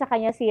sabi ko sa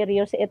kanya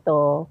serious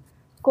ito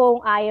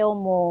kung ayaw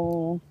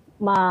mong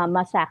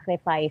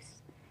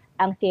ma-sacrifice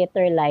ang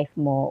theater life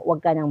mo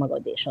wag ka nang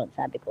mag-audition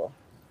sabi ko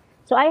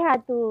so I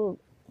had to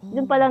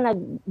doon pa lang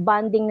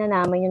nag-bonding na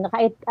naman yun.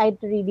 I'd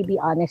really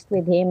be honest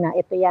with him na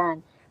ito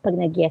yan. Pag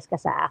nag-yes ka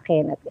sa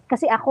akin.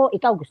 Kasi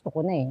ikaw gusto ko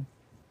na eh.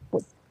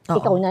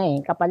 Ikaw na eh.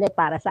 Kapalit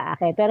para sa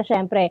akin. Pero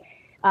syempre,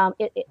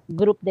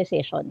 group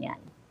decision yan.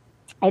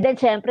 And then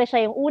syempre,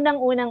 siya yung unang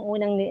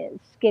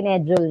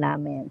schedule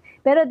namin.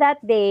 Pero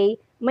that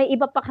day, may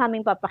iba pa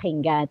kaming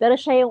papakinggan. Pero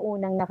siya yung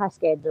unang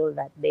nakaschedule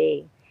that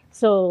day.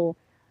 So,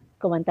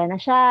 kumanta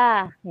na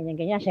siya.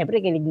 Ganyan.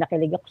 Syempre, kilig na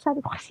kilig ako. Sabi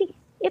ko kasi,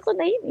 ito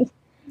na yun eh.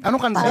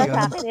 Anong kanta Para yun?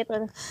 sa akin, ito.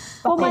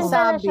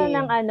 Kumanta na siya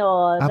ng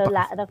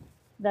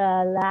the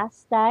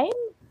last time.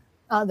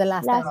 The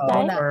last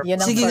time.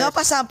 Sige nga,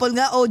 pasample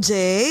nga, OJ.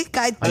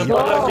 Kahit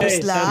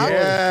pinos lang.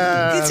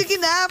 Sige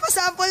na,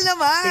 pasample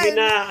naman. Sige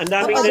na, ang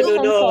daming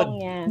nanonood.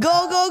 Go.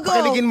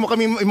 Pakiligin mo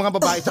kami yung mga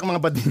babae at mga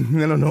bading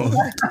nanonood.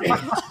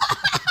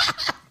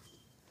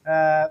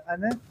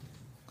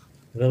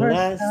 The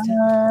last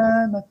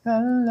time I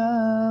fell in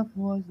love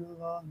was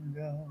long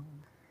ago.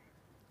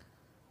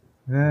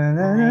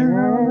 And I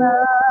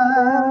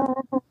know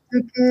to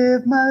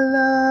give my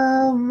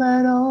love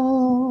at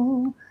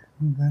all.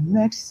 The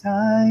next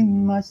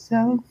time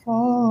myself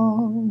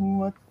fall,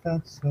 what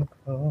felt so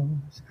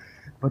close.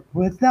 But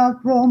without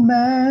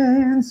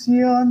romance,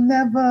 you're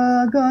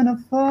never gonna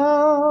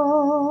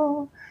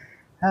fall.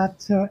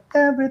 After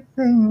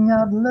everything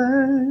I've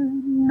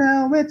learned,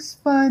 now it's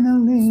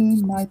finally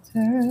my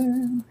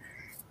turn.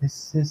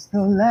 This is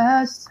the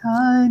last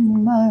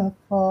time I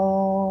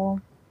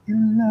fall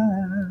in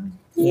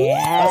love.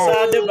 Yes.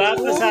 Pasado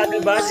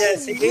ba,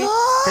 Jessie?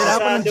 Kailangan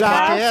ko ng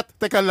jacket.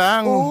 Teka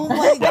lang. Oh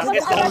my God.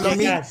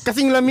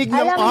 Kasing lamig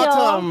ng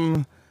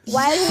autumn.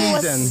 While he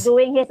was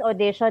doing his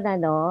audition,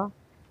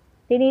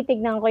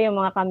 tinitignan ko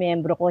yung mga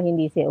kamiyembro ko,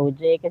 hindi si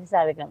OJ. Kasi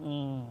sabi ko,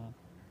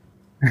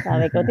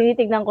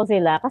 tinitignan ko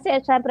sila. Kasi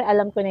syempre,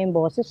 alam ko na yung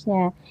boses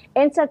niya.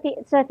 And sa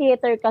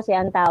theater kasi,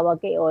 ang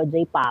tawag kay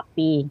OJ,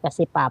 Papi.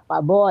 Kasi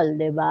Papa Ball,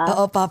 di ba?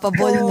 Oo, Papa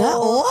Ball nga.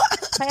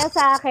 Kaya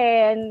sa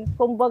akin,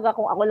 kumbaga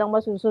kung ako lang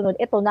masusunod,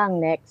 ito na ang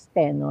next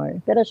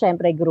tenor. Pero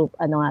syempre, group,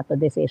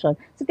 decision.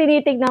 So,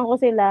 tinitignan ko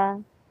sila.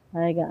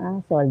 Sabi ko,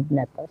 solved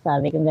na to.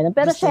 Sabi ko gano'n.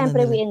 Pero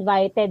syempre, we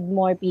invited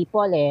more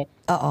people eh.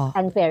 Oo.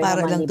 Unfair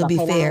para naman, lang to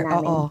be fair.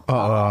 Oo.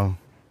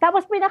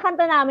 Tapos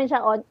pinakanta namin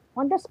siya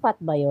on the spot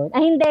ba yun?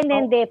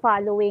 Hindi.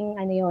 Following.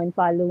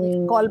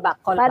 Callback.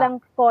 Parang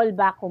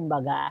callback,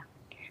 kumbaga.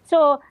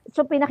 So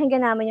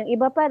pinakinggan namin yung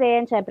iba pa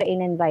rin. Syempre,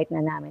 in-invite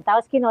na namin.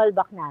 Tapos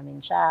kinallback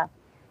namin siya.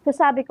 So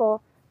sabi ko,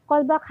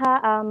 callback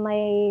ha,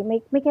 may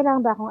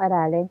kailangan ba akong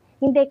aralin?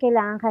 Hindi,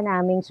 kailangan ka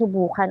naming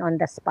subukan on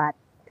the spot.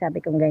 Sabi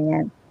kong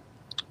ganyan.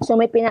 So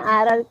may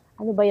pinaaral,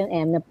 ano ba yung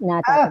M?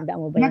 Natatandaan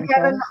mo ba yung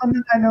Nag-aaral ako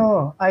ng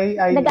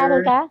I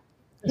Nag-aaral ka?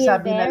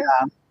 Sabi na Here,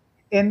 lang,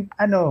 and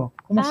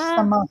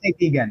kumusta mga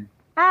kaibigan?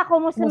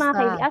 Kumusta mga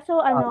kaibigan?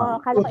 So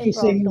kala ko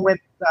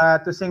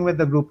to sing with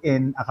the group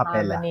in a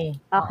cappella.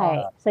 Okay,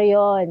 so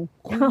yun.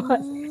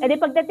 E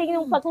di pagdating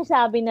ng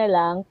pagsasabi na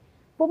lang,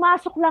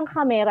 pumasok lang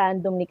kami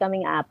randomly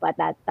kaming apat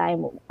that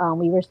time.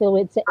 We were still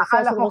with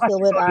Akala ko kasi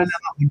with solo us.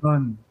 lang ako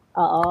doon.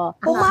 Oo.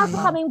 Pumasok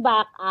kaming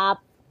back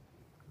up.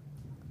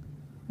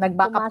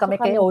 Nag-back up kami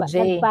kay OJ.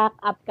 Nag-back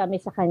up kami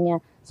sa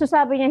kanya. So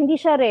sabi niya, hindi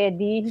siya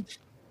ready.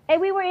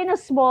 We were in a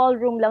small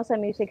room lang sa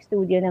music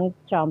studio ng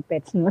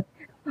trumpets. No?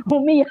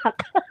 Umiyak.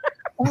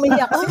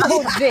 Umiyak si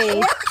OJ.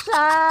 Umiyak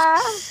siya.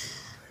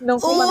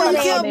 I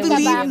can't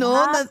believe, no?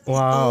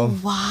 Wow.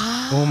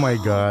 Oh my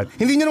God.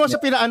 Hindi nyo naman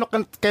siya pinaano,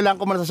 kailangan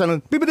ko man sa nun,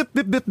 bip, bip,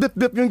 bip, bip, bip,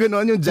 bip, yung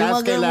gano'n, yung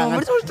jazz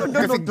kailangan.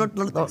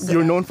 Kasi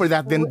you're known for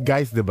that then,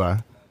 guys, di ba?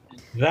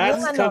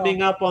 That's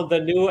coming up on the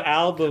new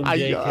album,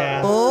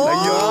 J-Cast.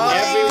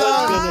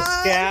 Everyone's gonna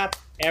scat.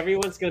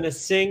 Everyone's gonna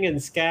sing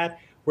and scat.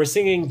 We're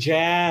singing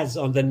jazz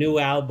on the new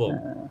album.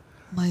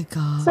 My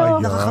God. So,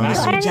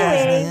 nakakamiss yung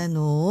jazz na yan,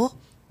 no?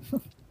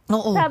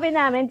 Oo. Sabi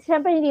namin,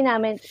 siyempre hindi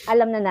namin,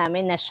 alam na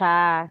namin na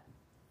siya.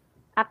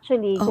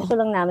 Actually, gusto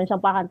lang namin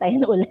siyang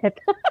pakantayin ulit.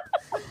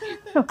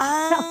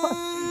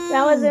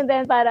 That was and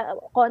then para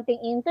konting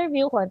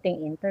interview.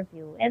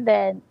 And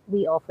then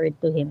we offered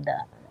to him the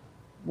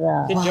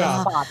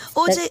spot.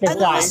 OJ,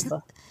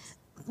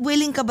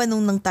 willing ka ba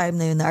nung time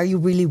na yun? Are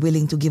you really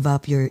willing to give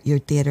up your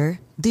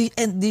theater? Do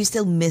you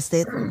still miss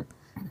it?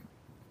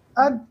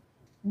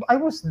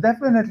 I was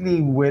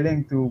definitely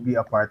willing to be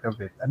a part of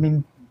it. I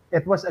mean,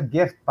 it was a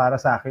gift para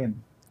sa akin.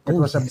 It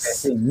was a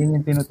blessing. Yun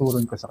yung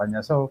tinuturon ko sa kanya.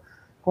 So,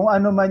 kung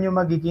ano man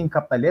yung magiging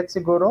kapalit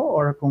siguro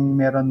or kung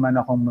meron man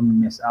akong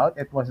miss out,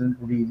 it wasn't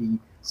really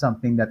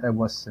something that I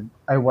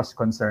was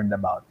concerned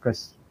about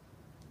because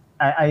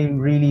I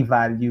really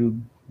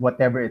valued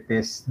whatever it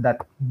is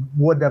that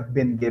would have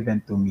been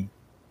given to me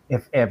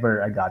if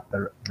ever I got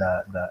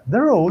the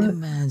role.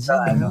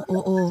 Imagine.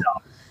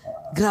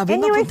 Grabe,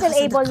 and you were still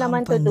able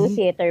naman to do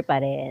theater pa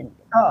rin.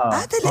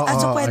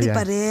 So pwede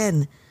pa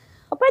rin.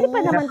 Pwede pa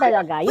naman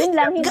talaga. Yun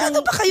lang, hindi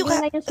gaano pa kayo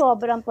yun na yung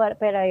sobrang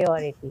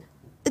priority.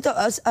 Ito,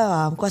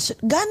 question.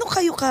 Gaano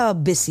kayo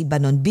ka-busy ba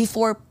nun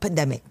before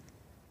pandemic?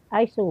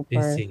 Ay, super.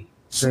 Busy.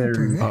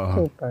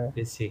 Super.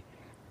 Busy.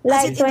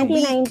 Like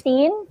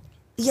 2019?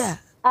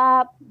 Yeah.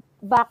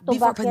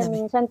 Back-to-back yan.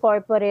 Minsan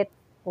corporate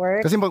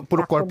work. Kasi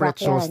puro corporate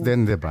shows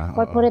din, di ba?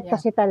 Corporate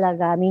kasi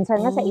talaga. Minsan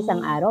nga sa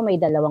isang araw,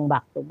 may dalawang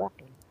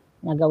back-to-back.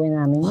 Nagawin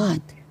namin yun.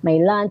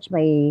 May lunch,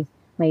 may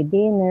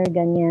dinner,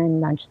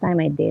 ganyan. Lunchtime,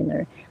 may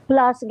dinner.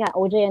 Plus nga,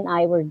 OJ and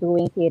I were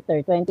doing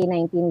theater.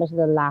 2019 was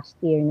the last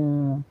year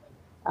na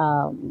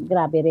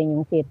grabe rin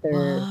yung theater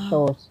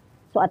shows.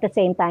 So at the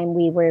same time,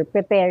 we were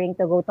preparing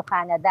to go to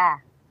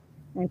Canada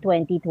in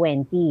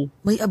 2020.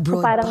 May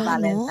abroad so, parang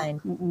pa, Valentine.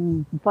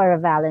 For a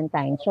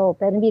Valentine show.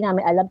 Pero hindi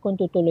namin alam kung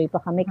tutuloy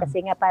pa kami kasi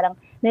nga parang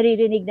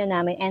naririnig na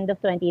namin, end of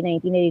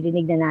 2019,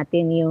 naririnig na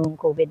natin yung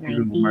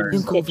COVID-19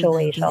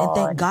 situation. And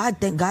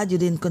thank God you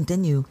didn't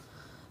continue.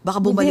 Baka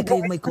bumalik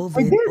kayo may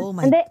COVID. Oh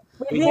my. Hindi.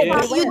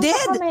 You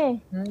did?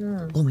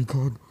 Oh my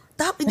God.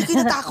 Hindi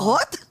kayo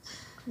natakot?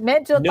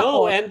 Medyo takot.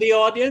 No, and the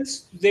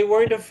audience, they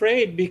weren't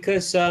afraid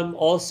because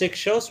all 6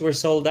 shows were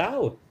sold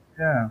out.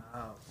 Yeah.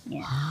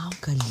 Wow,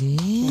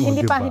 galing.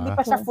 Hindi pa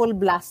siya full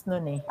blast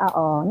nun eh.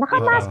 Oo.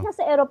 Nakamask na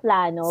sa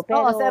aeroplano.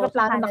 Pero sa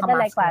aeroplano Canada,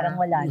 nakamask like, parang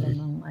wala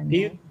namang ano.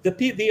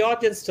 The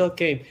audience still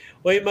came.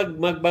 Oy,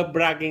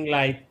 magbabragging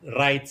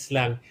rights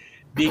lang.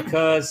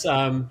 Because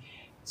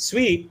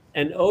Sweet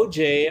and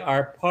OJ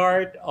are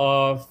part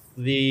of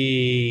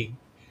the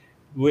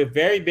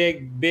very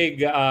big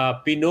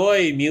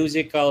Pinoy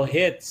musical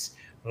hits,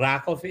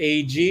 Rock of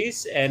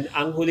Ages and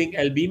Ang Huling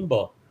El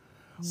Bimbo.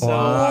 So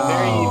I'm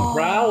very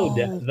proud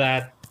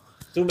that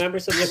 2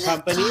 members of the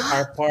company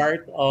are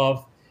part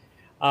of,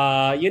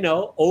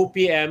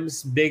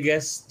 OPM's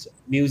biggest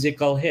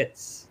musical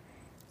hits.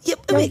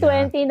 Noong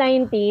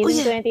 2019,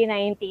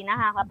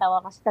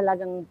 nakakatawa kasi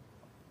talagang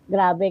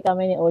grabe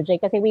kami ni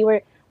OJ kasi we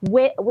were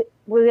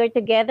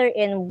together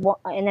in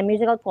a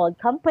musical called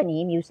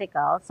Company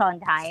Musical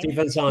Sondheim.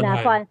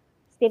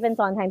 Stephen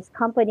Sondheim's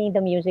Company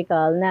the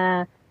Musical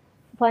na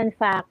fun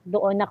fact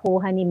doon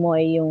nakuha ni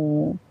Moy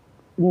yung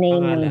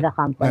name ng the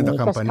company.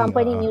 Because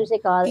Company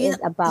Musical is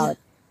about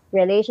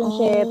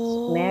relationships,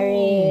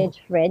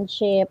 marriage,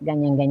 friendship,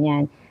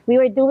 ganyan-ganyan. We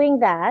were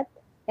doing that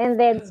and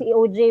then si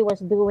OJ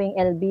was doing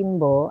El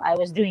Bimbo, I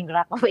was doing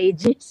Rock of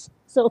Ages.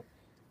 So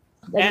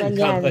and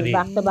Company.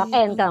 Back to back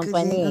and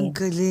Company. Ang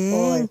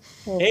galing.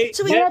 Hey,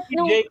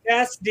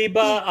 J-Cast, di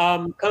ba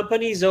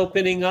Company's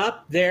opening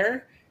up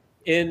there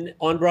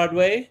on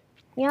Broadway?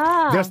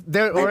 Yeah.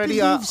 They're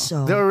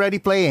already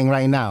playing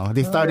right now.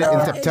 They started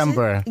in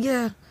September.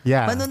 Yeah.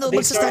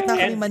 Magsastart na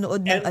kami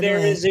manood ng and there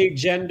is a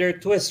gender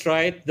twist,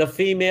 right? The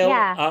female,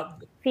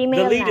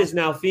 female the lead is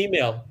now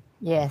female.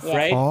 Yes.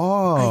 Right?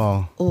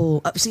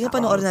 Sige,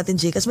 panoorin natin,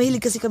 Jay. Kasi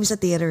mahilig kasi kami sa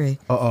theater eh.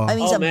 Oo. I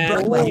mean, sa man,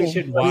 Broadway. you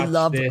should We watch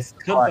love this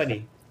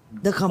company.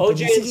 the company.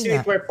 OJ and Sige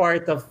Sweet nga. were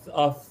part of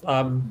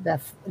The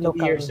 2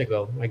 local. years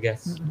ago, I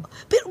guess.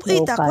 Pero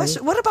wait, Local.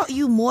 question. What about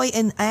you, Moy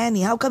and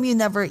Annie? How come you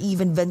never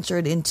even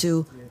ventured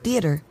into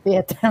theater?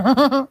 Theater.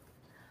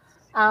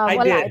 I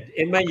Wala. did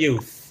in my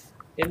youth.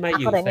 In my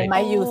Ako youth. rin, in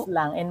my youth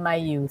lang. In my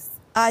youth.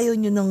 Ayaw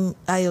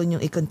nyo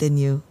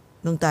i-continue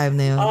nung time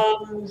na yun?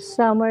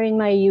 Summer in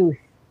my youth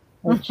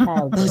or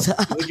childhood.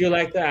 Would you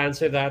like to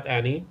answer that,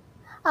 Annie?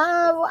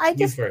 I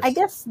You first.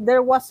 guess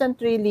there wasn't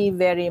really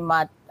very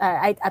much.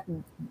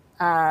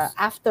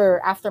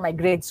 After my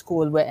grade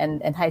school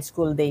and high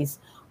school days,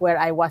 where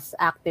I was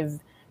active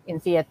in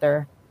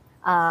theater.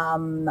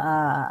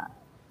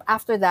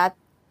 After that,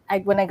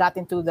 when I got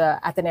into the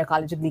Ateneo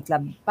College Glee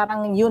Club,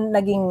 parang yun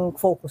naging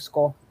focus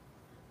ko.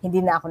 Hindi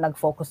na ako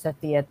nag-focus sa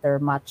theater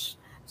much.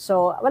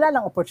 So, wala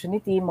lang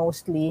opportunity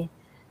mostly.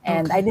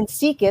 And I didn't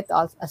seek it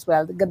as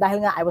well.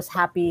 Dahil nga I was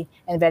happy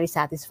and very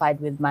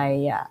satisfied with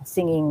my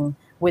singing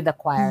with the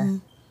choir.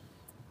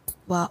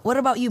 Wow. What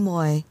about you,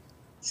 Moy?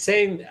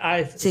 Same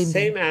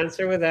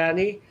answer with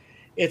Annie.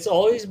 It's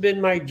always been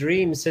my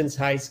dream since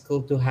high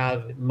school to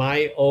have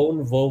my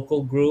own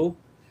vocal group.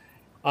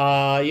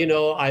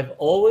 I've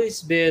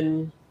always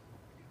been,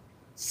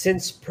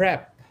 since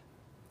prep,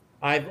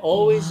 I've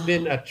always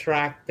been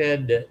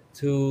attracted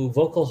to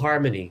vocal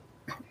harmony.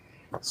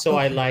 So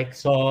I like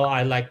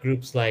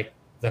groups like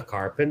the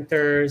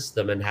Carpenters,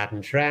 the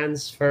Manhattan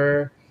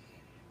Transfer,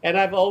 and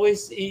I've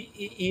always,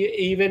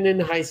 even in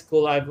high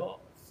school,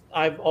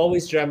 I've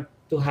always dreamt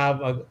to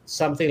have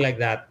something like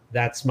that.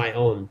 That's my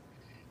own.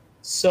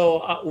 So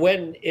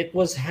when it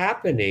was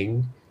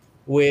happening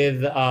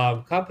with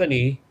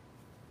company,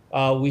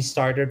 we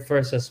started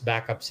first as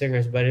backup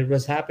singers, but it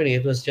was happening.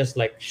 It was just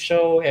like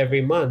show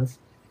every month.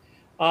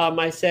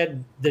 I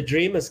said the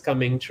dream is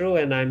coming true,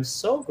 and I'm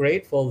so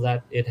grateful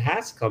that it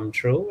has come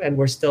true, and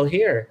we're still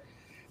here.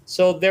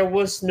 So there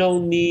was no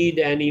need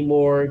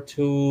anymore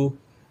to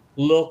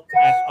look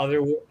at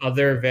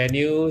other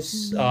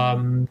venues.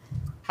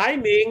 Hi,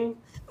 Ming,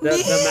 the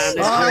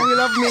manager. Oh, we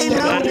love Ming.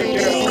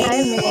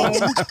 Hi, Ming.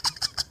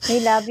 We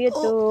love you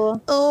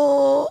too.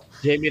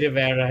 Jamie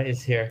Rivera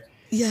is here.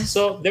 Yes.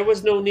 So there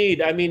was no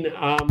need. I mean,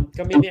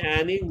 kami ni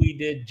Annie, we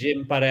did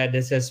Jim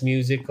Paredes'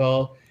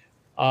 musical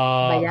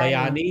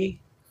Bayani.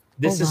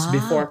 This is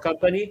before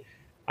company.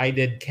 I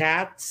did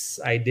Cats.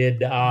 I did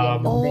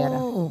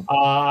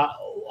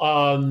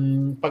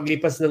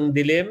Paglipas ng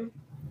Dilim,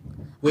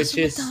 which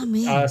is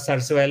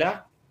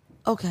Sarsuela.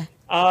 Okay.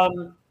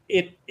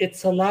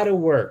 It's a lot of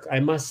work. I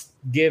must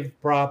give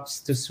props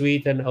to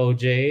Sweet and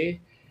OJ.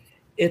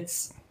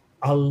 It's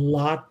a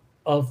lot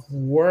of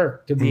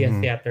work to be a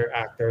theater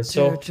actor.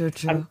 So, True.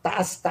 ang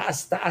taas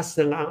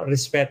ng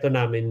respeto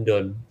namin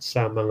doon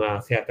sa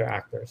mga theater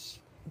actors.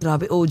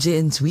 Grabe, OJ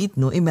and Sweet,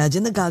 no?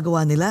 Imagine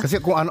nagagawa nila.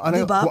 Kasi kung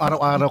Diba? kung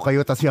araw-araw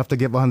kayo, tas you have to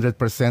give 100%,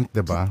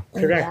 di ba?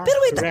 Correct. Pero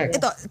wait, Correct.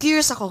 ito,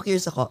 curious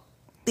ako.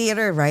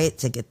 Theater, right?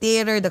 Sige,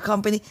 theater, the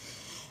company.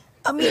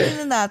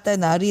 Aminin na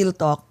natin real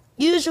talk.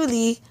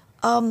 Usually,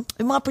 yung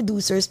mga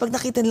producers, pag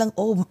nakita nilang,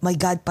 oh my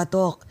God,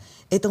 patok.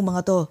 Itong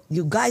mga to,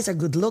 you guys are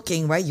good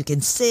looking, right? You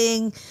can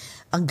sing,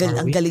 ang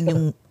galing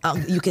yung,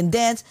 you can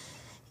dance.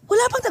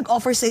 Wala bang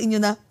nag-offer sa inyo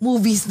na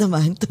movies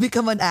naman to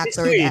become an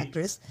actor and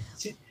actress?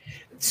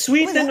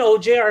 Sweet and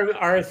OJ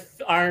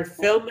are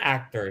film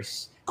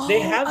actors. They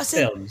have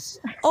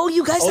films. Oh,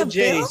 you guys have OJ,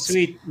 films?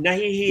 Sweet,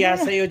 nahihiya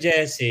sa'yo,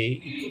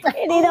 Jessie.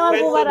 Hindi naman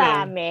po Kwento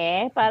na.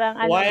 marami. Parang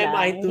ano Why am lang,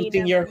 I hindi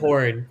tooting naman- your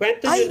horn?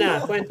 Kwento nyo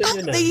na.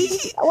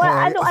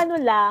 Ano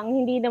lang,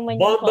 hindi naman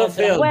yung Bomba sobrang-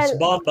 Films. Well,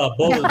 Bomba.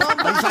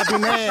 Ay, sabi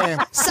na eh.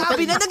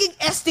 Sabi na naging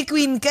ST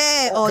Queen ka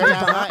eh. O, Kaya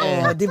diba? nga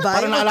eh. O, diba?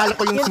 Parang naalala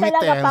ko yung Yun Sweet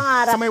talaga eh.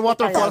 pangarap Sa may ko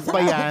waterfalls talaga.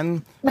 ba yan?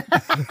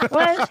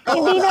 well,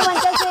 hindi naman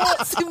kasi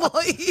Si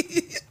Moy.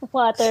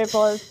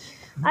 waterfalls.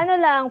 Ano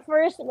lang,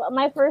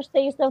 my first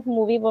taste of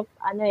movie was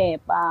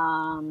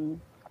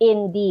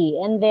indie.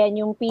 And then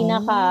yung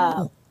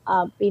pinaka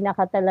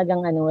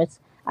talagang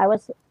I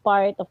was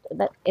part of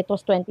that. It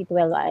was 2012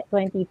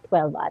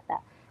 ata.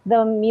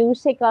 The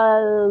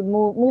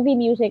movie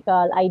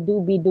musical I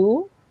Do Be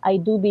Do,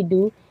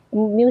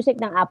 music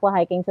ng Apo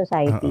Hiking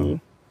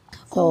Society.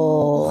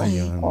 So,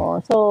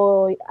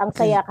 so ang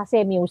saya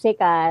kasi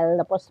musical,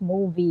 tapos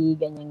movie,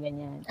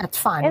 ganyan. At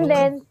funny. And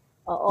then,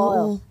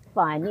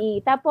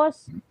 funny.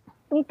 Tapos,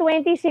 yung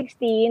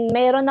 2016,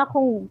 mayroon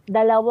akong 2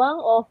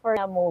 offer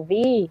na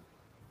movie.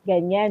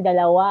 Ganyan, 2.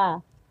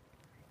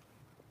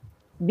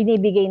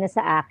 Binibigay na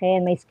sa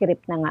akin. May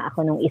script na nga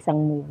ako nung isang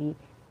movie.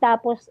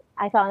 Tapos,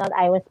 I found out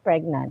I was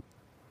pregnant.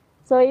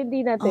 So,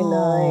 hindi na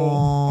tuloy.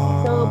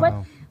 So,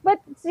 but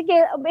sige,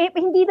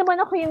 hindi naman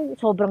ako yung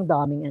sobrang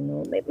daming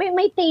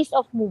May taste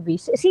of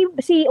movies.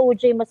 Si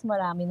OJ mas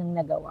marami nang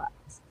nagawa.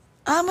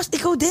 Mas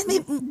ikaw din?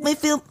 May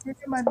film? Hindi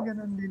naman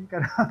ganun din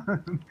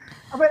karami.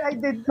 Well, I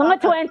did... Mga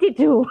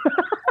 22.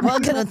 Mga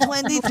ganun,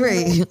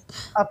 23.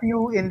 A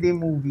few indie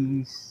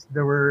movies.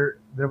 There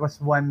was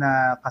one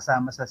na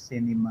kasama sa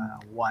Cinema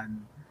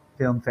 1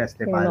 Film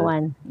Festival.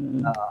 One.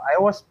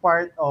 I was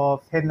part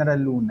of Genera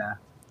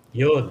Luna.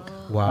 Yun.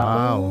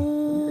 Wow.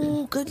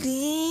 Oh,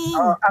 galing.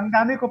 Ang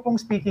dami ko pong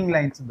speaking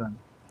lines doon.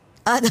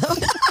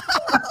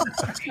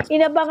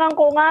 Inabangan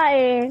ko nga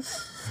eh.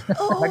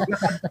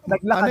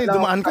 Naglakad lang.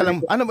 Dumaan ka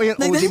lang. Ano ba yung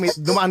ultimate?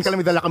 Dumaan ka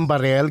lang, may dala kang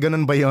barel?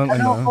 Ganun ba yung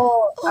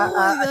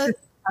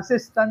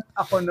Assistant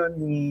ako noon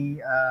ni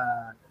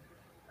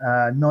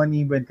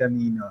Noni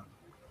Buencamino.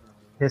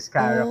 His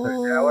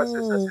character. I was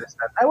his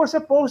assistant. I was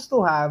supposed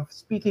to have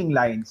speaking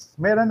lines.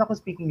 Meron ako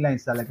speaking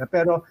lines talaga.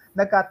 Pero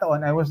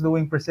nagkataon, I was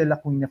doing Priscilla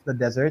Queen of the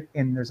Desert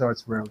in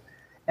Resorts World.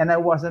 And I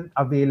wasn't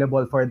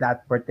available for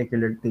that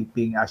particular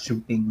taping,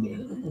 shooting day.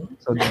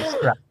 So,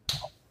 distract.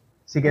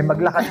 Sige,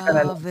 maglakad ka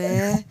na lang.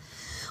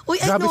 Uy,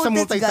 I Grabe sa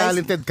noticed,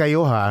 multi-talented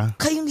kayo, ha?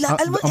 Kayong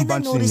alam mo, and I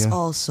noticed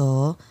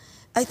also,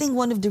 I think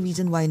one of the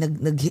reason why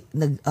nag-hit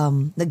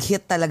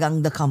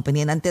talagang the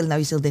company and until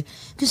now you're still there,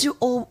 because you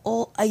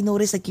all I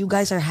noticed like you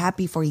guys are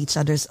happy for each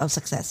other's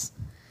success.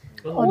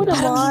 Oo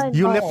naman.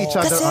 You lift each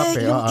other Kasi up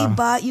eh. yung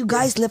iba, you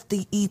guys lift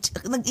each,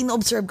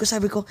 in-observe ko,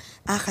 sabi ko,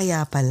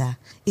 kaya pala.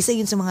 Isa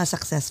yun sa mga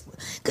successful.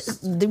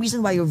 The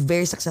reason why you're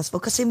very successful,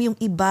 kasi yung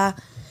iba,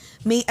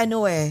 may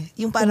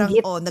yung parang,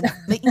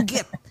 may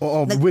inggit.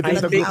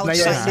 Within the group na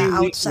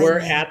yan.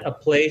 We're at a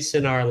place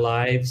in our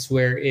lives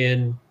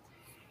wherein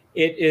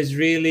it is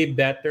really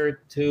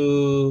better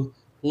to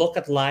look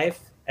at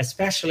life,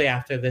 especially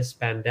after this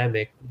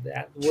pandemic,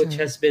 which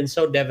has been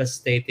so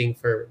devastating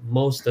for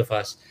most of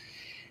us,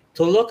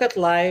 to look at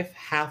life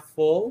half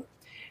full,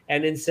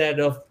 and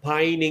instead of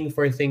pining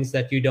for things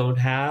that you don't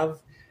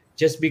have,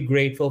 just be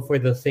grateful for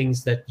the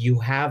things that you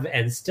have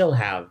and still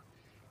have.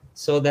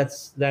 So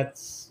that's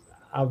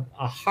a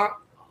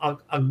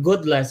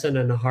good lesson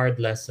and a hard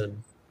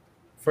lesson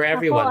for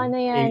everyone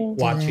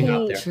watching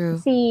out there. True.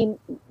 Si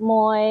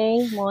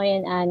Moy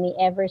and Annie,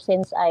 ever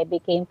since I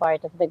became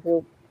part of the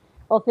group,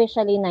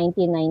 officially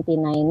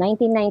 1999.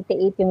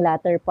 1998 yung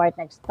latter part,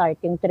 nag-start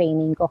yung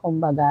training ko,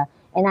 kumbaga.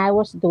 And I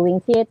was doing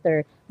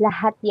theater.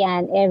 Lahat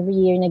yan, every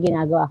year na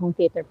ginagawa akong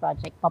theater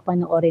project,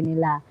 papanoorin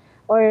nila.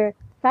 Or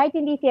kahit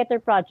hindi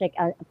theater project,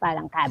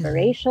 parang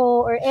cabaret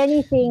show or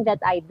anything that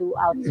I do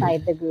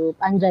outside the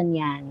group, andyan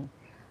yan.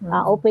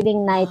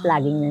 Opening night,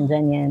 laging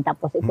nandyan yan.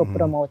 Tapos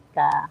ipopromote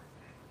ka.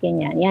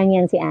 Ganyan.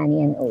 Yan si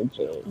Annie and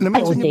OJ.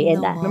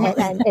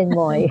 And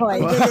Moy.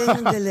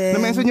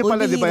 Na-mention nyo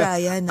pala, di ba?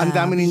 Ang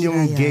dami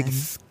ninyong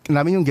gigs.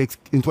 Namin yung gigs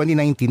in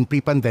 2019,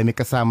 pre-pandemic,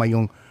 kasama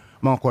yung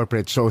mga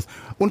corporate shows.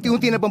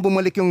 Unti-unti na bang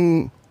bumalik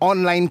yung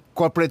online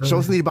corporate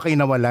shows? Hindi ba kayo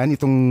nawalan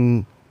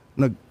itong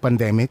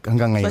nag-pandemic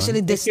hanggang ngayon?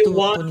 Especially this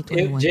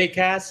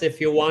JCAS,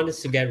 if you want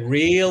us to get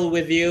real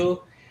with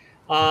you,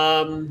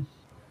 last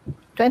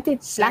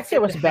year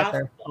was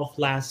better. Of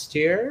last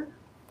year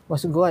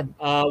was good.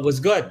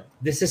 Was good.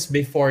 This is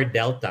before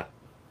Delta.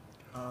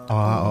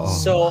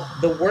 So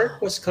the work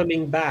was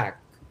coming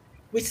back.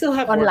 We still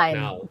have online work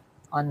now.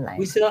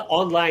 Online. We still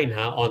online.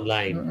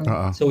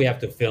 So we have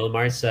to film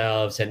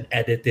ourselves and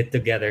edit it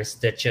together,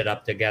 stitch it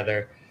up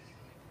together.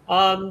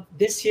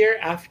 This year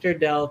after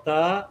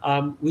Delta,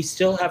 we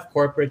still have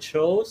corporate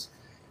shows,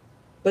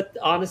 but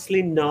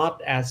honestly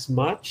not as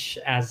much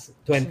as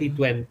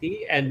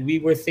 2020. And we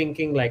were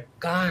thinking like,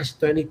 gosh,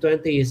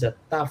 2020 is a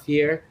tough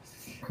year.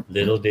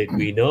 Little did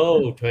we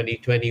know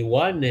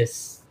 2021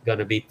 is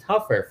gonna be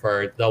tougher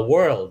for the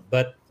world.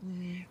 But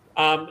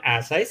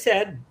as I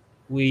said,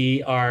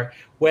 we are,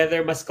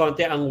 whether mas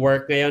konti ang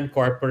work ngayon,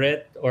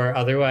 corporate or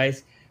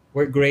otherwise,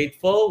 we're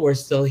grateful. We're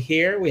still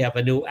here. We have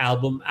a new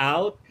album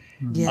out.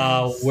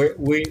 Yes.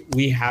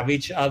 We have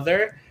each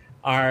other.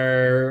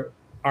 Our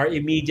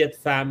immediate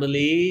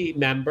family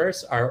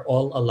members are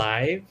all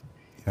alive.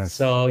 Yes.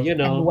 So,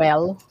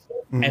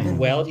 and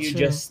well. You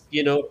just,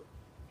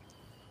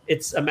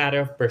 it's a matter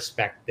of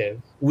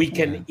perspective. We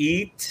can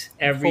eat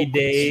every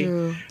day,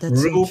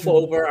 roof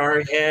over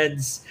our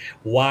heads,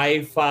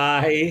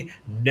 Wi-Fi,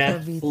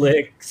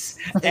 Netflix,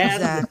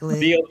 and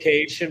the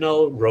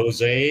occasional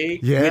rosé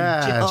with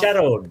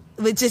chicharon.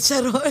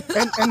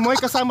 And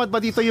Moy, kasama ba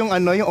dito yung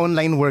yung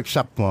online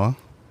workshop mo?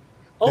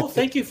 Oh,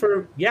 thank you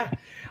for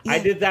I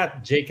did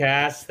that,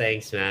 JCAS.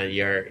 Thanks, man.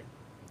 You're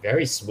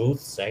very smooth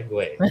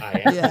segue.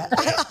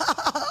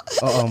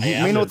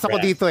 May notes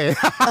ako dito eh.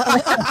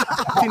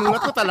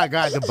 Sinulat ko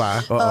talaga,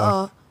 diba?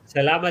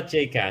 Salamat,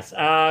 JCAS.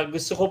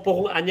 Gusto ko po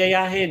kong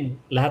anyayahin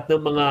lahat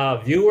ng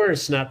mga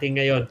viewers natin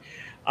ngayon.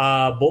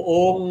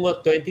 Buong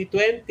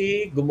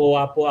 2020,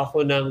 gumawa po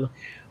ako ng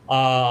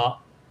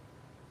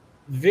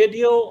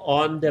video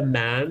on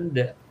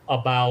demand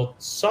about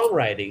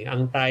songwriting.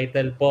 Ang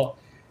title po,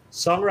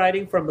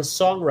 Songwriting from a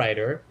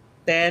Songwriter.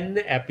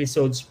 10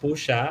 episodes po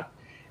siya.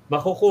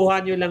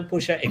 Makukuha nyo lang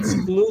po siya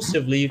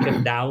exclusively. You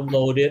can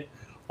download it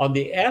on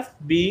the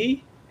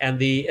FB and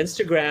the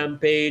Instagram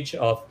page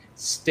of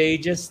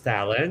Stages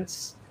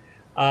Talents.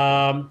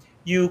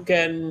 You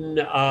can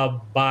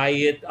buy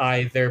it,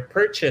 either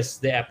purchase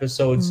the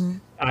episodes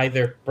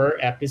either per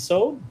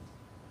episode,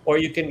 or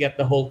you can get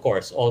the whole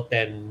course, all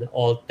 10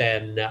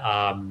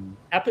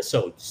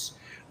 episodes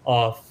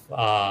of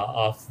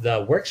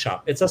the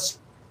workshop. It's a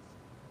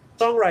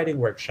songwriting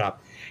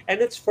workshop.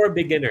 And it's for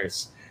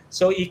beginners.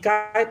 So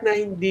kahit na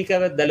hindi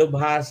ka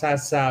dalubhasa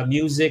sa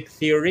music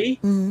theory,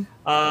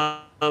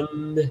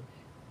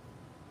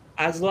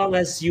 as long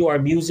as you are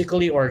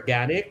musically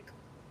organic,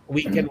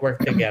 we can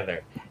work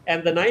together.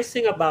 And the nice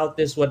thing about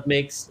this, what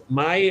makes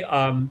my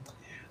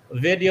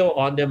video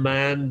on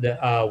demand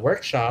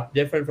workshop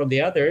different from the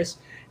others,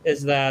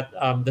 is that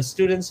the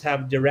students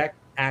have direct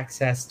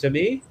access to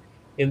me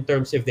in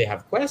terms if they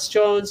have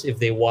questions, if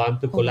they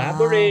want to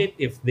collaborate,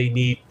 if they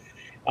need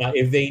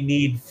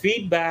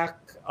feedback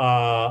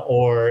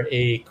or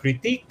a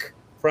critique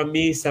from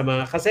me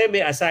kasi may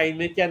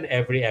assignment yan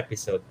every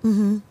episode.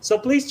 So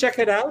please check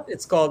it out.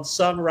 It's called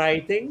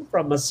Songwriting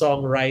from a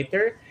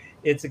Songwriter.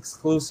 It's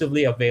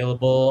exclusively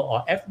available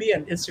on FB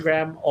and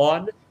Instagram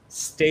on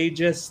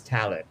Stages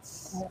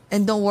Talents.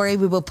 And don't worry,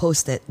 we will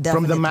post it. Definitely.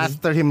 From the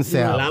master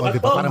himself. Salamat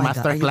Diba? po. Parang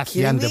masterclass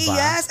yan, di ba?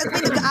 Yes, at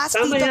may nag-ask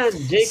Tama dito. yan,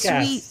 JCAS.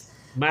 Sweet.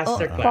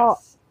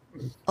 Masterclass.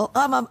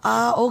 Ma'am.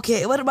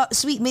 Okay. What about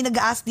Sweet? May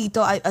nag-ask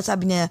dito.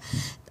 Sabi niya,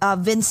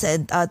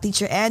 Vincent,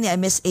 Teacher Annie, I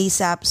miss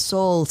ASAP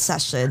Soul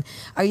session.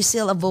 Are you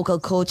still a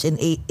vocal coach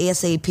in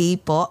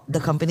ASAP po,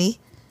 the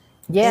company?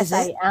 Yes,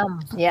 Is it? I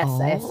am. Yes,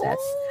 yes, yes.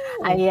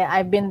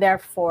 I've been there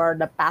for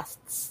the past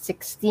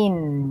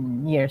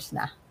 16 years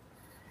na.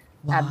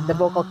 I'm the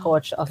vocal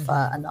coach of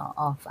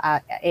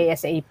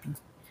ASAP.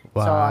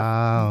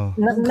 Wow.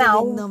 So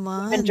now,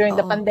 naman. even during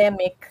the Oo.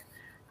 pandemic,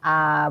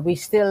 we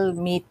still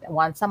meet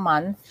once a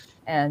month,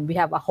 and we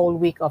have a whole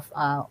week of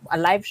a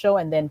live show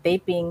and then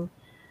taping.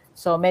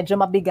 So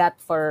medyo mabigat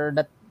for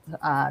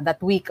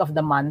that week of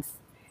the month,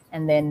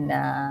 and then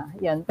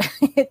yun,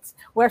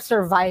 we're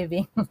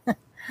surviving.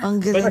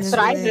 Ang But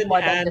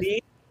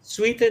galing.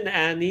 Sweet and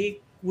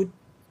Annie, would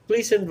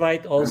please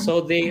invite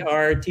also. They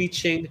are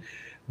teaching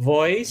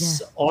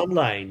voice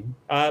online.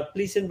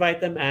 Please invite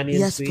them, Annie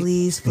and Yes, Sweet.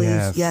 please.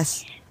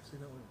 Yes.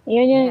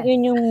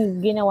 Yun yung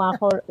ginawa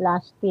ko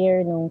last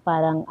year nung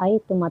parang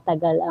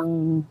tumatagal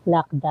ang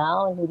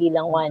lockdown, hindi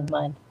lang 1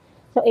 month.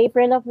 So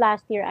April of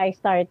last year, I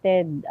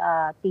started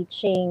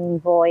teaching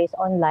voice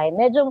online.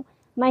 Medyo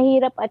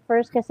mahirap at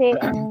first kasi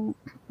ang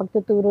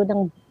pagtuturo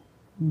ng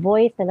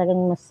voice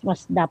talagang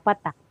mas dapat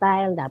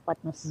tactile, dapat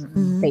mas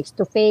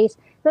face-to-face.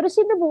 Pero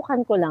sinubukan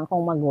ko lang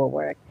kung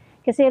magwo-work.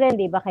 Kasi rin,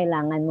 di ba,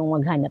 kailangan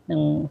mong maghanap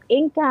ng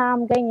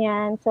income,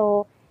 ganyan.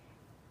 So,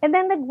 and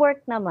then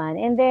nag-work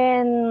naman. And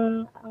then,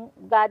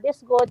 God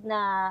is good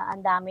na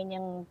ang dami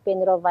niyang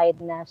pinrovide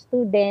na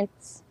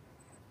students.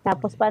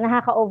 Tapos pa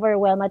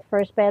nakaka-overwhelm at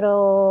first,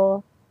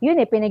 pero yun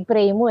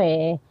pinag-pray mo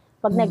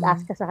Pag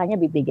nag-ask ka sa kanya,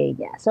 bibigay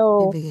niya.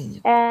 So,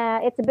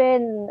 it's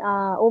been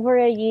over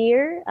a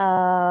year.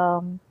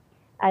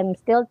 I'm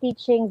still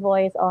teaching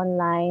voice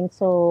online.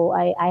 So,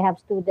 I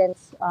have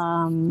students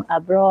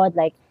abroad.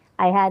 Like,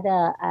 I had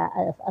a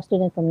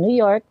student from New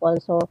York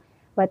also.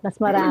 But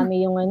mas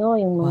marami yung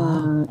yung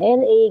mga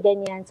LA,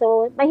 ganyan.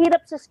 So,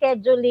 mahirap sa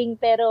scheduling,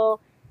 pero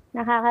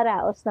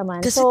nakakaraos naman.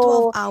 Kasi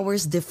so, 12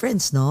 hours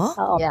difference, no?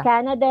 Oo, Yeah.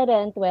 Canada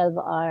rin, 12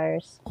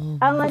 hours.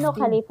 Ang 15.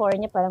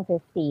 California, parang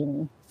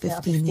 15.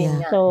 15,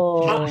 yeah.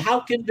 So, How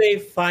can they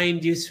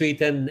find you,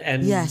 Sweet, and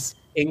Yes.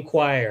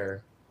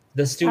 inquire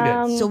the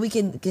students? So we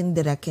can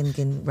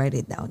write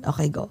it down.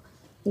 Okay, go.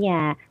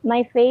 yeah.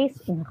 My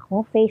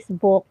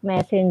Facebook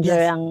Messenger,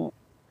 Yes. ang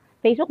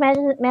Facebook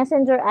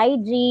Messenger,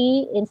 IG,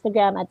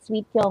 Instagram at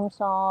Sweet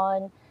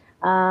Kyongson.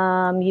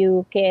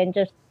 You can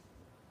just,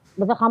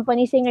 the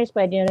company singers,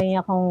 pwede rin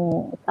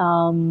akong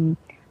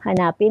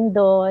hanapin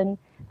doon.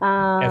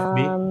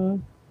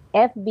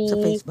 FB, Sa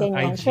Facebook.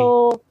 ganyan. IG.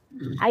 So,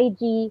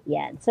 IG,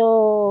 yan.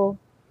 So,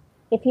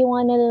 if you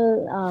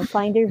wanna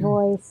find your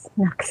voice,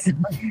 Naks,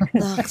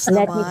 Naks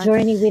let me naman.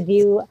 journey with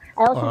you.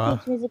 I also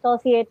teach musical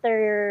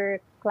theater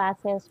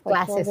classes for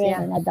children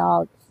yeah. and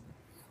adults.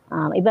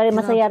 Iba rin,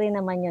 masaya rin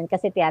naman yun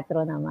kasi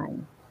teatro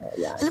naman. So,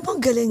 yan. Alam mo,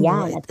 ang galing mo.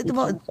 Yeah, that's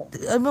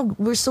Alam mo,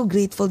 we're so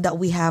grateful that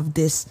we have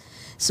this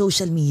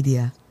social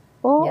media.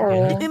 Oo.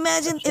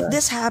 Imagine if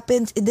this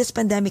happens, if this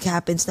pandemic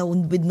happens now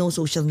with no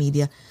social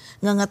media,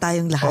 nga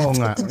tayong lahat. Oo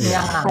nga.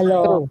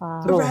 Hello.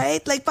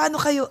 Right? Like, paano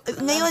kayo?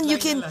 Ngayon, you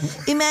can,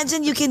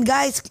 imagine you can,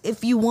 guys,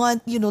 if you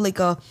want,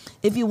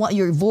 if you want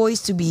your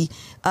voice to be,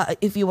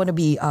 if you want to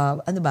be,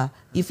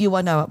 if you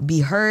want to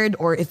be heard,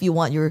 or if you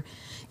want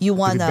you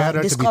want to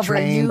better, to be discover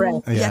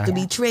trained. to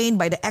be trained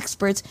by the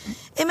experts.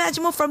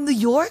 Imagine mo from New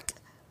York,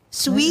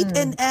 Sweet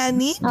and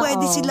Annie,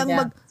 pwede Oo. silang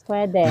Yeah.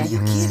 Pwede. Are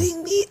you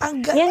kidding me?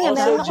 Ang Yan, galing. yung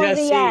Also, meron akong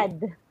Jessie,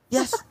 Riyadh.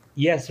 Yes.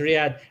 Yes,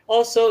 Riyadh.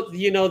 Also,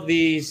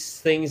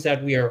 these things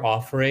that we are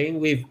offering,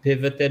 we've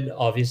pivoted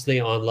obviously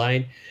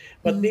online,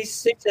 but these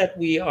things that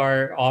we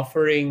are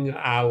offering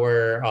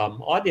our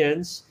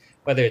audience,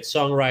 whether it's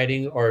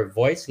songwriting or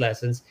voice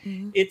lessons,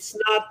 it's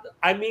not,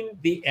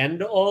 the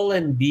end all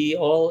and be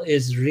all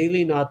is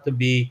really not to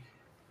be,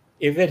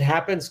 if it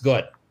happens,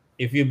 good.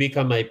 If you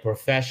become a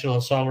professional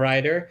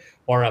songwriter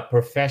or a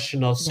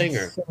professional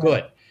singer,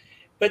 good.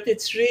 But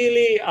it's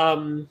really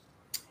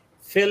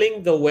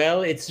filling the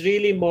well. It's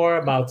really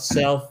more about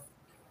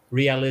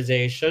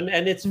self-realization.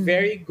 And it's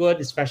very good,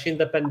 especially in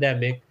the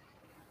pandemic,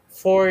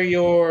 for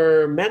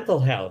your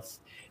mental health,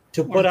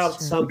 to put That's out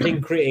true.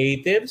 something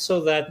creative so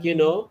that,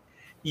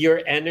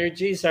 your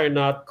energies are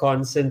not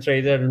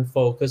concentrated and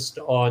focused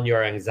on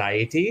your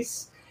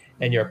anxieties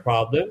and your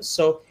problems.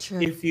 So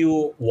True. if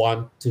you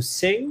want to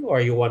sing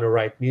or you want to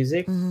write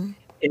music,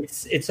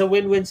 it's a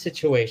win-win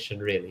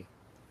situation, really.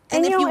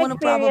 And if yung you want to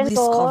probably experience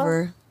ko,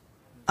 cover...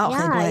 Okay,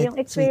 go ahead. yung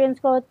experience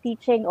ko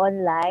teaching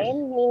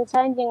online,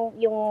 minsan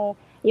yung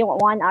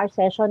 1 hour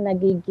session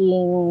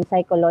nagiging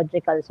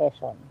psychological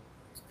session.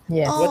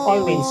 Yes. What do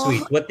you mean, Oh.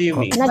 sweet? What do you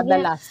mean?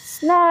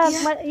 Madalas.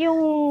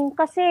 Yung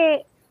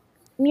kasi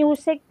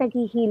music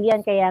naghihil yan,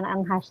 kaya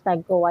ang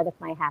hashtag ko, one of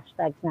my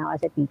hashtags now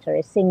as a teacher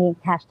is singing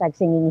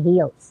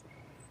heals.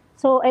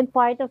 So, and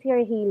part of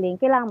your healing,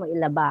 kailangan mo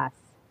ilabas.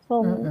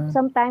 So,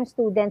 sometimes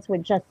students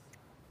would just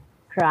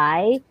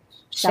cry,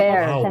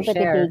 Share. tapos siyempre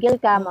Share. titigil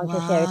ka,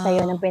 mag-share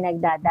sa'yo ng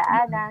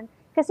pinagdadaanan.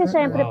 Kasi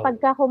siyempre, Wow.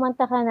 pagka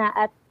kumanta ka na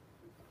at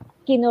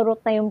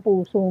kinurot na yung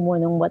puso mo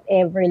ng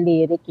whatever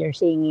lyric you're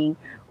singing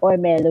or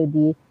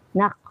melody,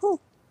 naku.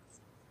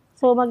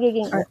 So,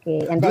 magiging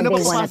okay. And then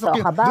they wanna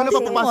talk about Doon na it.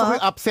 papapasok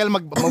yung upsell,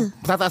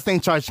 tataas na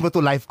yung charge mo to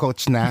life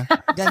coach na.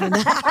 Ganun na.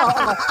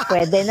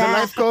 Pwede The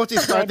na. life coach is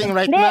starting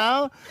right Hindi.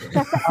 now.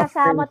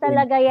 Kasama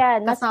talaga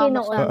yan. Maski Kasama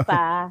noon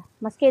pa.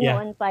 Maski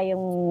noon pa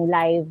yung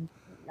live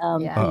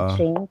Yeah.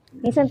 teaching.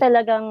 Minsan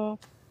talagang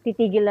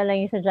titigil na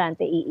lang yung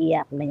estudyante,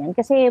 iiyak na yan.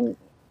 Kasi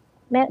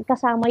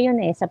kasama yun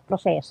sa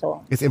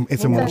proseso. It's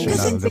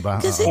emotional,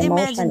 diba? Kasi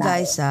imagine Emotional.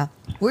 guys,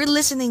 we're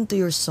listening to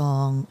your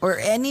song or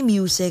any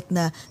music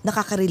na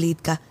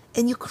nakaka-relate ka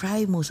and you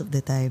cry most of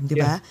the time, di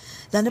ba?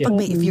 Lalo pag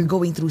if you're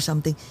going through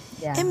something.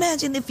 Yeah.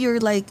 Imagine if you're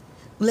like,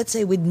 let's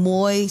say with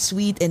Moy,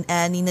 Sweet, and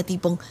Annie na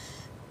tipong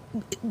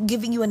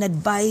giving you an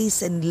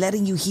advice and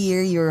letting you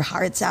hear your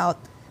hearts out,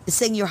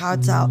 sing your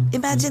hearts out.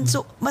 Imagine,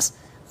 so mas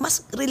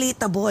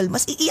relatable,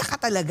 mas iiyak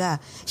ka talaga.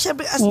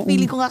 Siyempre, as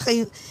feeling ko nga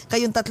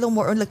kayong tatlong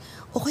more on like,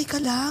 okay ka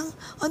lang?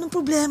 Anong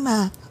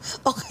problema?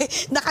 Okay,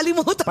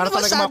 nakalimutan Para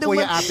ko talaga mga masyado.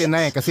 kuya-ate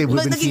na kasi we've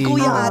been Naging seeing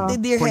kuya you ate,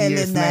 dear for years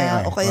Helen na na.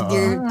 eh. O kaya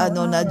dear,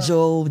 na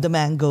Joe the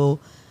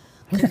Mango.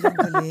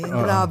 Galing,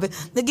 grabe.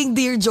 Naging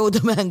dear Joe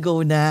the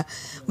Mango na.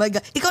 My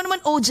God. Ikaw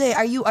naman, OJ,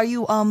 are you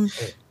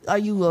Are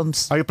you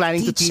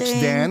planning to teach teaching?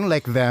 then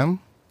like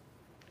them?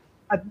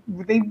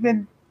 They've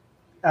been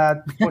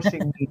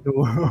pushing me to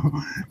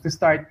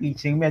start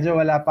teaching. Medyo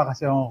wala pa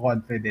kasi akong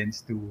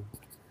confidence to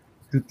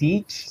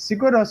teach.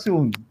 Siguro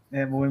soon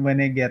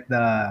when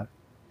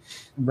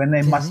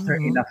I muster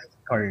enough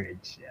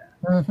courage. Yeah.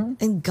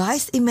 And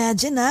guys,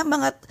 imagine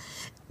mga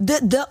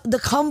the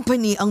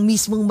company ang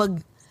mismong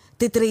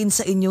mag-train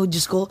sa inyo,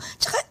 Diyos ko.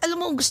 Tsaka alam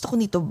mo, ang gusto ko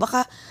nito,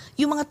 baka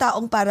yung mga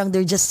taong parang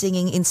they're just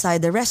singing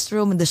inside the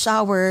restroom, in the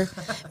shower,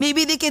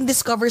 maybe they can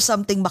discover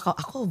something. Baka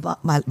ako,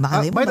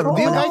 mahalay mo. By the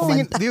way,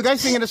 do you guys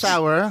sing in the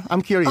shower?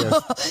 I'm curious.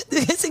 Do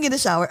you guys sing in the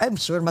shower? I'm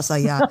sure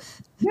masaya.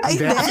 Ay,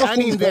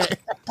 Hindi.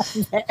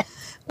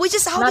 Which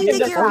is how do you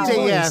take care of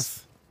your voice?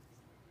 Yes.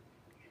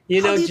 You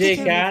How know, do you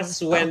take care of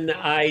J-Gas, yourself? when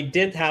I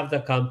didn't have the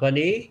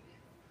company,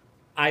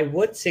 I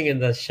would sing in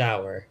the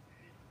shower.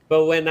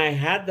 But when I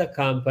had the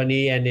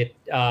company and it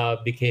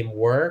became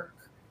work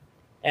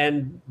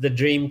and the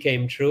dream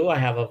came true, I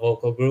have a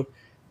vocal group,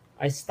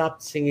 I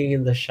stopped singing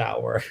in the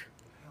shower.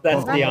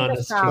 That's the Not in the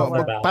honest shower.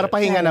 truth about Para it.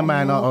 pahinga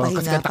naman, oo. Pahinga,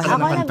 Kasi kanta ka pahinga.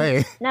 na ng kanta eh.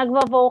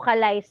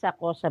 Nagvo-vocalize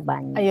ako sa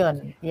banyo.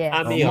 Ayun. Yes.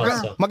 Me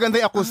also. Maganda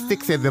yung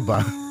acoustics eh,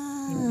 diba?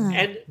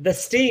 And the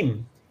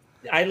steam.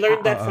 I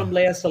learned that from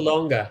Lea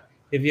Salonga.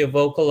 If you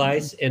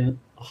vocalize in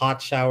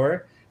hot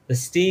shower, the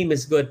steam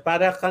is good.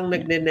 Para kang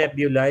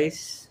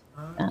nagne-nebulize.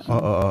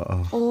 Oo.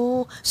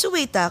 Oh, so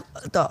wait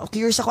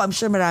curious ako, I'm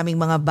sure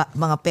maraming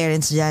mga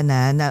parents diyan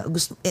na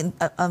gusto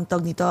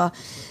tawag nito,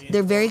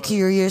 they're very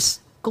curious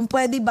kung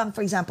pwede bang,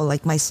 for example,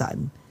 like my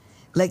son,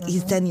 like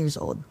he's 10 years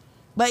old.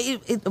 But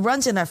it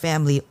runs in our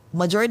family.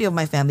 Majority of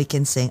my family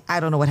can sing. I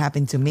don't know what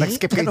happened to me.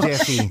 Nag-skip kay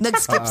Jessie.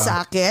 Nag-skip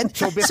sa akin.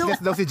 Show business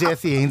daw si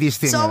Jessie, hindi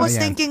singer. So I was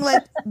Ayan. thinking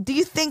like, do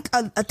you think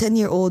a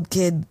 10-year-old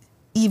kid,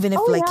 even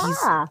if like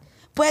he's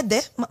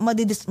pwede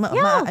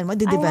I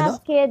madidevelop?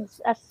 have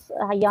kids as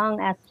young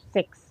as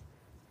 6.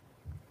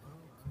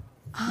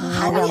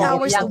 How many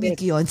hours a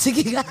week yun?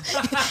 Sige nga.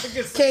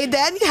 Okay,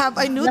 then you have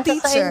a new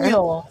teacher.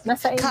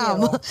 Nasa inyo.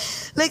 Come.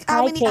 Like,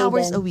 how Hi, many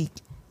hours a Kaden. week?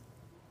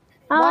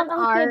 1 Ang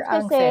hour kids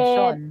ang kasi,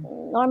 session.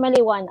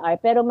 normally 1 hour.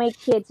 Pero may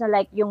kids na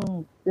like,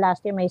 yung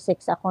last year may 6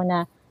 ako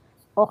na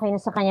okay na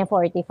sa kanya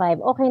 45.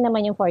 Okay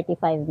naman yung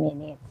 45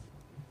 minutes.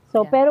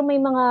 So, pero may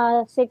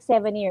mga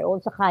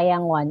 6-7-year-olds sa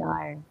kayang 1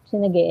 hour.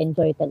 So,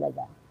 nag-enjoy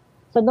talaga.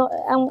 So,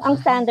 ang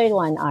standard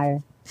 1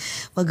 hour.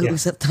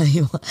 Mag-uusap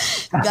tayo.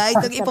 Guys,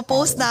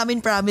 ipopost namin,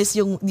 promise,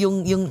 yung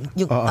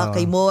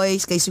kay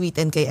Moise, kay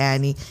Sweet, and kay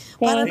Annie.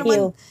 Para Thank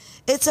naman,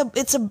 you.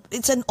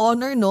 it's an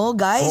honor, no,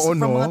 guys? Oo, from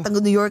no? mga taga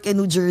New York and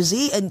New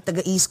Jersey and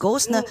taga East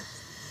Coast na,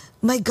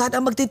 my God,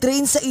 ang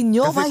magtitrain sa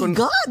inyo. The kasi kung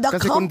dito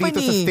sa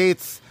company.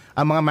 States,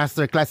 ang mga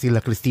masterclass,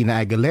 sila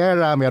Christina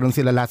Aguilera, meron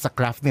sila lahat sa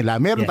craft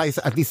nila. Meron tayo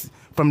at least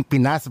from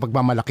Pinas,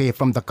 pagmamalaki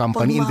from the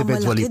company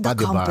individually pa,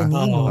 di ba? company.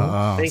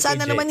 Thank you,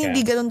 Sana naman J-Cat.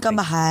 hindi ganun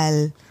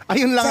kamahal.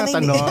 Ayun lang ang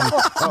Sana tanong.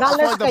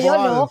 Dollars kayo,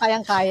 no?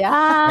 Kayang-kaya.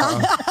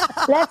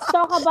 Let's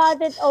talk about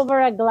it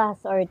over a glass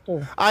or two.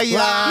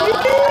 Ayan!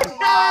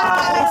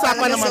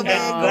 Usapan naman Talaga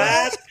And ba?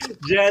 that,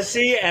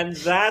 Jessie, and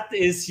that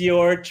is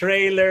your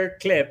trailer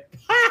clip.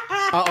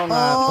 Oo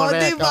nga,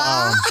 correct. diba?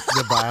 Oo,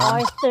 diba?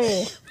 Oyster.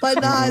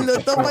 Panalo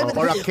to.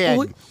 Or a keg.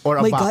 Uy, Or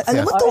a my box. God,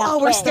 alam mo, Or 2 a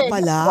hours na keg.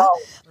 pala. Wow.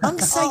 Ang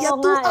saya, 2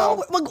 Oo nga eh.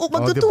 hours.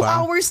 Magdo 2 diba?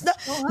 hours na.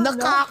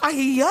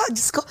 Nakakahiya.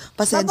 Diyos ko,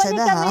 pasensya Babalik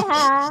na kami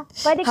ha. ha.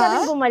 Pwede kami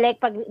Ha? bumalik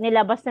pag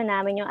nilabas na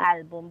namin yung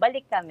album.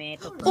 Balik kami.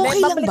 Okay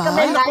lang Babalik ba?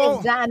 kami live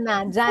dyan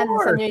sa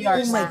New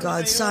York. Oh my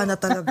God, sana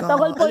talaga.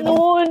 Tagal pa Alam mo,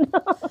 noon.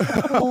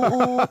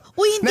 Oo.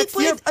 Uy, hindi Next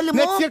year, pwede. Alam mo,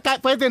 next year,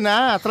 pwede na.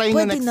 Try nyo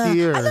pwede next na.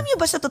 year. Alam niyo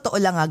ba, sa totoo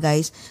lang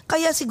guys,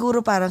 kaya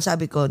siguro parang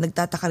sabi ko,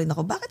 nagtataka rin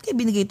ako, bakit kayo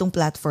binigay itong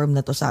platform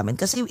na to sa amin?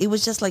 Kasi it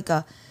was just like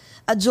a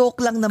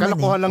joke lang naman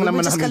Kalokohan lang We naman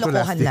were just namin to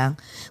kalokohan last lang.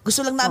 Gusto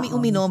lang namin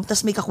uminom,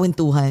 tapos may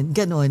kakwentuhan.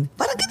 Ganon.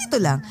 Parang ganito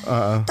lang.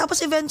 Tapos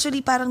eventually,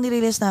 parang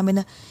nirealize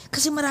namin na,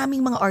 kasi maraming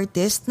mga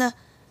artist na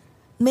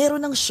meron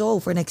ng show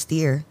for next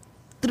year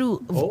through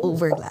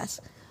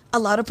Overglass. A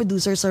lot of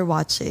producers are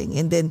watching.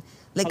 And then,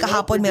 like A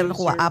lot of kahapon, meron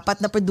ako producers.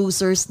 4 na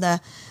producers na,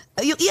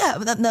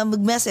 na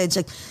mag-message.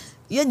 Like,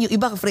 yan, yung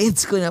iba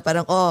friends ko na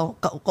parang,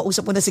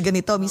 kausap mo na si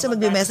ganito. Minsan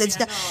magme-message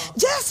na,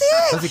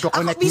 Jessie! Kasi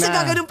kukonect Minsan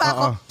na. gaganon pa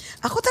ako. Oo.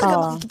 Ako talaga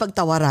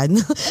makikipagtawaran.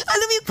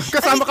 Alam mo yung...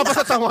 Kasama ka ba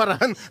sa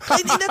tawaran?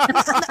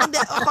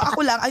 Ako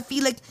lang, I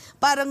feel like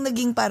parang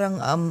naging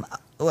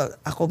well,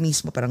 ako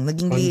mismo parang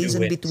naging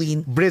liaison Conduit. between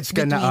Bridge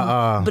ka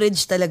na,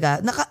 bridge talaga.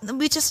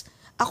 Which is,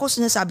 ako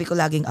sinasabi ko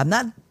laging, I'm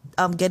not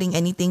getting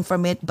anything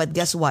from it, but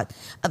guess what?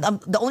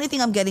 The only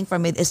thing I'm getting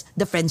from it is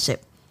the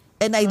friendship.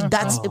 And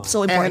that's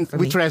so And important for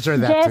we me. treasure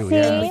that too. Jessie,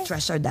 And Yeah. we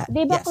treasure that.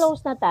 Di ba Yes.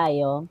 close na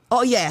tayo?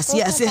 Oh, yes.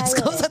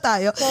 Close na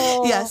tayo.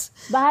 So, Yes.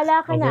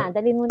 bahala ka na.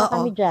 Dalhin mo na Oo.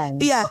 kami dyan.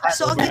 Yeah.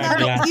 So, ang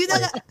ginagawa, yun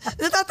na nga,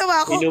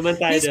 natatawa ako. Inuman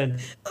tayo dun.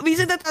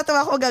 Minsan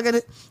natatawa ako, gagano,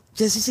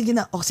 Jessie, sige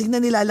na. Sige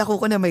na, nilalako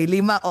ko na may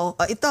 5.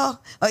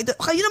 Ito.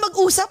 Kayo na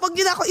mag-usap. Huwag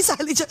niyo na ako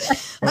isali dyan.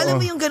 Alam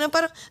mo yung gano'n,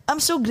 parang,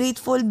 I'm so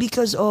grateful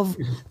because of,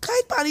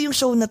 kahit paano yung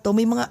show na to,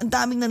 may mga, ang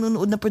daming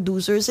nanonood na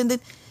producers. And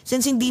then,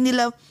 since hindi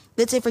nila,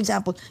 let's say for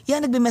example,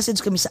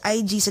 nagbe-message kami sa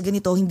IG, sa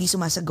ganito, hindi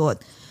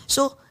sumasagot.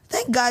 So,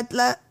 thank God,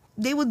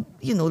 they would,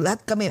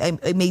 lahat kami,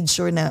 I made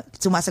sure na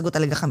sumasagot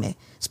talaga kami.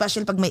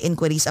 Especially pag may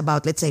inquiries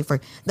about, let's say, for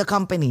the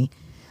company.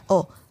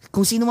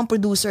 Kung sino mang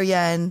producer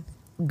yan,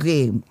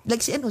 game.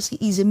 Like si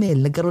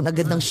Izemel, nagkaroon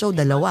agad ng show,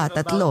 2,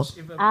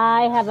 3.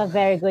 I have a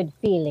very good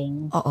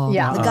feeling. Oo.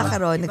 Yeah.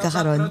 Nagkakaroon.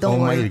 Oh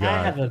Don't my worry. I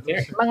God. have a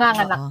very...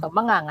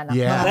 Manganganak.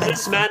 Yeah. Let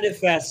us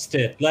manifest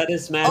it. Let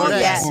us Oh,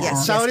 manifest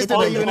yes. Shout it to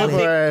the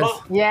universe.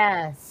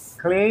 Yes.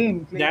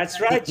 Claim. That's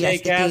right,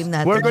 Yes, J-Cast. i-claim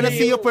natin. We're gonna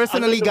see you Ano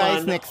personally,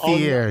 guys, naman, next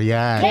on- year.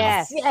 Yeah.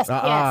 Yes.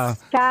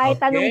 Kahit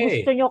anong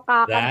Okay. gusto nyo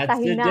That's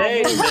kakantahin the day,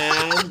 namin.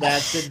 man.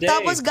 That's the day.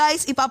 Tapos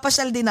guys,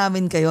 ipapasyal din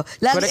namin kayo.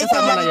 Correct,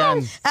 kasama na yan.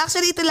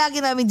 Actually, ito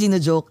lagi namin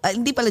gino-joke.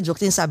 Hindi pala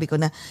joke, sinasabi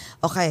ko na,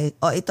 okay,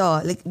 ito,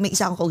 like, may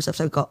isa akong kausap,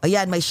 sabi ko,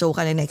 ayan, may show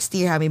ka na next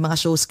year, may mga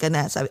shows ka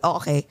na. Sabi,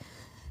 okay.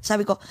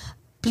 Sabi ko,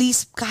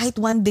 please,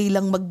 kahit one day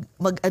lang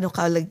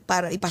like,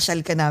 para ipasyal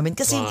ka namin.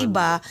 Kasi yung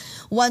iba,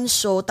 one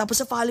show, tapos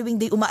sa following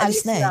day,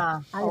 umaalis Alis na eh. na.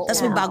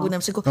 Tapos may bago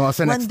na. Sabi ko, Oo,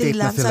 sa one next day date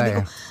na lang. sila Sabi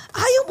ko,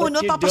 ayaw mo, But no?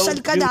 you Papasyal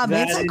don't ka do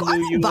namin. that Sabi ko, in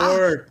ano New ba?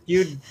 York.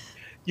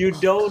 You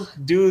don't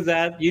do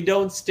that. You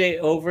don't stay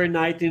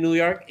overnight in New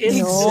York. It's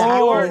New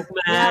York,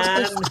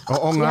 man.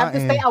 Oo You nga have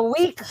to stay a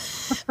week.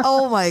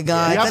 Oh my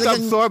God. You have to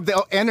Talagang- absorb the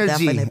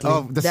energy Definitely.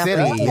 of the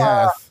Definitely. city.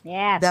 Yes.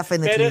 Yes.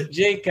 Definitely. Pero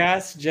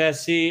J-Cast,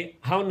 Jessie,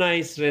 how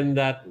nice rin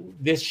that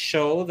this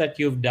show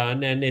that you've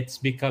done and it's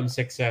become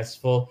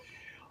successful.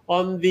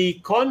 On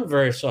the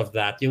converse of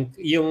that, yung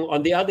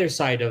on the other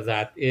side of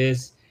that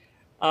is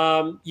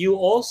you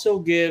also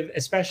give,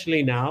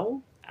 especially now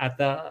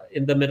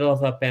in the middle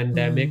of a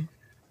pandemic,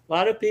 a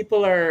lot of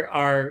people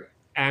are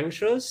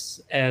anxious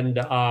and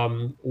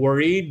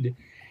worried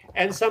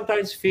and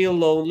sometimes feel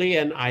lonely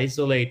and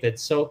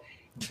isolated. So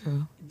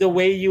the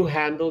way you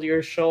handle your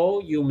show,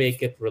 you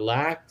make it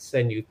relax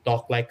and you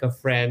talk like a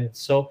friend.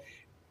 So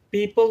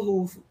people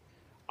who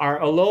are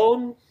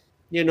alone,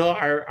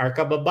 our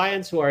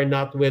kababayans who are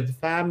not with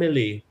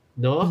family,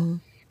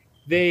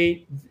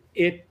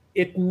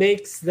 it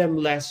makes them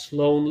less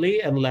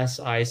lonely and less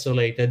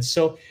isolated.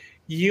 So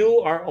you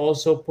are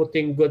also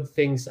putting good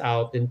things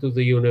out into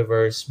the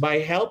universe by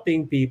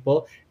helping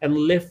people and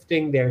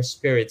lifting their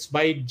spirits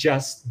by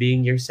just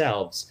being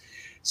yourselves.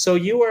 So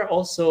you are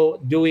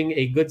also doing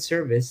a good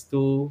service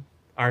to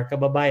our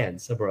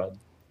kababayans abroad.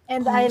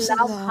 And I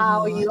love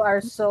how you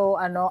are so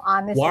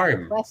honest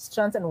Warm. with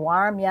questions and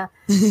warm. Yeah.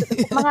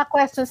 Mga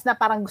questions na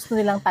parang gusto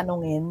nilang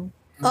tanungin.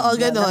 Oo,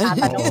 gano'n.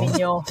 Natatanungin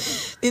nyo.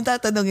 Yung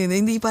tatanungin,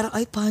 hindi parang,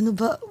 ay, paano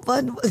ba?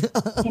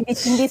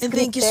 Hindi And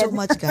thank you so scripted.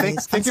 much,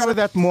 guys. Thank you for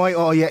that, Moy.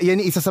 Yan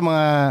yung isa sa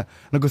mga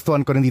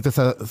nagustuhan ko rin dito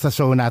sa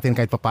show natin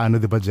kahit papaano,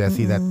 di ba,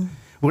 Jessie? That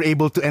we're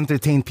able to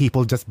entertain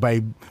people just by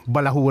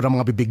balahura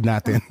mga bibig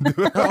natin.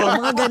 Oo,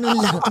 mga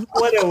ganun lang.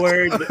 What a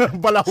word.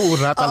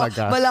 Balahura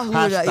talaga.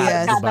 Balahura,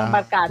 yes. Diba?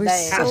 Barkada We're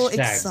eh. so Hashtag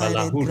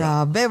excited. balahura.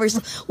 Grabe.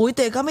 Uy,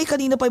 teka, may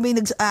kanina pa may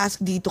nag-ask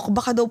dito kung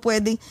baka daw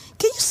pwedeng,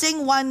 can you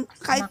sing one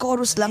kahit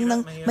chorus lang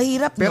ng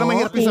mahirap, Pero no?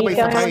 mahirap yung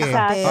sabay-sabay eh.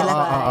 Kapela.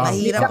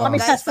 Mahirap po, Kami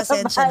guys,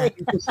 pasensya na.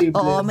 Imposible.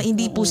 Oo,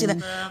 hindi po sila.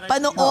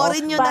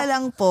 Panoorin nyo na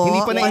lang po.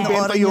 Hindi pa na-invento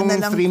Panoorin nyo yung na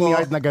lang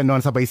StreamYard po. na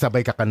gano'n,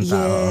 sabay-sabay kakanta.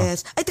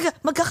 Yes. Ay, teka,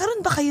 magkakaroon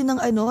ba kayo ng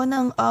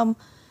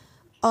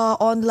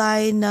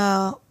online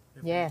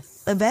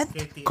Yes. event?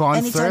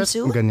 Concert, Anytime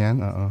soon? ganyan.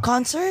 Oo.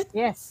 Concert?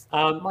 Yes.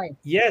 Moy.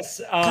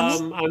 Yes,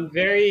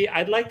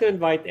 I'd like to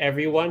invite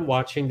everyone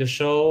watching the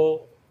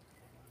show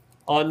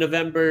on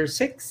November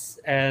 6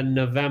 and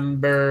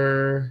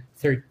November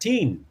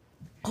 13.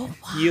 Oh,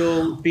 wow.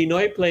 Yung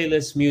Pinoy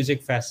Playlist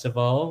Music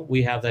Festival,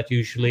 we have that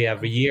usually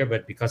every year,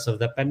 but because of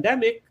the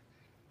pandemic,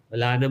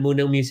 wala na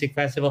munang music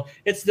festival.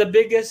 It's the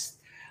biggest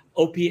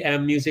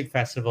OPM music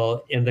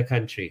festival in the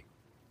country.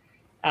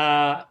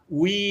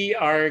 We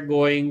are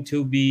going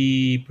to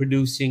be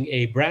producing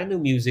a brand new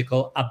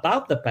musical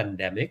about the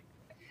pandemic,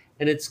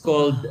 and it's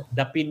called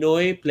The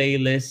Pinoy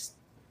Playlist.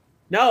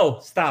 No,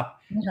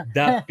 stop.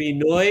 The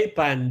Pinoy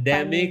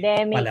Pandemic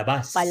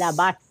Palabas.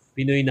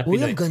 Pinoy na Uy,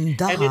 Pinoy. ang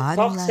ganda, And it ha?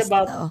 talks Last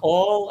about na,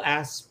 all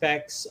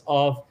aspects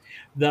of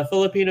the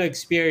Filipino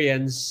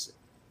experience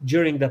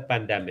during the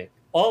pandemic.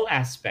 All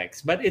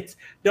aspects. But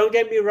don't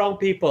get me wrong,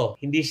 people,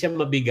 hindi siya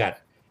mabigat.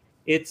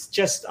 It's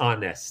just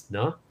honest,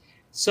 no?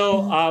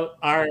 So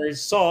our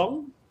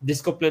song,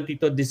 Disco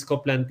Plantito, Disco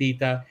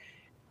Plantita,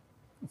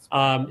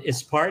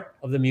 is part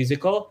of the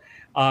musical.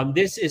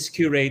 This is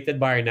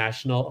curated by our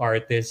national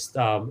artist,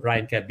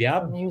 Ryan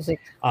Cabiab, Music.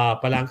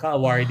 Palanca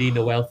awardee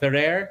Noel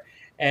Ferrer,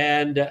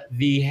 and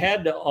the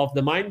head of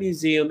the Mind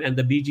Museum and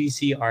the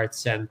BGC Arts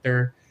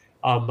Center,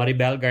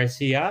 Maribel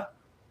Garcia.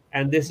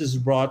 And this is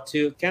brought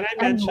to, can I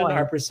mention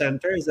our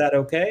presenter? Is that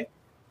okay?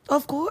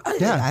 Of course.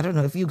 Yeah. I don't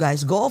know if you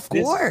guys go. Of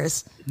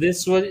course.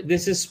 This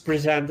is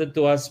presented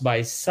to us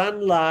by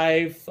Sun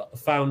Life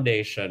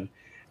Foundation.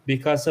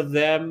 Because of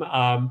them,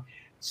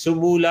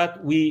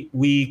 Sumulat, we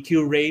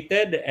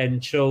curated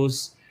and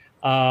chose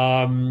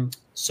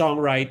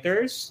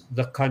songwriters,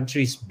 the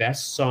country's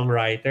best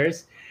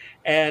songwriters,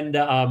 and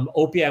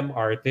OPM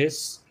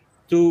artists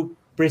to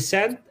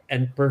present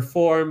and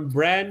perform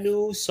brand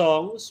new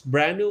songs,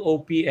 brand new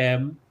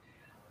OPM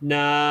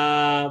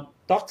na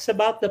talks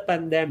about the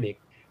pandemic.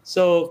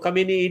 So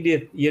kami ni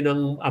Edith, yun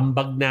ang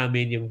ambag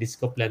namin, yung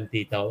Disco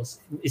Plantitos,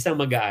 isang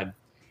magaan.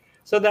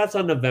 So that's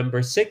on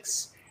November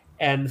 6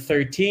 and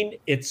 13.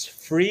 It's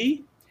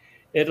free.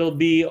 It'll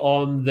be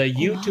on the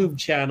YouTube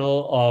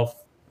channel of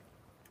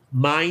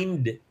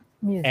Mind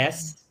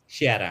S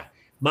Sierra.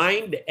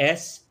 Mind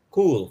S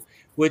Cool,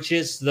 which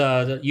is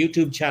the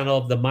YouTube channel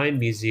of the Mind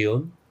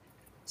Museum.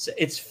 So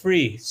it's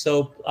free.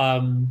 So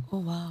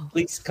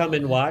please come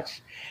and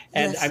watch.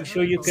 And Yes. I'm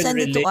sure you can Send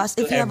it relate to us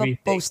if you have a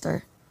everything.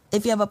 poster.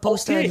 If you have a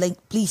poster Okay. link,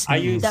 please.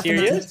 Are you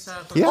definitely. serious?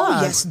 Yeah.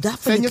 Oh, yes,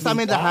 definitely. Send nyo sa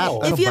amin lahat. Wow.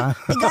 Ano If you, ba?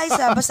 guys,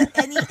 basta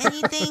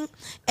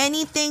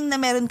anything na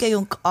meron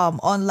kayong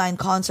online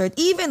concert,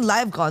 even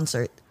live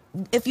concert,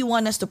 if you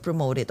want us to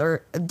promote it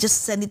or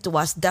just send it to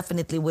us,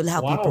 definitely we'll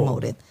help you Wow.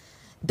 promote it.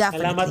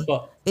 Definitely. Salamat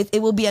po. It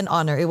will be an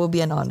honor. It will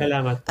be an honor.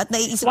 Salamat. At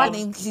naiisip ko na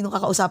yung sino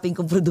kakausapin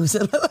kong producer.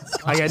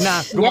 Ayan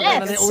na.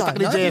 Gumagana na yung utak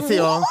ni Jessie,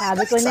 oh.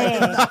 Sabi ko na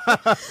eh.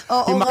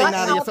 Oo, Yung nga.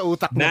 makinarya sa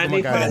utak mo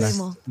gumagana.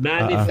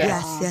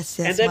 Manifest. Yes.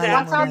 And then Smile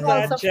after mo.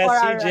 that, Also for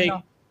Jessie our, J.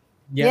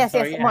 Yes,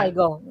 Moy,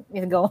 go.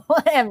 Yes, go. Go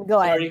ahead.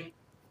 Sorry.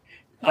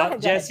 Go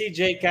ahead, Jessie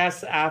J.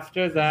 Cass,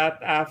 after that,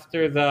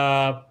 after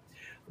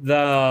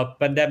the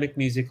pandemic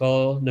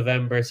musical,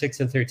 November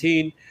 6 and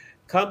 13,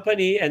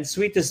 Company and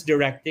Sweet is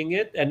directing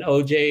it, and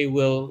OJ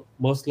will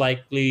most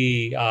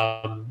likely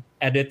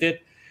edit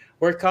it.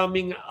 We're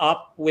coming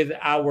up with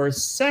our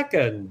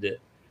second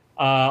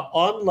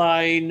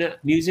online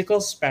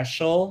musical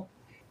special.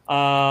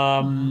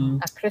 A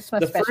Christmas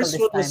The special first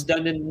this one was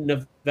time.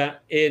 done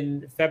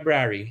in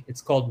February.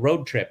 It's called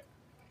Road Trip.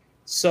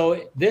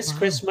 So this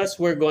Christmas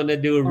we're going to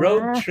do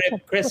Road Trip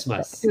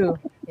Christmas. True.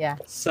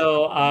 Yeah.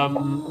 So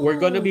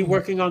we're going to be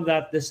working on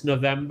that this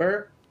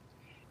November.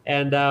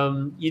 And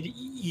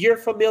you're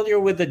familiar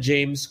with the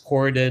James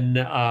Corden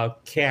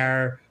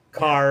car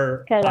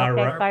Carpool.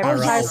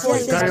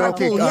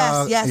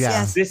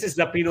 Yes. This is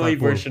the Pinoy Carpool.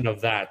 version of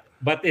that,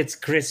 but it's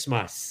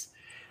Christmas.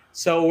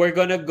 So we're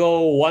gonna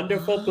go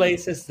wonderful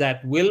places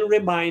that will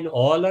remind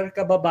all our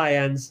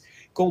kababayans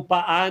kung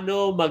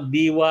paano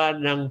magdiwa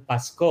ng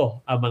Pasko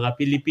ang mga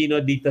Pilipino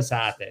dito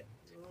sa atin.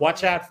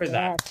 Watch out for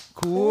that.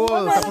 Cool.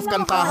 Tapos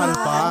kantahan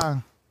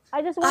pa. I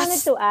just wanted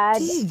to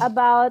add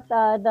about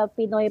the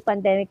Pinoy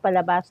Pandemic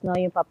Palabas, no,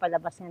 yung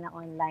papalabas na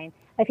online.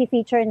 I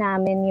feature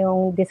namin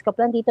yung Disco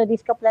Plantito,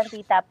 Disco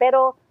Plantita,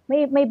 pero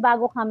may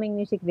bago kaming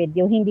music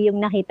video, hindi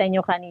yung nakita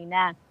nyo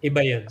kanina.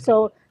 Iba yun.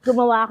 So,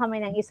 gumawa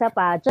kami ng isa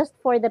pa just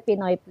for the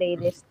Pinoy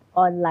Playlist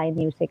online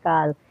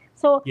musical.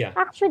 So,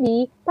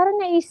 actually, parang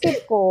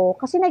naisip ko,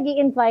 kasi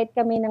nag-i-invite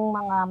kami ng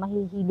mga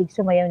mahihilig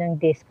sumayaw ng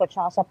disco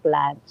tsaka sa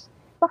plants.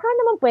 baka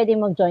naman pwede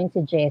mag-join si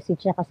Jessie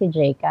tsaka si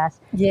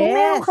Jcas. Kung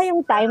meron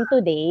kayong time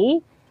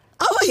today,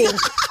 since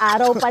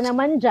araw pa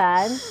naman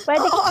dyan,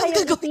 pwede ko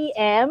kayong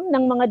i-PM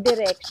ng mga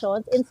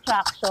directions,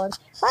 instructions.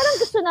 Parang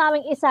gusto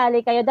namin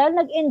isali kayo dahil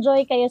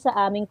nag-enjoy kayo sa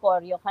aming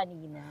choreo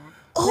kanina.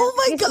 Oh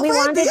my God! We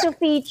wanted to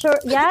feature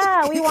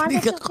people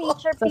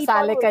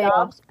Sasali who kayo.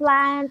 loves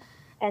plants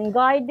and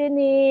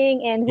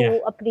gardening and who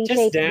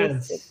appreciate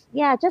this.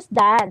 Yeah, just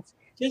dance.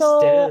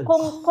 Dance.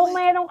 Kung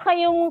meron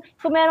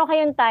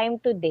kayong time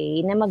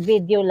today na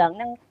mag-video lang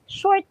ng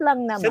short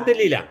lang naman.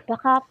 Sandali lang.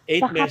 Baka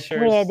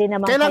pwede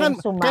naman kayong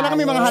sumali. Kailangan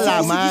may mga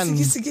halaman.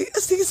 Sige.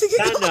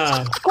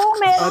 Sana. Kung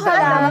meron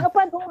halaman,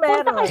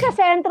 punta kayo sa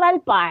Central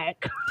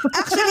Park.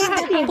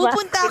 Actually,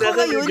 pupunta ako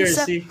Nasa New ngayon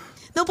sa... Jersey.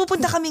 No,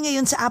 pupunta kami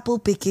ngayon sa apple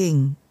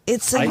picking.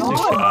 It's a Ay, huge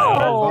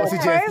Si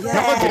Jeff.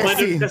 Nako,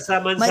 Jessie.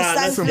 My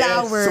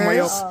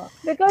sunflowers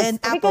and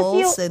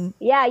apples and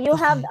you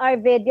have our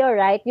video,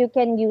 right? You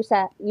can use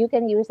that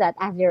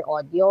as your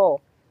audio.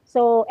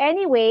 So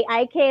anyway,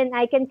 I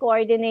can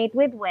coordinate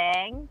with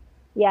Weng.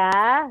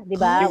 Yeah,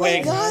 di ba? Si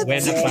Weng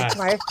na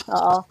pa.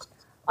 Oo.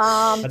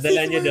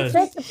 Padala niyo doon.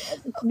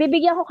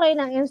 Bibigyan ko kayo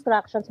ng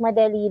instructions,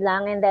 madali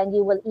lang, and then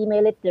you will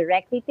email it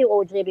directly to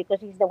OJ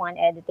because he's the one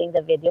editing the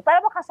video. Para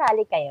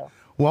makasali kayo.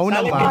 Wow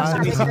naman.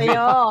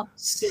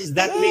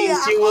 That means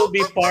you will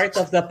be part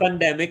of the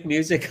pandemic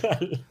musical.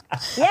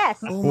 Yes.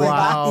 Oh my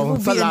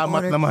God.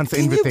 Salamat naman sa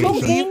invitation.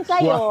 Kung game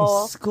kayo,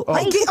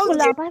 maisip ko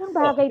lang, parang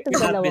bagay ito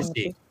dalawang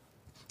to.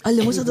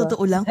 Alam mo, sa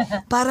totoo lang,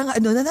 parang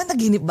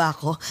nanaginip ba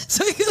ako?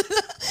 So,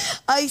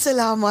 ay,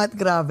 salamat.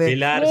 Grabe.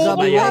 Pilar,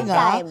 maybe you have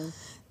time.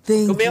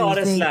 Thank Kung may you.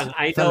 oras lang,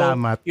 I know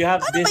Salamat. you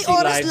have May busy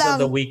oras lives lang?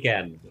 on the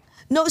weekend.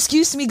 No,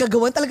 excuse me,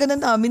 gagawan talaga na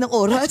namin ng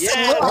oras.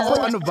 Yes.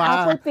 Ako, ano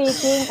ba? Apple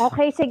picking.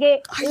 Okay,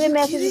 sige.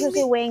 I-message ko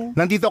si Weng.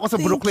 Nandito ako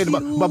sa Brooklyn.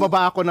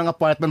 Bababa ako ng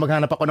apartment.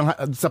 Maghanap ako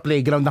sa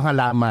playground ng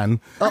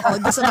halaman. Oo,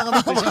 gusto na kami.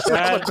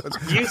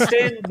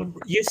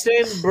 You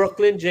stay in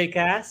Brooklyn,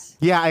 Jcas?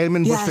 Yeah, I'm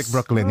in Bushwick,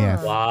 Brooklyn. Yes.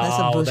 Wow.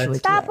 Nasa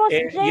Bushwick. Tapos,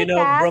 You know,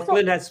 Jcas,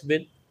 Brooklyn has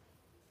been...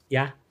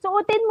 Yeah?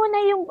 suotin mo na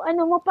yung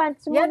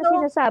pants mo na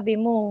sinasabi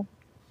mo.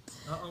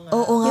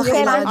 Oo nga, Yung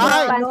kailangan.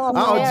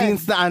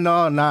 Jeans na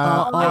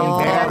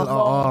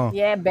bell.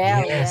 Yeah,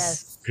 bell.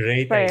 Yes.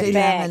 Great. Perfect.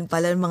 Kailangan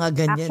pala ng mga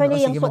ganyan. Actually,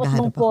 Sige, yung suot maghahanap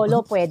mong ako. polo,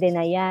 pwede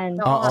na yan.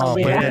 Oo,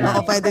 Yes.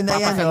 Oo, pwede na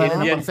yan.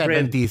 Indian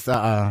print. 70s.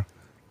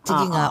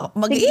 Sige nga.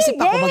 Mag-iisip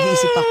ako.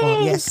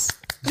 Yes.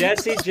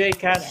 Jessie,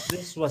 Jcas,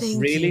 this was Thank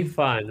really you.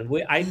 fun.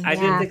 I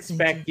didn't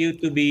expect you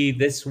to be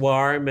this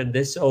warm and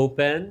this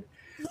open.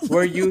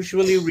 We're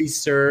usually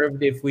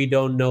reserved if we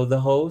don't know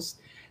the host,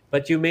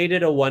 but you made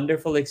it a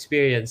wonderful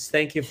experience.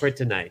 Thank you for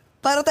tonight.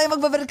 Para tayo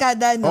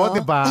magbabarkada, no? Oo,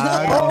 diba?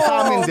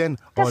 Sa amin din.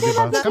 Kasi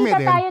Kami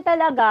magkikita din. tayo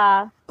talaga.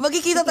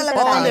 Magkikita talaga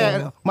Oo,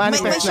 tayo.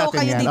 manifest May show natin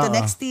kayo yan, dito oo.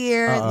 next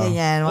year,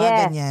 ganyan, mga Yes,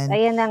 ganyan.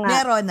 ayan na nga.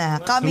 Meron na,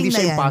 coming Hindi na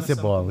siya yan.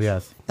 impossible.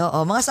 Yes. Oo,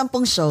 mga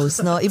 10 shows,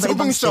 no?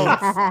 Iba-ibang show.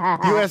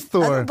 states. US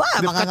tour. Ano ba?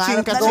 Mangangarap na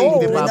Kaching-kaching,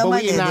 rin. diba? Naman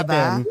Bawiin eh, diba?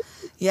 natin.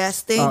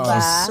 Yes, thank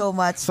you so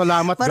much.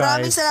 Salamat, guys.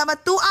 Maraming salamat.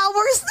 2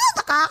 hours na.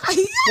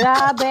 Nakakahiya.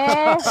 Grabe.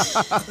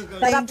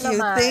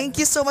 Thank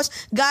you so much.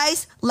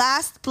 Guys,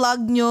 last plug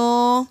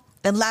nyo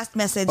and last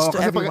message to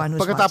kasi everyone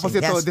who's pagkatapos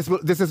watching.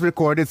 ito, this is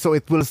recorded so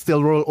it will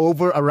still roll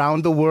over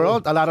around the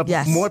world. A lot of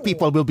more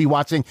people will be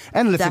watching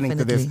and listening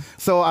to this.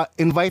 So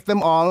invite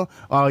them all,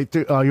 to,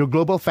 your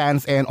global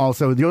fans, and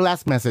also your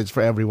last message for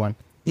everyone.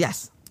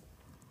 Yes.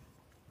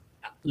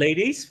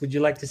 Ladies, would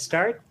you like to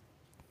start?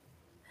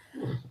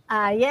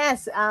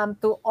 Yes,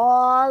 to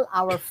all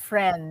our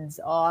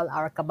friends, all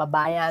our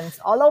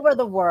kababayans all over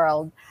the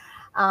world,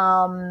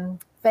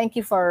 thank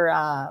you for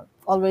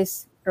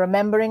always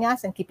remembering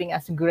us and keeping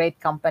us great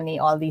company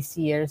all these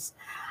years.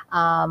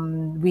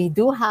 We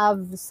do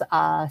have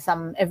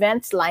some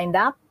events lined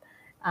up,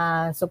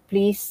 so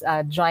please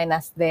join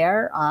us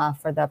there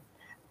for the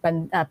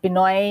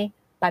Pinoy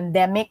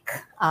Pandemic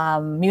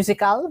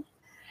musical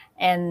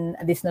and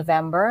this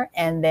November,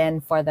 and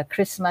then for the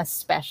Christmas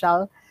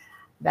special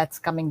that's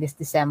coming this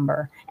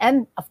December.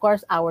 And of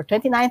course, our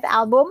 29th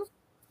album,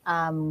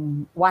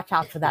 watch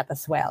out for that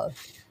as well.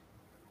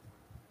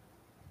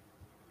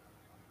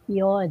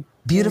 Yun.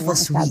 Beautiful,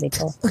 Sabi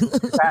sweet. ko.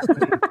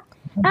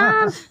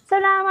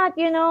 Salamat,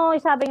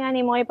 sabi nga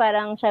ni Moy,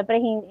 parang syempre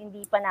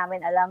hindi pa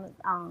namin alam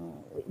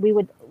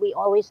we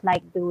always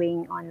like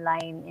doing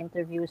online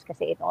interviews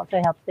kasi it also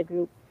helps the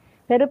group.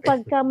 Pero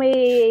pagka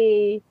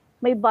may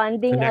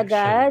bonding Connection.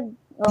 agad,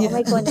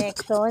 may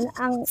connection,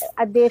 ang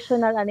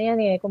additional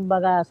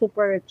kumbaga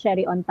super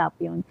cherry on top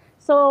yun.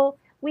 So,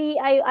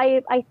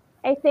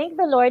 I thank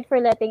the Lord for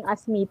letting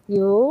us meet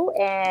you,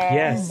 and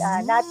Yes.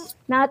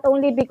 not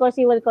only because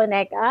He will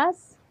connect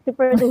us to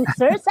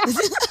producers.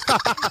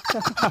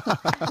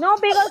 No,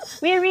 because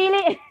we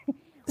really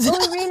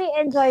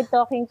enjoyed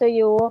talking to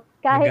you.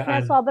 Kahit na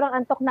Magaan. sobrang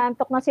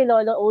antok na si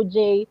Lolo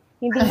OJ,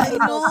 hindi na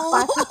ito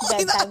past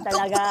bedtime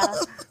talaga.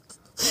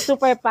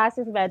 Super past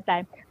his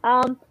bedtime.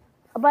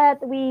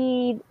 But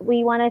we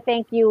want to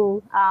thank you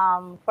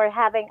for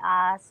having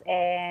us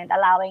and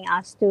allowing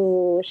us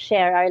to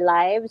share our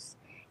lives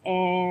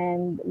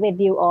and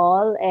with you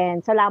all.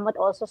 And salamat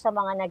also sa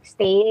mga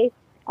nagstay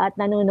at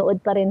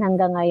nanonood pa rin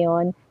hanggang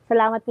ngayon.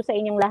 Salamat po sa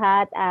inyong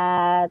lahat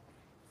at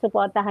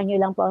supportahan nyo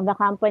lang po ang The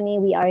Company.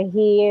 We are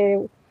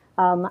here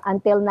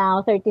until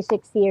now,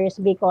 36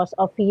 years because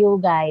of you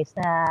guys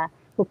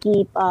who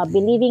keep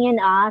believing in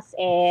us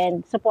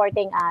and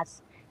supporting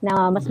us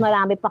na mas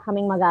marami pa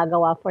kaming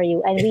magagawa for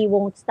you. And we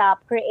won't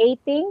stop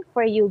creating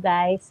for you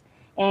guys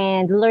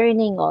and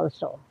learning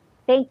also.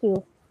 Thank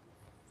you.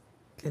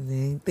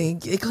 Galing.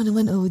 Thank you. Ikaw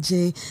naman,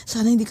 OJ.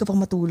 Sana hindi ka pang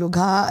matulog,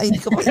 ha? Ay, hindi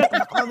ka pang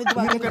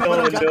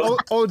matulog.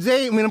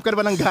 OJ, uminom ka na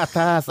ba ng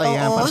gatas?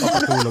 Ayan, para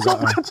matulog.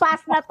 Pass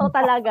na to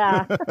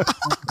talaga.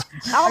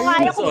 Ako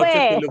kaya ko ba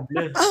eh.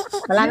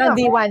 Wala nang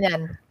diwa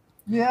niyan.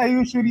 Yeah, I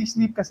usually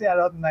sleep kasi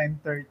around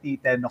 9:30,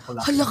 10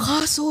 o'clock. Hala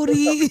ka,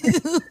 sorry.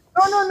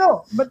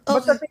 No. But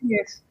the thing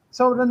is,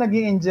 sobrang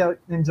naging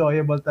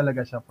enjoyable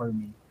talaga siya for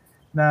me.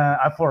 Na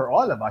for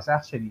all of us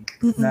actually,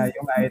 na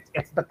yung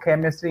it's the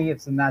chemistry,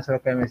 it's the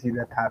natural chemistry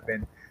that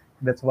happened.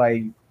 That's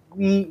why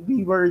we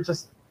were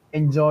just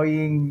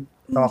enjoying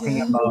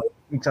talking about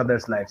each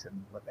other's lives and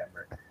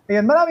whatever.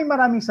 Ayun,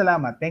 maraming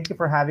salamat. Thank you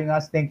for having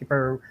us. Thank you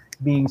for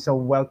being so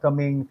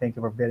welcoming. Thank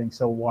you for being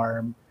so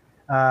warm.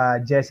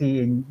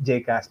 Jessie and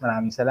JCast,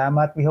 maraming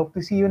salamat. We hope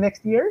to see you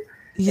next year.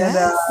 Yes.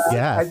 And,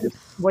 I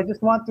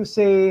just want to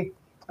say,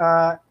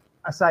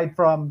 aside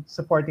from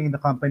supporting the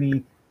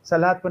company, sa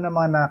lahat po ng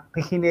mga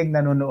nakikinig,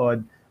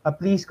 nanonood,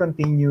 please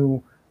continue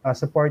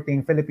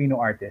supporting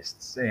Filipino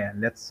artists. Ayan,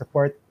 let's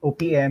support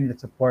OPM,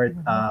 let's support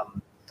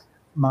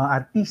mga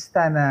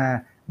artista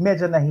na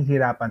medyo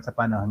nahihirapan sa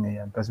panahon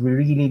ngayon because we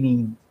really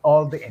need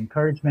all the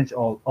encouragement,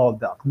 all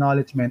the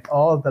acknowledgement,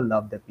 all the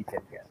love that we can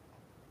get.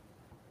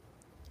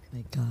 Oh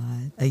my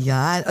God.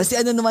 Ayan. O si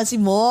ano naman si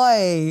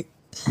Moy?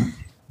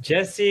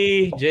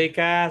 Jessie,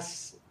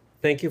 JCast,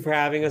 thank you for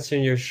having us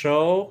in your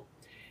show.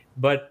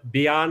 But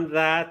beyond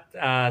that,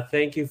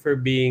 thank you for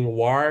being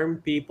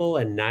warm people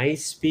and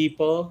nice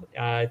people.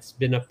 It's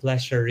been a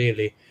pleasure,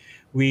 really.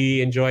 We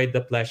enjoyed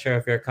the pleasure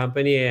of your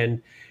company, and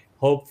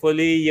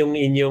hopefully yung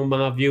inyong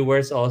mga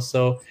viewers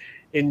also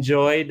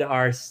enjoyed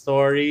our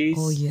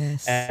stories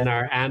and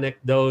our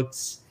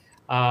anecdotes.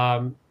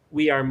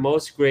 We are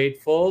most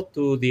grateful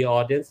to the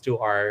audience,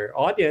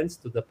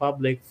 to the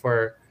public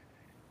for,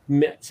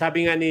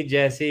 sabi nga ni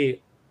Jessie,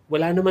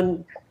 wala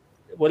naman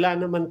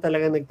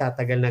talaga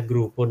nagtatagal na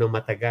grupo ng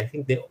matagal. I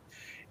think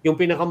yung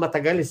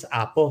pinakamatagal is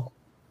Apo.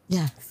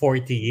 Yeah.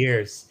 40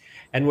 years.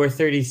 And we're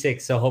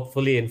 36. So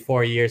hopefully in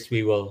 4 years,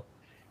 we will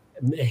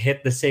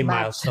hit the same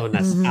milestone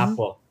as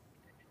Apo.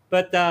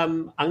 But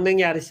ang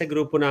nangyari sa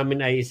grupo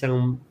namin ay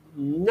isang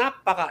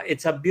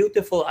it's a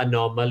beautiful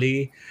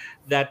anomaly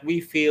that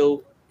we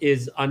feel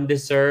is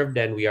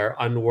undeserved and we are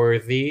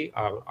unworthy.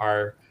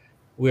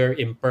 We're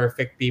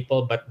imperfect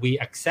people, but we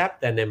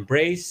accept and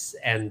embrace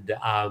and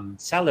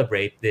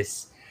celebrate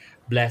this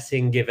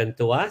blessing given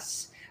to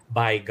us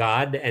by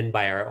God and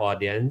by our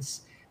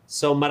audience.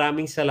 So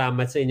maraming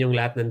salamat sa inyong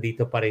lahat.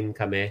 Nandito pa rin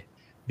kami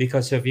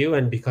because of you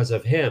and because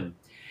of Him.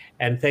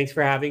 And thanks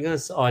for having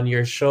us on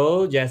your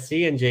show,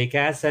 Jessie and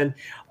JCast. And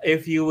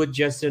if you would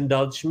just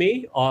indulge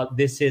me,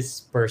 this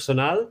is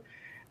personal.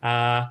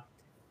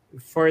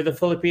 For the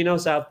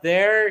Filipinos out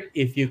there,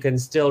 if you can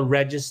still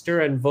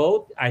register and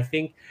vote, I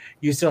think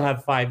you still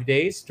have 5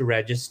 days to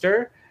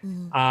register.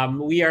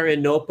 We are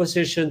in no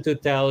position to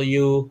tell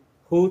you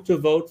who to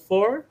vote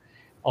for.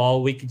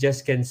 All we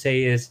just can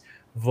say is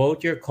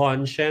vote your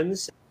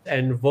conscience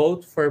and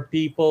vote for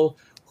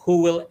people who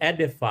will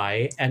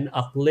edify and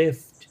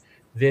uplift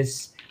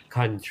this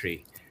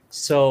country.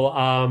 So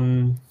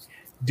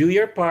do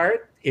your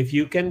part. If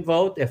you can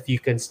vote, if you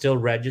can still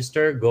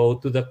register, go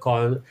to the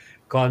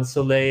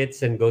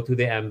consulates and go to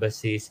the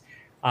embassies.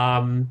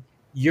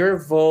 Your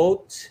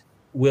vote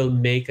will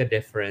make a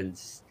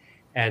difference.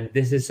 And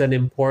this is an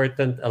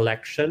important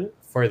election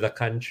for the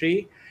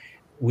country.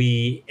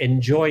 We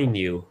enjoin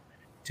you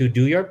to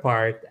do your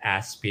part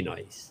as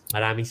Pinoys.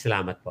 Maraming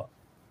salamat po.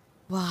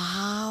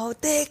 Wow,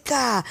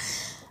 teka.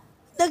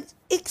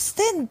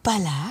 Nag-extend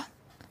pala?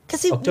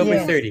 Kasi October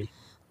 30.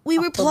 We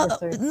were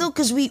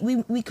because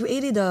we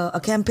created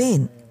a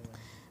campaign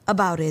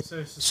about it.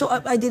 So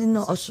I didn't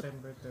know.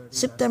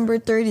 September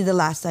 30 the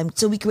last time.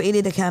 So we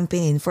created a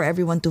campaign for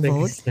everyone to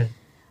vote.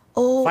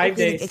 Oh, 5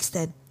 days.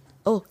 Extend.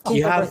 Oh,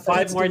 you have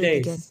 5 more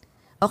days.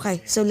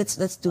 Okay, so let's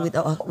do it.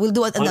 We'll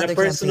do another On a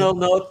personal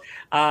campaign.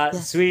 note,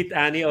 sweet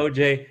Annie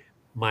OJ,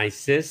 my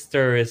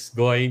sister is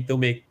going to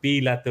make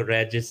pila to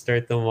register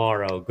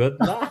tomorrow. Good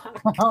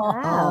luck.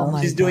 Oh,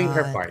 She's doing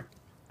her part.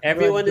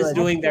 Everyone is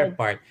doing their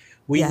part.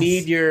 We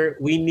need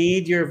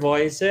your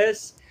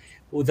voices.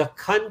 The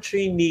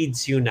country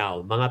needs you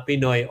now, mga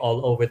Pinoy all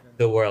over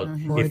the world.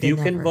 If you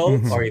can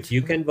vote or if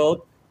you can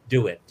vote,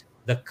 do it.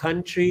 The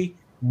country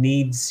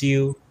needs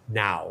you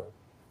now.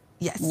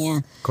 Yes. Yeah.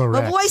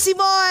 Correct. Mabuhay si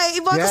Moy!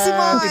 Iboto si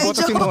Moy!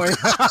 Iboto si Moy.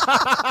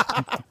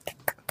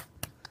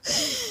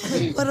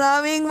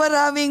 Maraming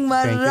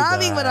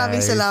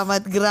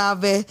salamat.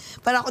 Grabe.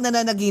 Para ako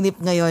nananaginip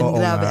ngayon.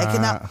 Oo Grabe.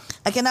 nga.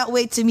 I cannot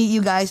wait to meet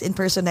you guys in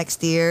person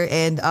next year.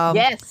 And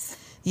Yes.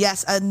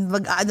 Yes, and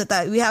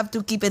we have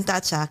to keep in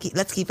touch, ha?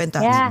 Let's keep in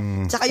touch.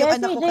 Yeah. Tsaka yung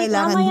anak ko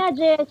kailangan... Mamaya,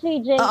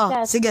 Jessie,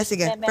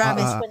 sige.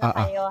 Promise. Ko na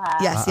kayo,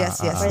 ha?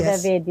 Yes. For the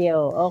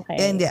video. Okay.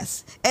 And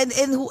yes. And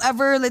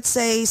whoever, let's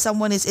say,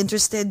 someone is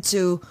interested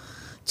to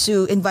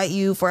invite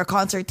you for a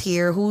concert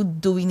here, who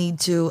do we need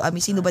to...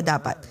 sino ba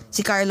dapat?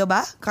 Si Carlo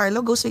ba?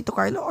 Carlo? Go straight to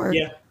Carlo? Or...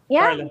 Yeah,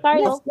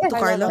 Carlo. Yes, to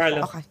Carlo?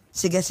 Okay.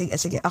 Sige.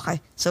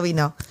 Okay. So we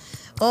know.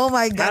 Oh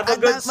my God. Have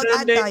a good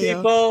Sunday,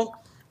 people.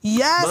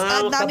 Yes,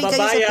 add namin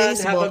kayo sa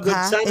Facebook,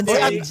 ha? And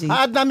sa IG.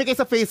 Add namin kayo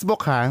sa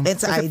Facebook, ha? And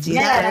sa IG.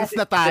 Friends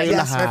na tayo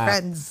lahat. Yes, we're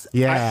friends.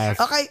 Yes.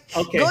 Okay.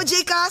 Go,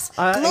 Jcas.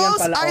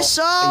 Close our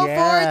show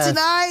for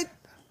tonight.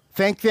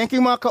 Thank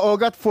you, mga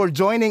kaogat, for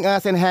joining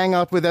us and hang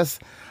out with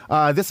us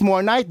this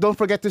more night. Don't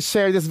forget to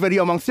share this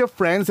video amongst your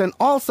friends. And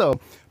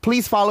also,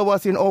 please follow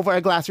us in Over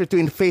a Glass or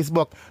Two in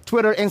Facebook,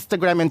 Twitter,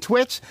 Instagram, and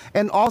Twitch.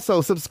 And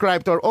also,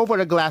 subscribe to our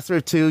Over a Glass or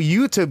Two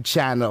YouTube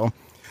channel.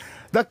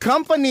 The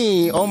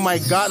company, oh my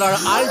God, our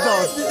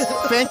idols.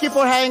 Thank you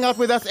for hanging out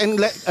with us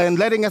and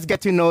letting us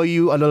get to know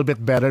you a little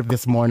bit better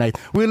this morning.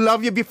 We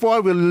love you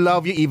before, we'll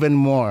love you even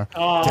more.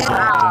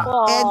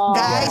 And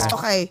guys,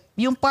 okay,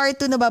 yung part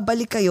 2 na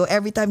babalik kayo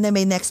every time na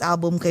may next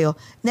album kayo.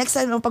 Next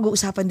time,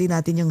 pag-uusapan din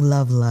natin yung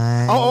love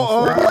life.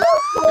 Oo.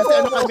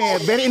 Kasi kami,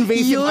 very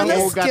invasive ang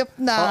ugat. Skip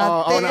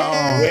natin.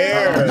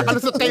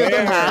 Nakalusot kayo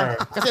dun, ha?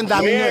 Kasi ang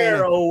dami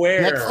nyo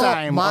Next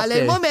time.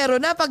 Malay mo,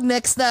 meron na pag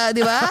next na,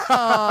 di ba?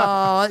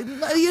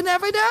 You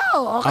never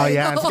know. Okay.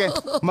 Yan. Sige,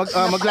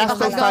 mag-last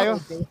toast tayo.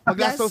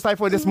 Mag-last toast tayo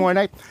for this more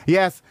night.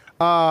 Yes.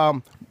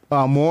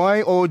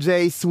 Moy,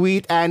 OJ,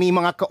 Sweet, Annie,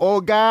 mga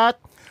kaogat.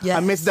 Yes.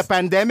 Amidst the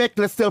pandemic,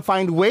 let's still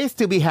find ways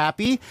to be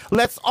happy.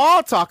 Let's all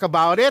talk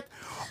about it.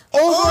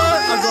 Over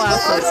a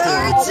glass or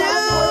two.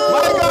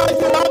 Bye, guys.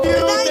 We love you.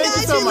 Thank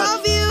you so much.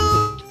 Love you.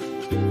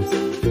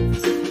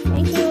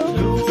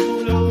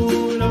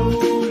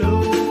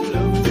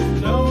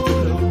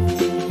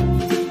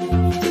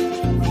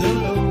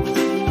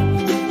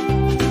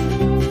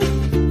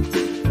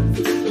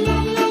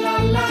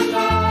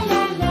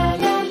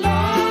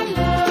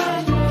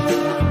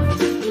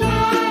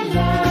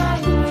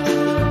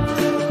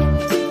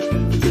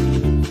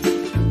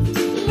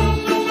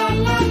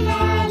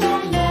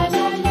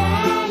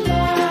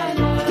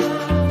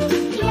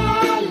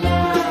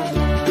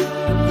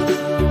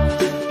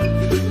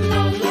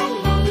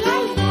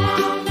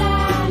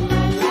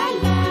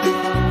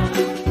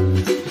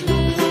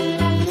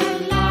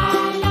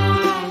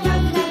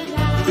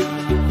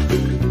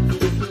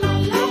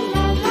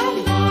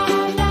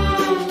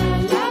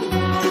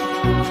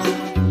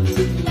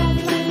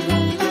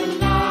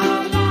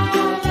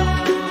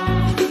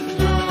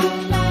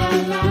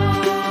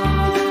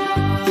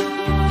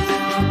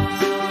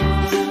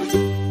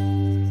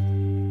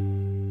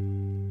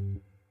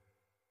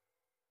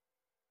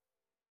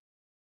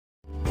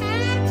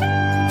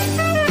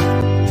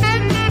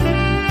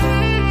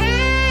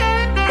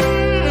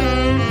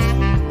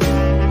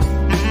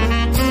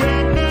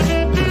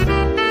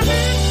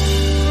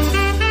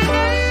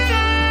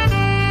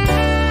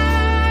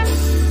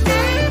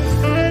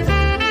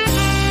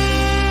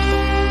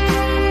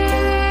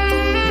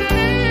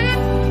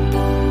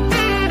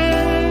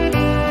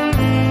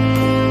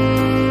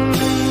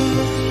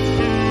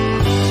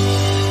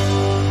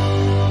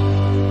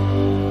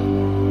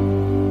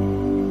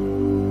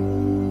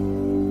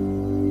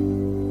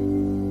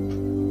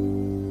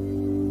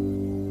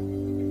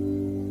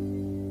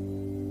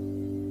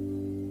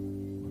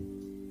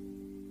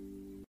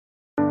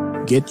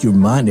 Get your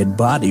mind and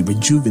body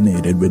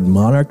rejuvenated with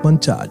Monarch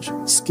Montage,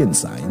 Skin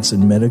Science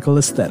and Medical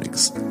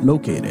Aesthetics,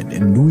 located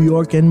in New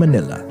York and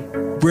Manila,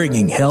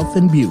 bringing health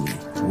and beauty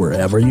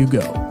wherever you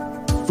go.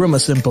 From a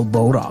simple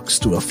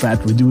Botox to a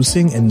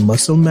fat-reducing and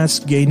muscle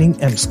mass-gaining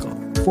Emsco.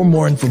 For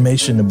more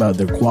information about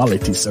their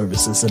quality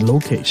services and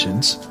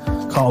locations,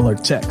 call or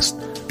text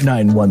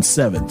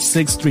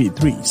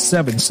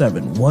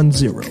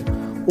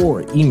 917-633-7710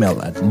 or email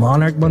at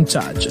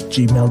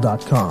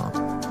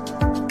monarchmontage@gmail.com.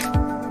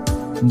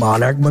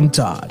 Monarch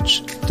Montage,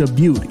 the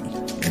beauty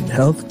and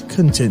health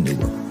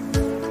continuum.